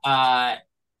closer.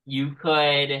 You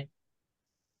could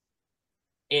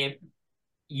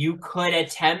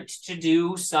attempt to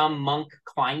do some monk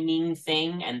climbing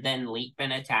thing and then leap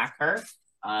and attack her.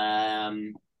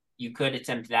 You could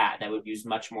attempt that. That would use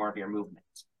much more of your movement,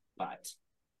 but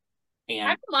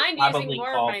I don't mind using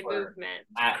more of my movement.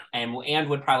 And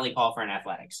would probably call for an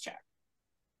athletics check.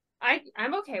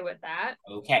 I'm okay with that.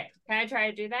 Okay. Can I try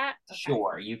to do that? Okay.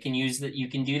 Sure. You can use that. You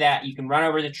can do that. You can run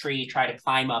over the tree, try to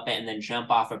climb up it, and then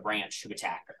jump off a branch to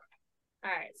attack her.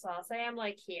 All right. So I'll say I'm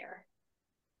like here.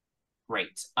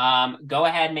 Great. Go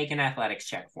ahead and make an athletics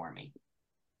check for me.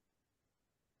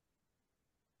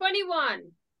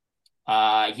 21.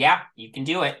 Yeah, you can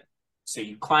do it. So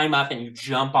you climb up and you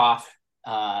jump off,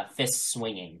 fist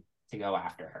swinging to go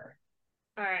after her.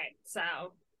 All right.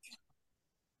 So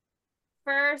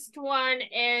first one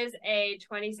is a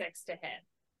 26 to hit.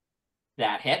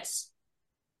 That hits.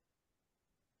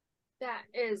 That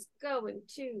is going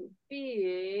to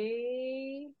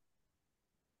be...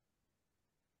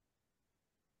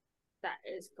 That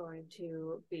is going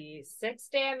to be 6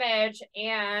 damage,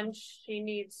 and she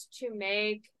needs to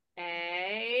make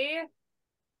a...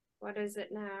 What is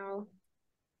it now?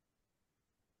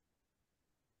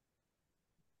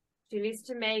 She needs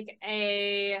to make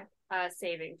a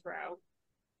saving throw.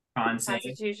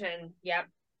 Constitution. Yep.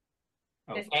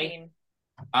 Okay.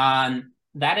 15.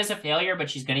 That is a failure, but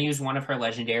she's going to use one of her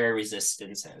legendary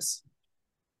resistances.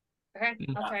 Okay,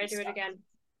 I'll try to do it again.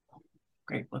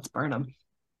 Great, let's burn them.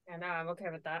 Yeah, no, I'm okay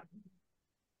with that.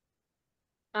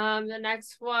 The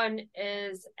next one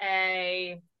is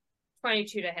a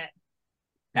 22 to hit.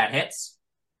 That hits.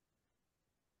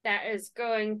 That is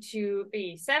going to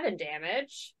be 7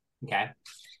 damage. Okay.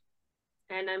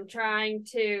 And I'm trying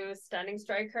to stunning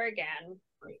strike her again.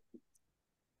 Great.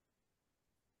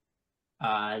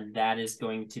 That is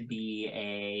going to be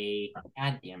a...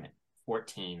 God damn it.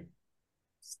 14.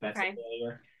 So that's a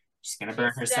failure. She's going to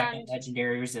burn her second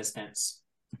legendary resistance.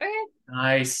 Okay.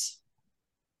 Nice.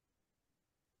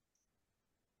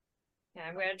 Yeah,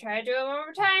 I'm going to try to do it one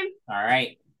more time. All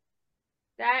right.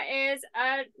 That is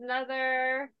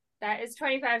that is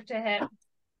 25 to hit.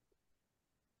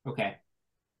 Okay.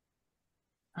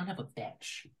 Son of a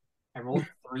bitch. I rolled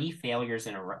 3 failures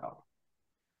in a row.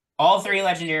 All 3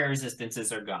 legendary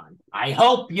resistances are gone. I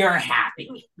hope you're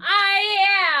happy.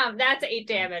 I am. That's 8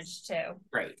 damage too.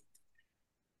 Great.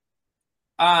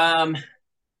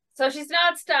 So she's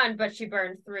not stunned, but she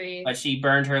burned 3. But she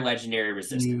burned her legendary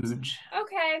resistance. Huge.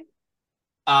 Okay.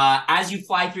 As you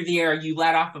fly through the air, you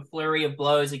let off a flurry of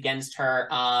blows against her,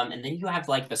 and then you have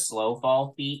like the slow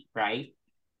fall feat, right?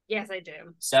 Yes, I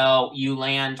do. So you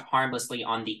land harmlessly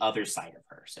on the other side of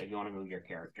her. So if you want to move your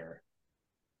character.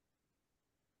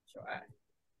 Sure.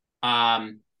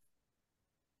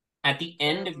 At the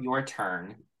end of your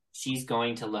turn, she's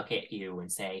going to look at you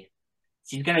and say,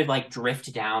 she's going to like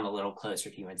drift down a little closer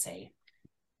to you and say,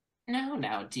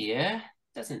 no, dear,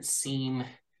 doesn't seem,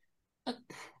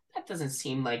 that doesn't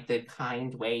seem like the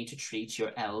kind way to treat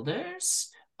your elders.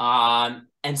 And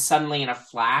suddenly in a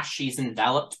flash, she's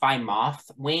enveloped by moth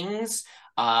wings.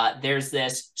 There's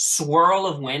this swirl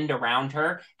of wind around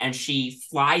her, and she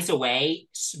flies away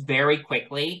very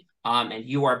quickly. And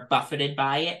you are buffeted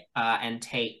by it, and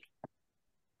take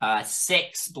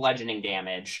 6 bludgeoning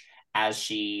damage as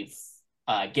she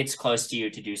gets close to you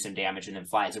to do some damage and then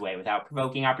flies away without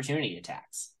provoking opportunity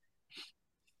attacks.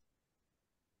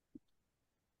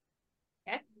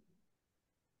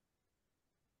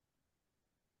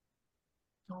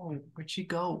 Oh, where'd she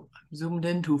go? I zoomed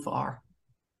in too far.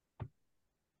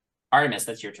 Artemis,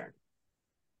 that's your turn.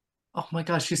 Oh my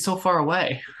gosh, she's so far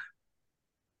away.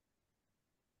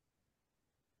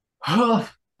 Okay.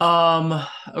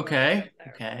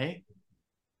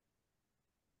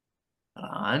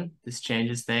 Hold on. This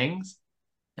changes things.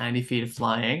 90 feet of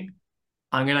flying.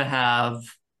 I'm gonna have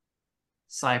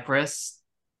Cypress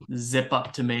zip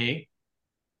up to me.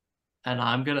 And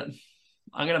I'm gonna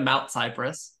mount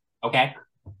Cypress. Okay.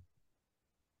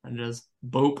 And just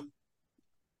boop.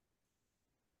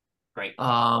 Great.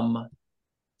 Can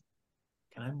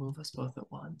I move us both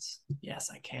at once? Yes,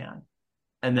 I can.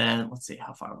 And then let's see,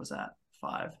 how far was that?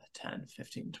 5, 10,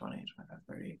 15, 20, 25,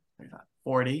 30, 35,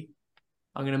 40.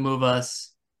 I'm gonna move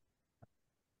us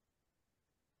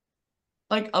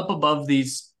like up above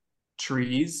these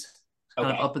trees,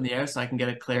 kind of up in the air, so I can get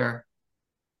a clear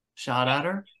shot at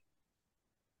her.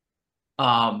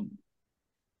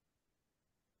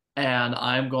 And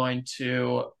I'm going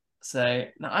to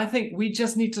say, now I think we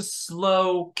just need to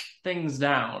slow things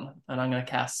down, and I'm going to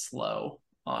cast slow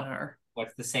on her.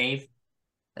 What's the save?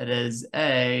 It is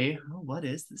what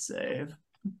is the save?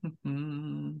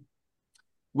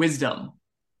 Wisdom.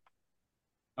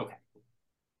 Okay.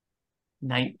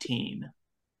 19.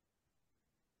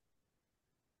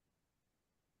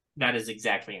 That is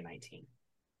exactly a 19.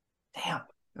 Damn.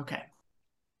 Okay.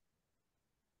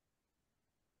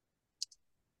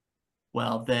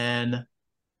 Well, then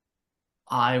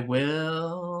I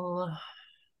will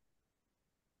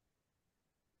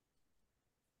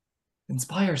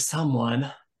inspire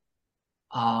someone.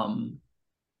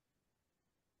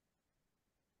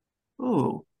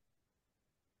 Ooh.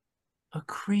 A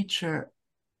creature.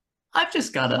 I've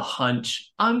just got a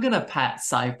hunch. I'm going to pat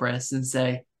Cypress and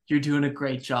say, you're doing a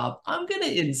great job. I'm going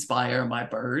to inspire my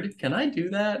bird. Can I do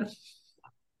that?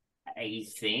 I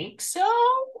think so.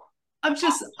 I've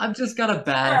just got a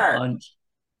bad hunch.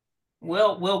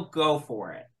 We'll go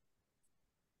for it.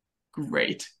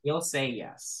 Great. You'll say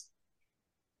yes.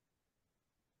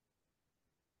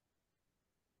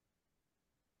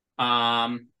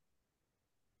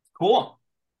 Cool.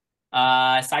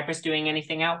 Cypress doing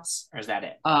anything else, or is that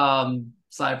it?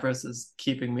 Cypress is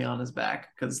keeping me on his back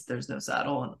because there's no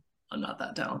saddle and I'm not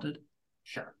that talented.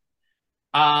 Sure.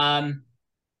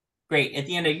 Great. At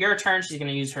the end of your turn, she's going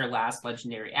to use her last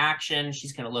legendary action.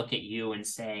 She's going to look at you and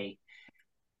say,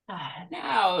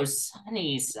 now,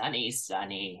 Sonny,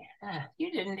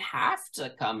 you didn't have to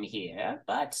come here,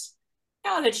 but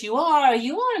now that you are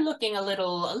looking a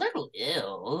little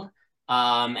ill.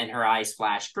 And her eyes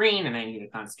flash green, and I need a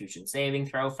Constitution saving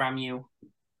throw from you.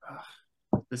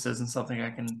 This isn't something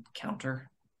I can counter.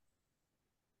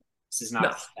 This is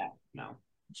not a step. No.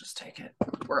 Just take it.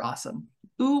 We're awesome.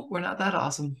 Ooh, we're not that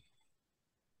awesome.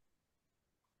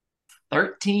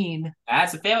 13.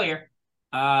 That's a failure.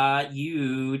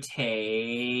 You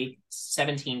take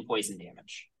 17 poison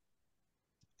damage.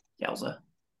 Yowza.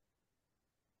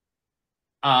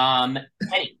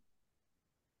 Penny.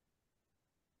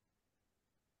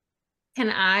 Can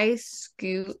I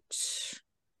scoot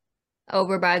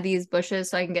over by these bushes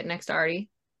so I can get next to Artie?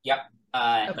 Yep.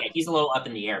 Okay. Yeah, he's a little up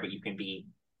in the air, but you can be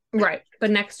right,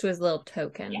 but next to his little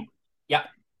token. Yeah.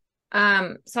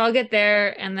 Yep. So I'll get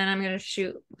there, and then I'm gonna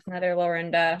shoot another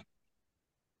Lorinda.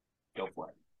 Go for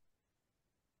it.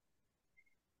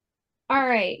 All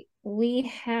right,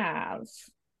 we have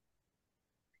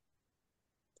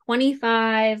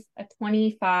 25, a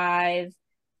 25,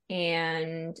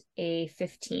 and a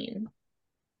 15.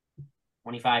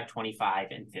 25, 25,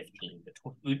 and 15.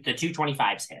 The two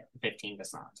 25s hit. 15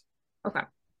 does not. Okay.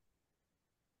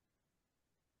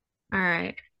 All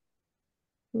right.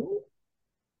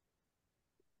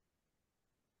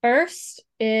 First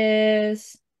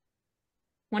is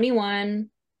 21.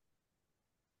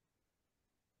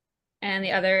 And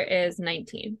the other is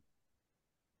 19.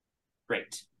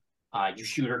 Great. You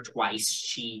shoot her twice.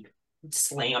 She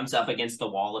slams up against the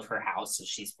wall of her house as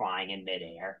she's flying in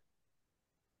midair.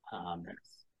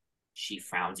 She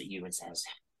frowns at you and says,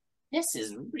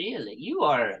 you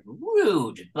are a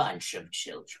rude bunch of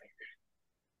children.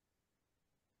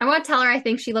 I want to tell her I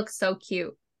think she looks so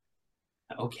cute.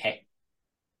 Okay.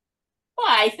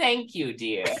 Why, thank you,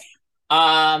 dear.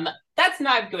 That's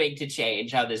not going to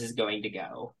change how this is going to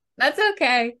go. That's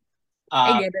okay.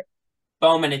 I get it.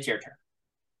 Bowman, it's your turn.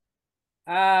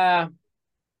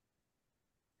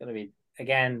 Gonna be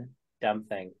again, dumb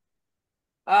thing.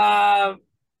 Can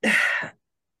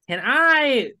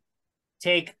I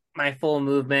take my full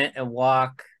movement and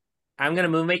walk? I'm gonna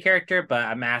move my character, but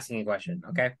I'm asking a question,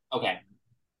 okay? Okay.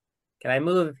 Can I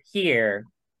move here,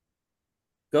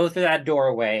 go through that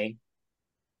doorway,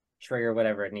 trigger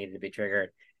whatever it needed to be triggered,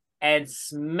 and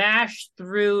smash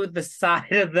through the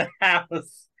side of the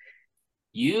house?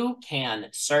 You can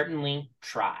certainly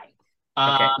try.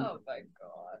 Okay. Oh my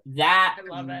god. That I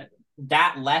love it.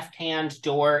 That left-hand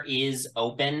door is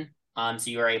open, so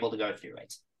you are able to go through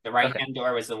it. The right-hand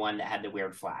door was the one that had the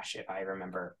weird flash, if I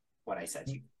remember what I said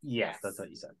to you. Yes, that's what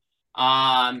you said.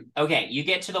 Okay, you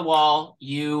get to the wall.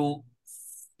 You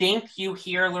think you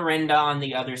hear Lorinda on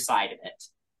the other side of it.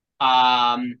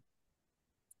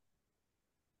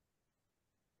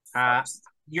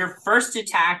 Your first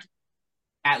attack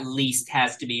at least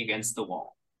has to be against the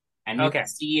wall. And you can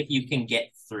see if you can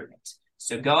get through it.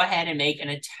 So go ahead and make an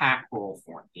attack roll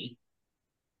for me.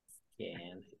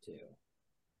 Can do.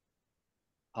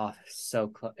 Oh, so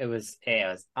close. It was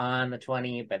on the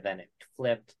 20, but then it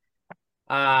flipped.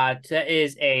 That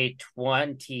is a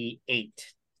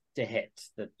 28 to hit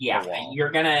the wall. You're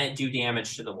gonna do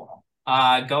damage to the wall.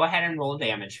 Go ahead and roll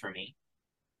damage for me.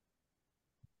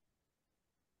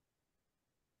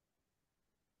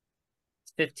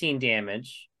 15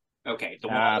 damage. Okay, the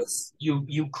wall is,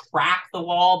 you crack the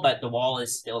wall, but the wall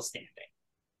is still standing.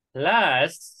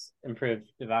 Plus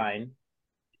improved divine.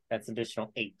 That's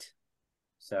additional 8.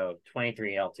 So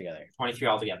 23 altogether. 23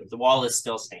 altogether. The wall is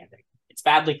still standing. It's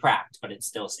badly cracked, but it's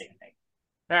still standing.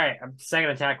 All right, I'm second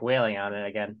attack wailing on it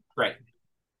again. Great.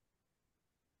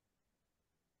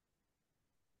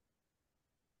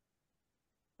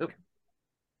 Oop.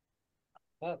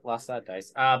 Well, lost that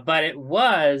dice. But it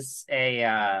was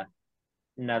a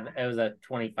it was a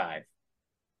 25.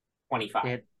 25.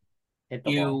 Hit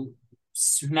the you wall.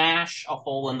 Smash a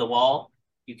hole in the wall.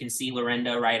 You can see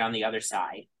Lorinda right on the other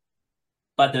side.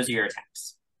 But those are your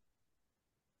attacks.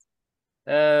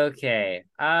 Okay.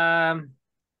 I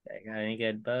got any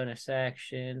good bonus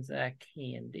actions I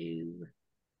can do?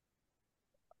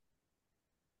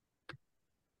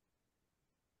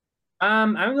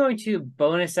 I'm going to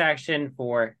bonus action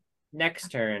for next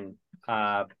turn.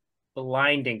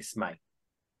 Blinding smite.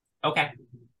 Okay.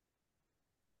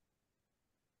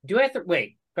 Do I have to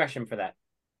wait? Question for that.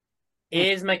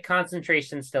 Is my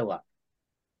concentration still up?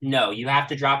 No, you have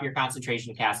to drop your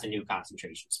concentration to cast a new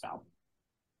concentration spell.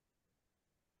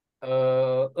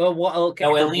 Well, okay.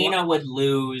 So Alina would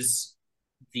lose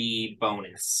the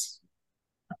bonus.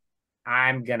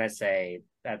 I'm gonna say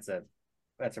that's a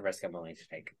risk I'm willing to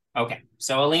take. Okay,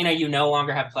 so Alina, you no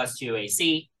longer have +2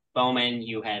 AC. Bowman,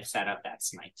 you have set up that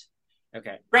smite.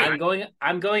 Okay, great.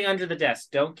 I'm going under the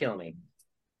desk. Don't kill me.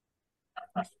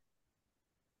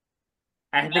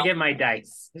 I had to get my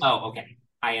dice. Oh, okay.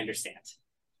 I understand.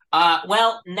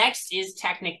 Well, next is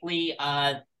technically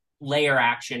a layer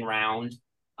action round.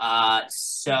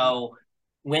 So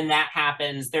when that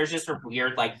happens, there's just a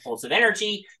weird pulse of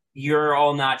energy. You're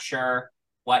all not sure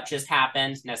what just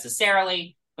happened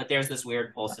necessarily, but there's this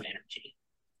weird pulse of energy.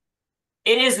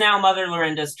 It is now Mother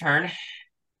Lorinda's turn.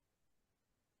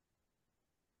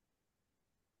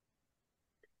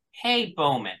 Hey,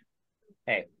 Bowman.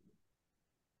 Hey.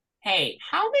 Hey,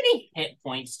 how many hit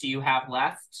points do you have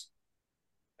left?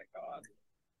 Oh my God.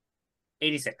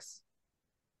 86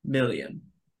 million.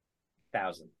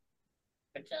 Thousand.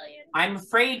 I'm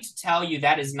afraid to tell you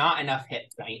that is not enough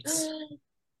hit points.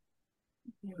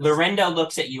 Lorinda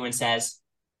looks at you and says,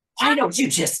 "Why don't you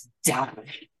just die?"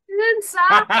 He's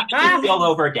inside. He's all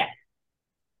over dead.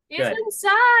 He's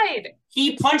inside.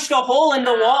 He punched a hole in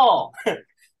the wall.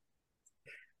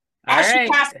 As she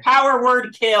casts power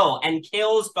word kill and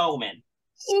kills Bowman.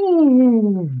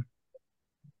 Ooh.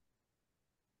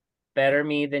 Better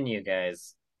me than you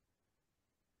guys.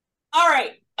 All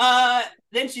right.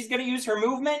 Then she's going to use her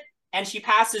movement, and she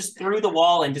passes through the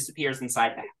wall and disappears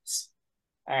inside the house.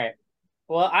 All right.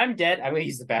 Well, I'm dead. I'm going to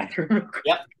use the bathroom.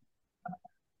 Yep.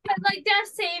 But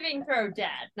death saving throw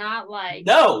dead, not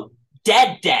No,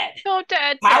 dead. No,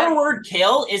 dead. Power word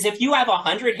kill is if you have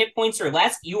 100 hit points or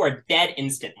less, you are dead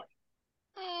instantly.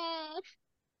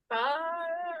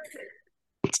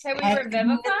 Can we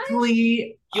revivify?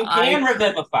 You can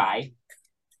revivify.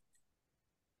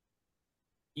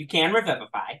 You can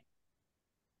revivify.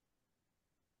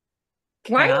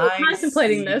 Why are you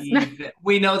contemplating this?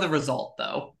 We know the result,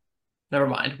 though. Never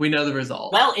mind. We know the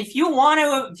result. Well, if you want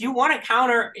to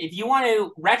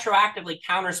retroactively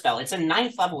counterspell, it's a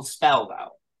 9th level spell,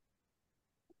 though.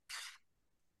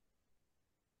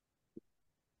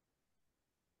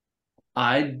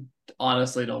 I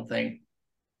honestly don't think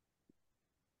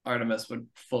Artemis would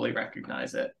fully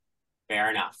recognize it.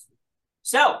 Fair enough.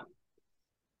 So,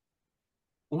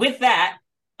 with that,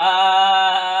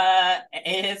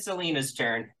 it's Alina's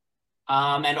turn.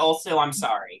 And also, I'm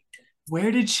sorry.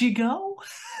 Where did she go?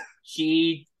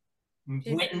 She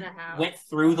went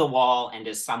through the wall and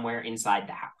is somewhere inside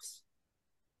the house.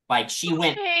 Like, she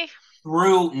went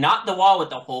through, not the wall with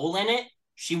the hole in it.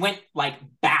 She went, like,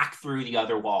 back through the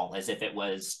other wall as if it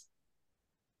was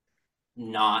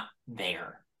not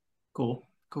there. Cool.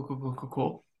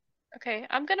 Cool. Okay,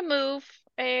 I'm gonna move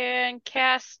and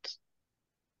cast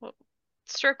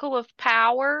Circle of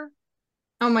Power.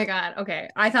 Oh my god, okay.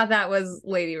 I thought that was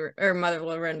Lady or Mother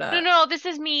Lorinda. No, this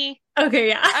is me. Okay,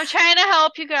 yeah. I'm trying to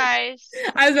help you guys.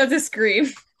 I was about to scream.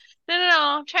 No,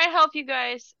 I'm trying to help you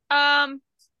guys.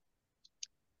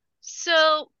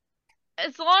 So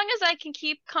as long as I can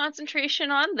keep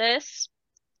concentration on this,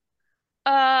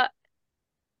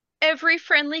 every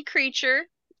friendly creature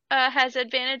has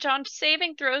advantage on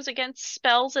saving throws against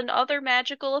spells and other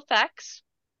magical effects.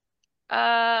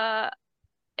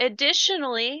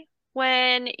 Additionally,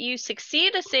 when you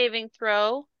succeed a saving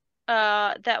throw,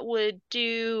 that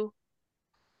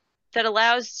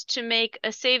allows to make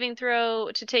a saving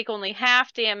throw to take only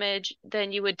half damage,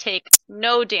 then you would take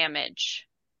no damage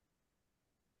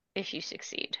if you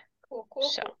succeed. Cool.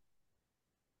 So,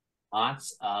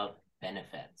 lots of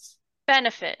benefits.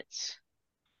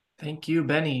 Thank you,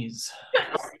 Bennies.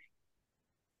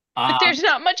 But there's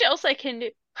not much else I can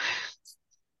do.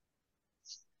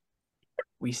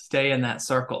 We stay in that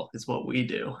circle is what we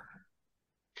do.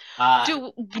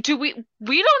 Do we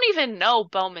don't even know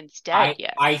Bowman's dead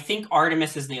yet. I think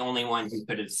Artemis is the only one who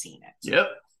could have seen it. Yep.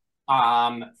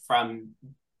 From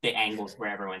the angles where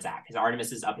everyone's at, because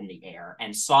Artemis is up in the air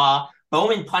and saw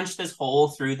Bowman punch this hole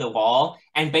through the wall,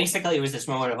 and basically it was this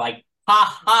moment of like,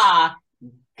 ha ha,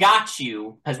 got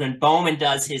you, because when Bowman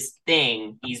does his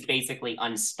thing, he's basically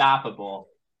unstoppable.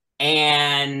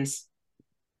 And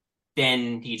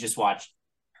then he just watched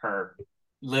her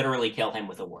literally kill him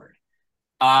with a word.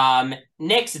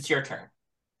 Nyx, it's your turn.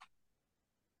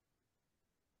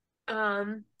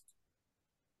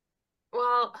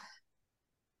 Well,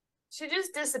 she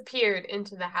just disappeared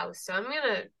into the house, so I'm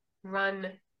gonna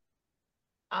run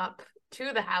up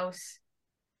to the house.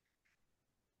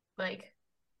 Like,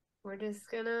 we're just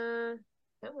gonna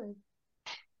come on.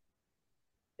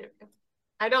 There we go.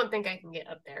 I don't think I can get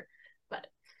up there, but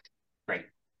great.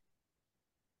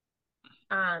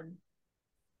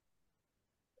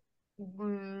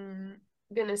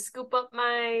 Gonna scoop up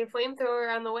my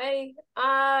flamethrower on the way.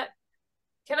 Can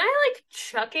I like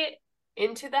chuck it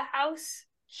into the house?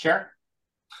 Sure.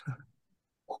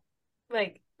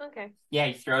 Like, okay. Yeah,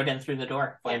 you throw it in through the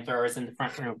door. Flamethrower's in the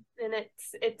front room. And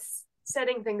it's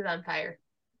setting things on fire.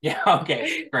 Yeah,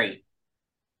 okay, great.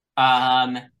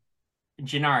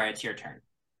 Janara, it's your turn.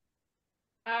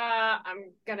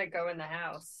 I'm gonna go in the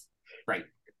house. Right.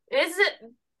 There's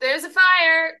a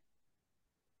fire.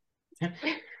 There's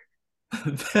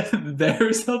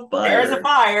a fire. There's a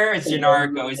fire as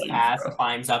Janara goes past,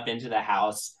 climbs up into the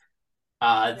house.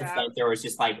 The flamethrower is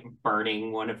just like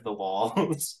burning one of the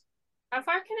walls. How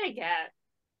far can I get?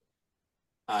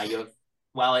 It's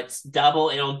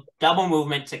it'll double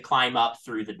movement to climb up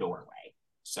through the doorway.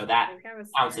 So that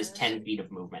counts as 10 feet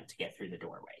of movement to get through the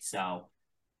doorway. So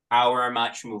however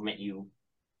much movement you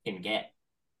can get.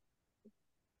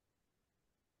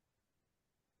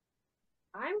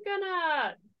 I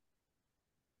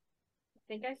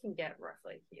think I can get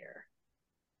roughly here.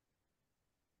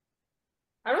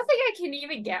 I don't think I can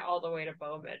even get all the way to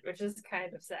Bowman, which is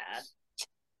kind of sad.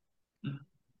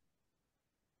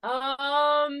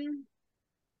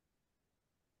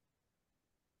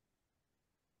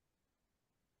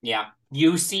 Yeah.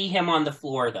 You see him on the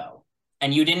floor though.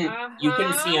 And you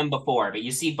couldn't see him before, but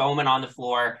you see Bowman on the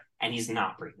floor and he's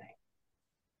not breathing.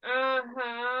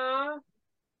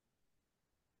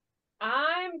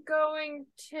 I'm going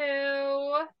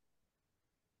to,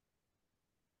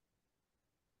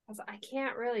 because I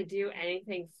can't really do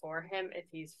anything for him if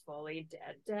he's fully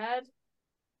dead.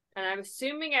 And I'm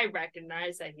assuming I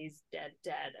recognize that he's dead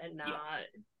and not.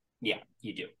 Yeah,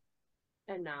 you do.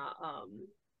 And not,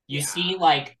 You see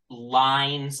like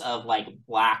lines of like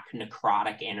black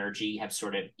necrotic energy have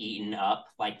sort of eaten up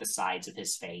like the sides of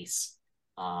his face.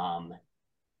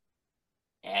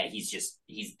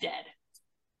 he's dead.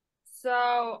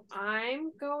 So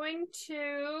I'm going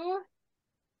to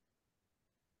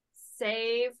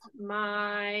save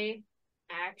my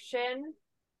action,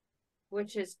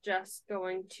 which is just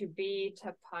going to be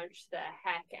to punch the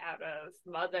heck out of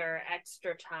Mother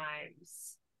extra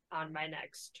times on my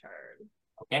next turn.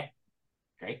 Okay,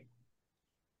 great.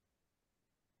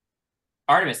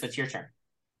 Artemis, that's your turn.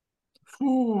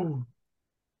 Ooh.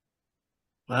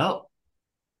 Well,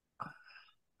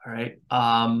 all right.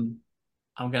 I'm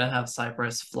gonna have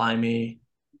Cypress fly me.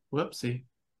 Whoopsie.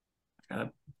 I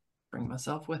gotta bring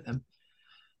myself with him.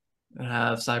 I'm gonna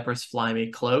have Cypress fly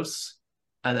me close.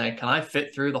 And then can I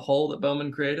fit through the hole that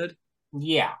Bowman created?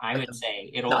 Yeah, I would say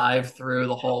it'll dive through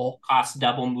the hole. Cost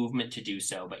double movement to do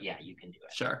so, but yeah, you can do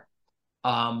it. Sure.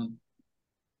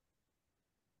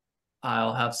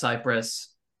 I'll have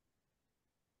Cypress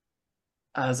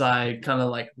as I kind of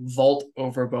like vault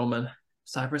over Bowman.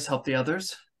 Cypress, help the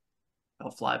others.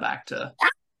 I'll fly back to,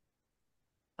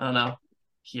 I don't know,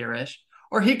 here-ish.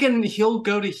 Or he'll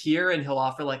go to here and he'll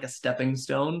offer like a stepping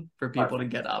stone for people to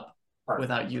get up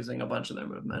without using a bunch of their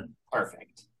movement.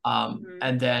 Perfect.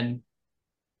 And then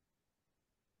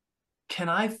could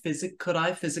I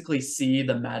physically see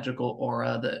the magical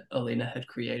aura that Alina had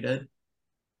created?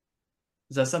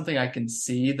 Is that something I can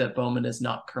see that Bowman is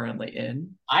not currently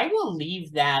in? I will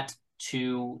leave that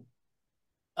to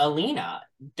Alina.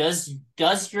 Does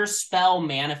your spell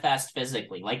manifest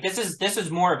physically? Like this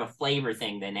is more of a flavor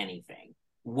thing than anything.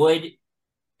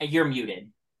 You're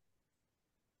muted.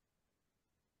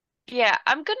 Yeah,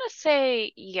 I'm gonna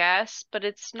say yes, but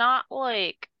it's not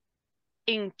like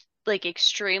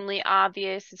extremely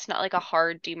obvious. It's not like a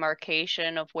hard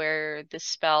demarcation of where the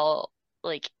spell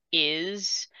like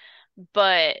is.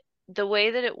 But the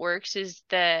way that it works is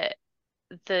that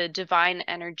the divine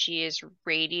energy is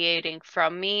radiating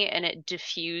from me and it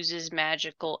diffuses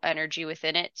magical energy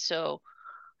within it. So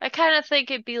I kind of think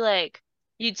it'd be like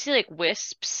you'd see like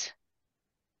wisps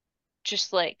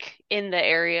just like in the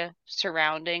area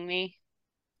surrounding me.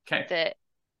 Okay.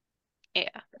 Yeah.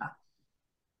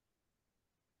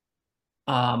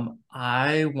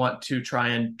 I want to try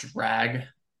and drag.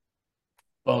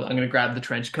 Well, I'm going to grab the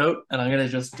trench coat and I'm going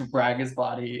to just drag his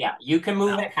body. Yeah, you can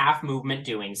move at half movement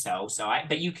doing so.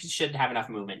 But you should have enough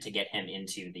movement to get him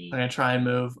into the. I'm going to try and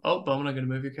move. Oh, Bowman, I'm going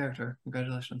to move your character.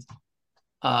 Congratulations.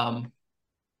 I'm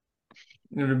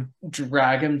going to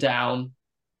drag him down.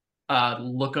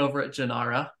 Look over at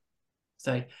Janara.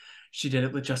 Say, she did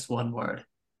it with just one word.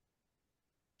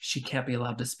 She can't be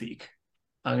allowed to speak.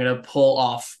 I'm going to pull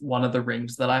off one of the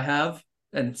rings that I have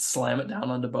and slam it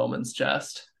down onto Bowman's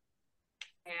chest.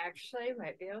 I actually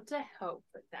might be able to help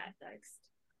with that next.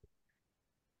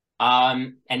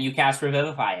 And you cast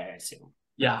Revivify, I assume.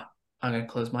 Yeah, I'm going to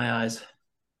close my eyes.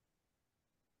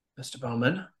 Mr.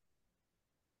 Bowman,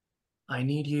 I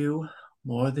need you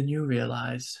more than you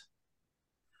realize.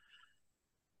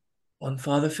 One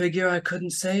father figure I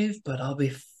couldn't save, but I'll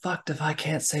be fucked if I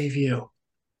can't save you.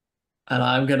 And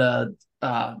I'm going to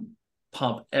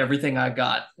pump everything I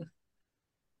got.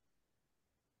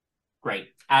 Great.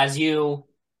 As you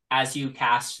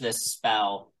cast this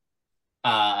spell,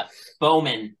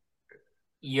 Bowman,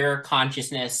 your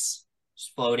consciousness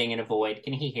is floating in a void.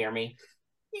 Can he hear me?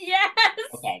 Yes.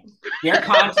 Okay. Your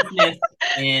consciousness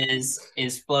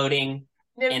is floating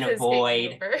in a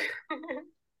void.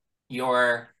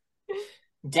 You're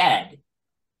dead.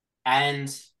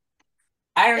 And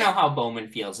I don't know how Bowman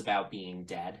feels about being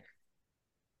dead.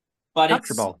 But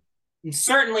it's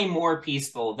certainly more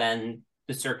peaceful than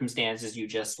the circumstances you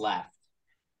just left.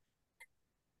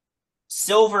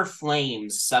 Silver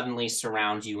flames suddenly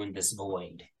surround you in this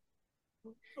void.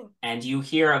 And you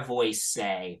hear a voice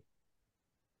say,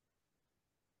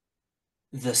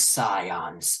 "The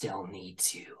Scion still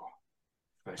needs you.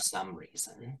 For some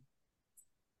reason.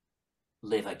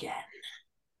 Live again."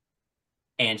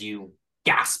 And you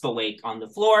gasp awake on the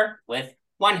floor with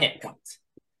 1 hit point.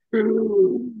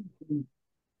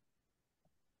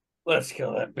 Let's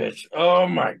kill that bitch. Oh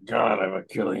my god, I have a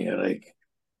killing headache.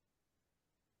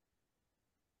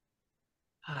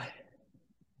 Hi.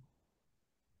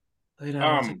 Lay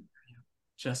down.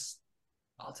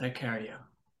 I'll take care of you.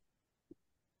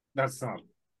 That's not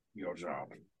your job.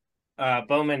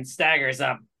 Bowman staggers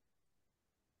up.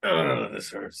 Oh,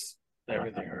 this hurts.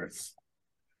 Everything hurts.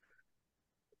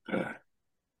 Can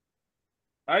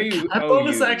that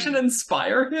bonus action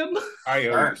inspire him? I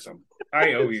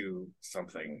owe you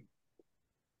something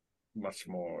much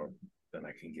more than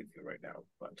I can give you right now,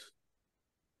 but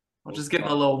I'll just give him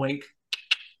a little wink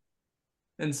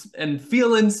and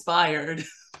feel inspired.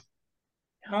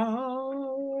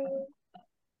 And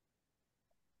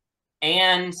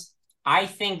And I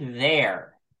think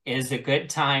there is a good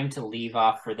time to leave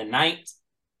off for the night.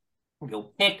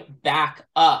 We'll pick back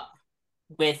up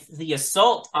with the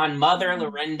assault on Mother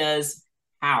Lorinda's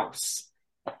house.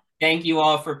 Thank you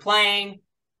all for playing.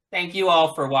 Thank you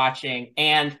all for watching,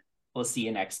 and we'll see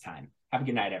you next time. Have a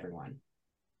good night, everyone.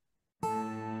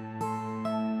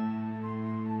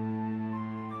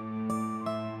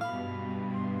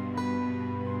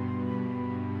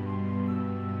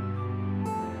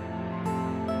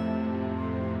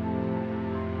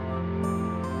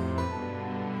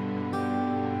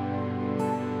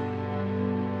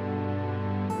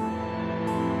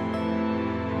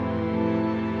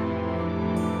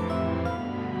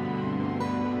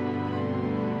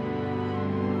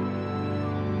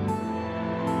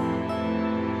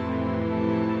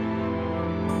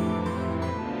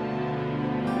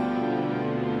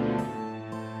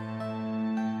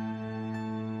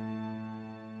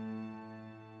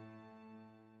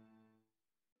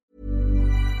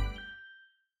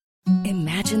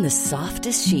 Imagine the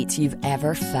softest sheets you've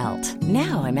ever felt.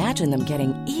 Now imagine them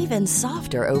getting even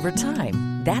softer over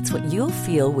time. That's what you'll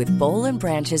feel with Boll &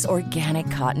 Branch's organic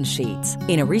cotton sheets.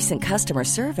 In a recent customer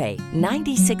survey,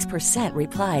 96%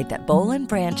 replied that Boll &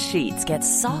 Branch sheets get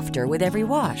softer with every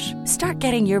wash. Start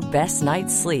getting your best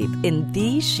night's sleep in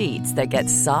these sheets that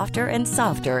get softer and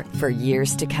softer for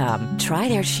years to come. Try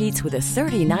their sheets with a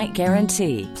 30-night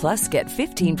guarantee. Plus, get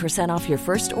 15% off your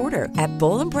first order at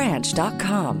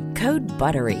bollandbranch.com. Code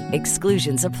BUTTERY.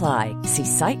 Exclusions apply. See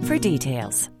site for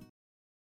details.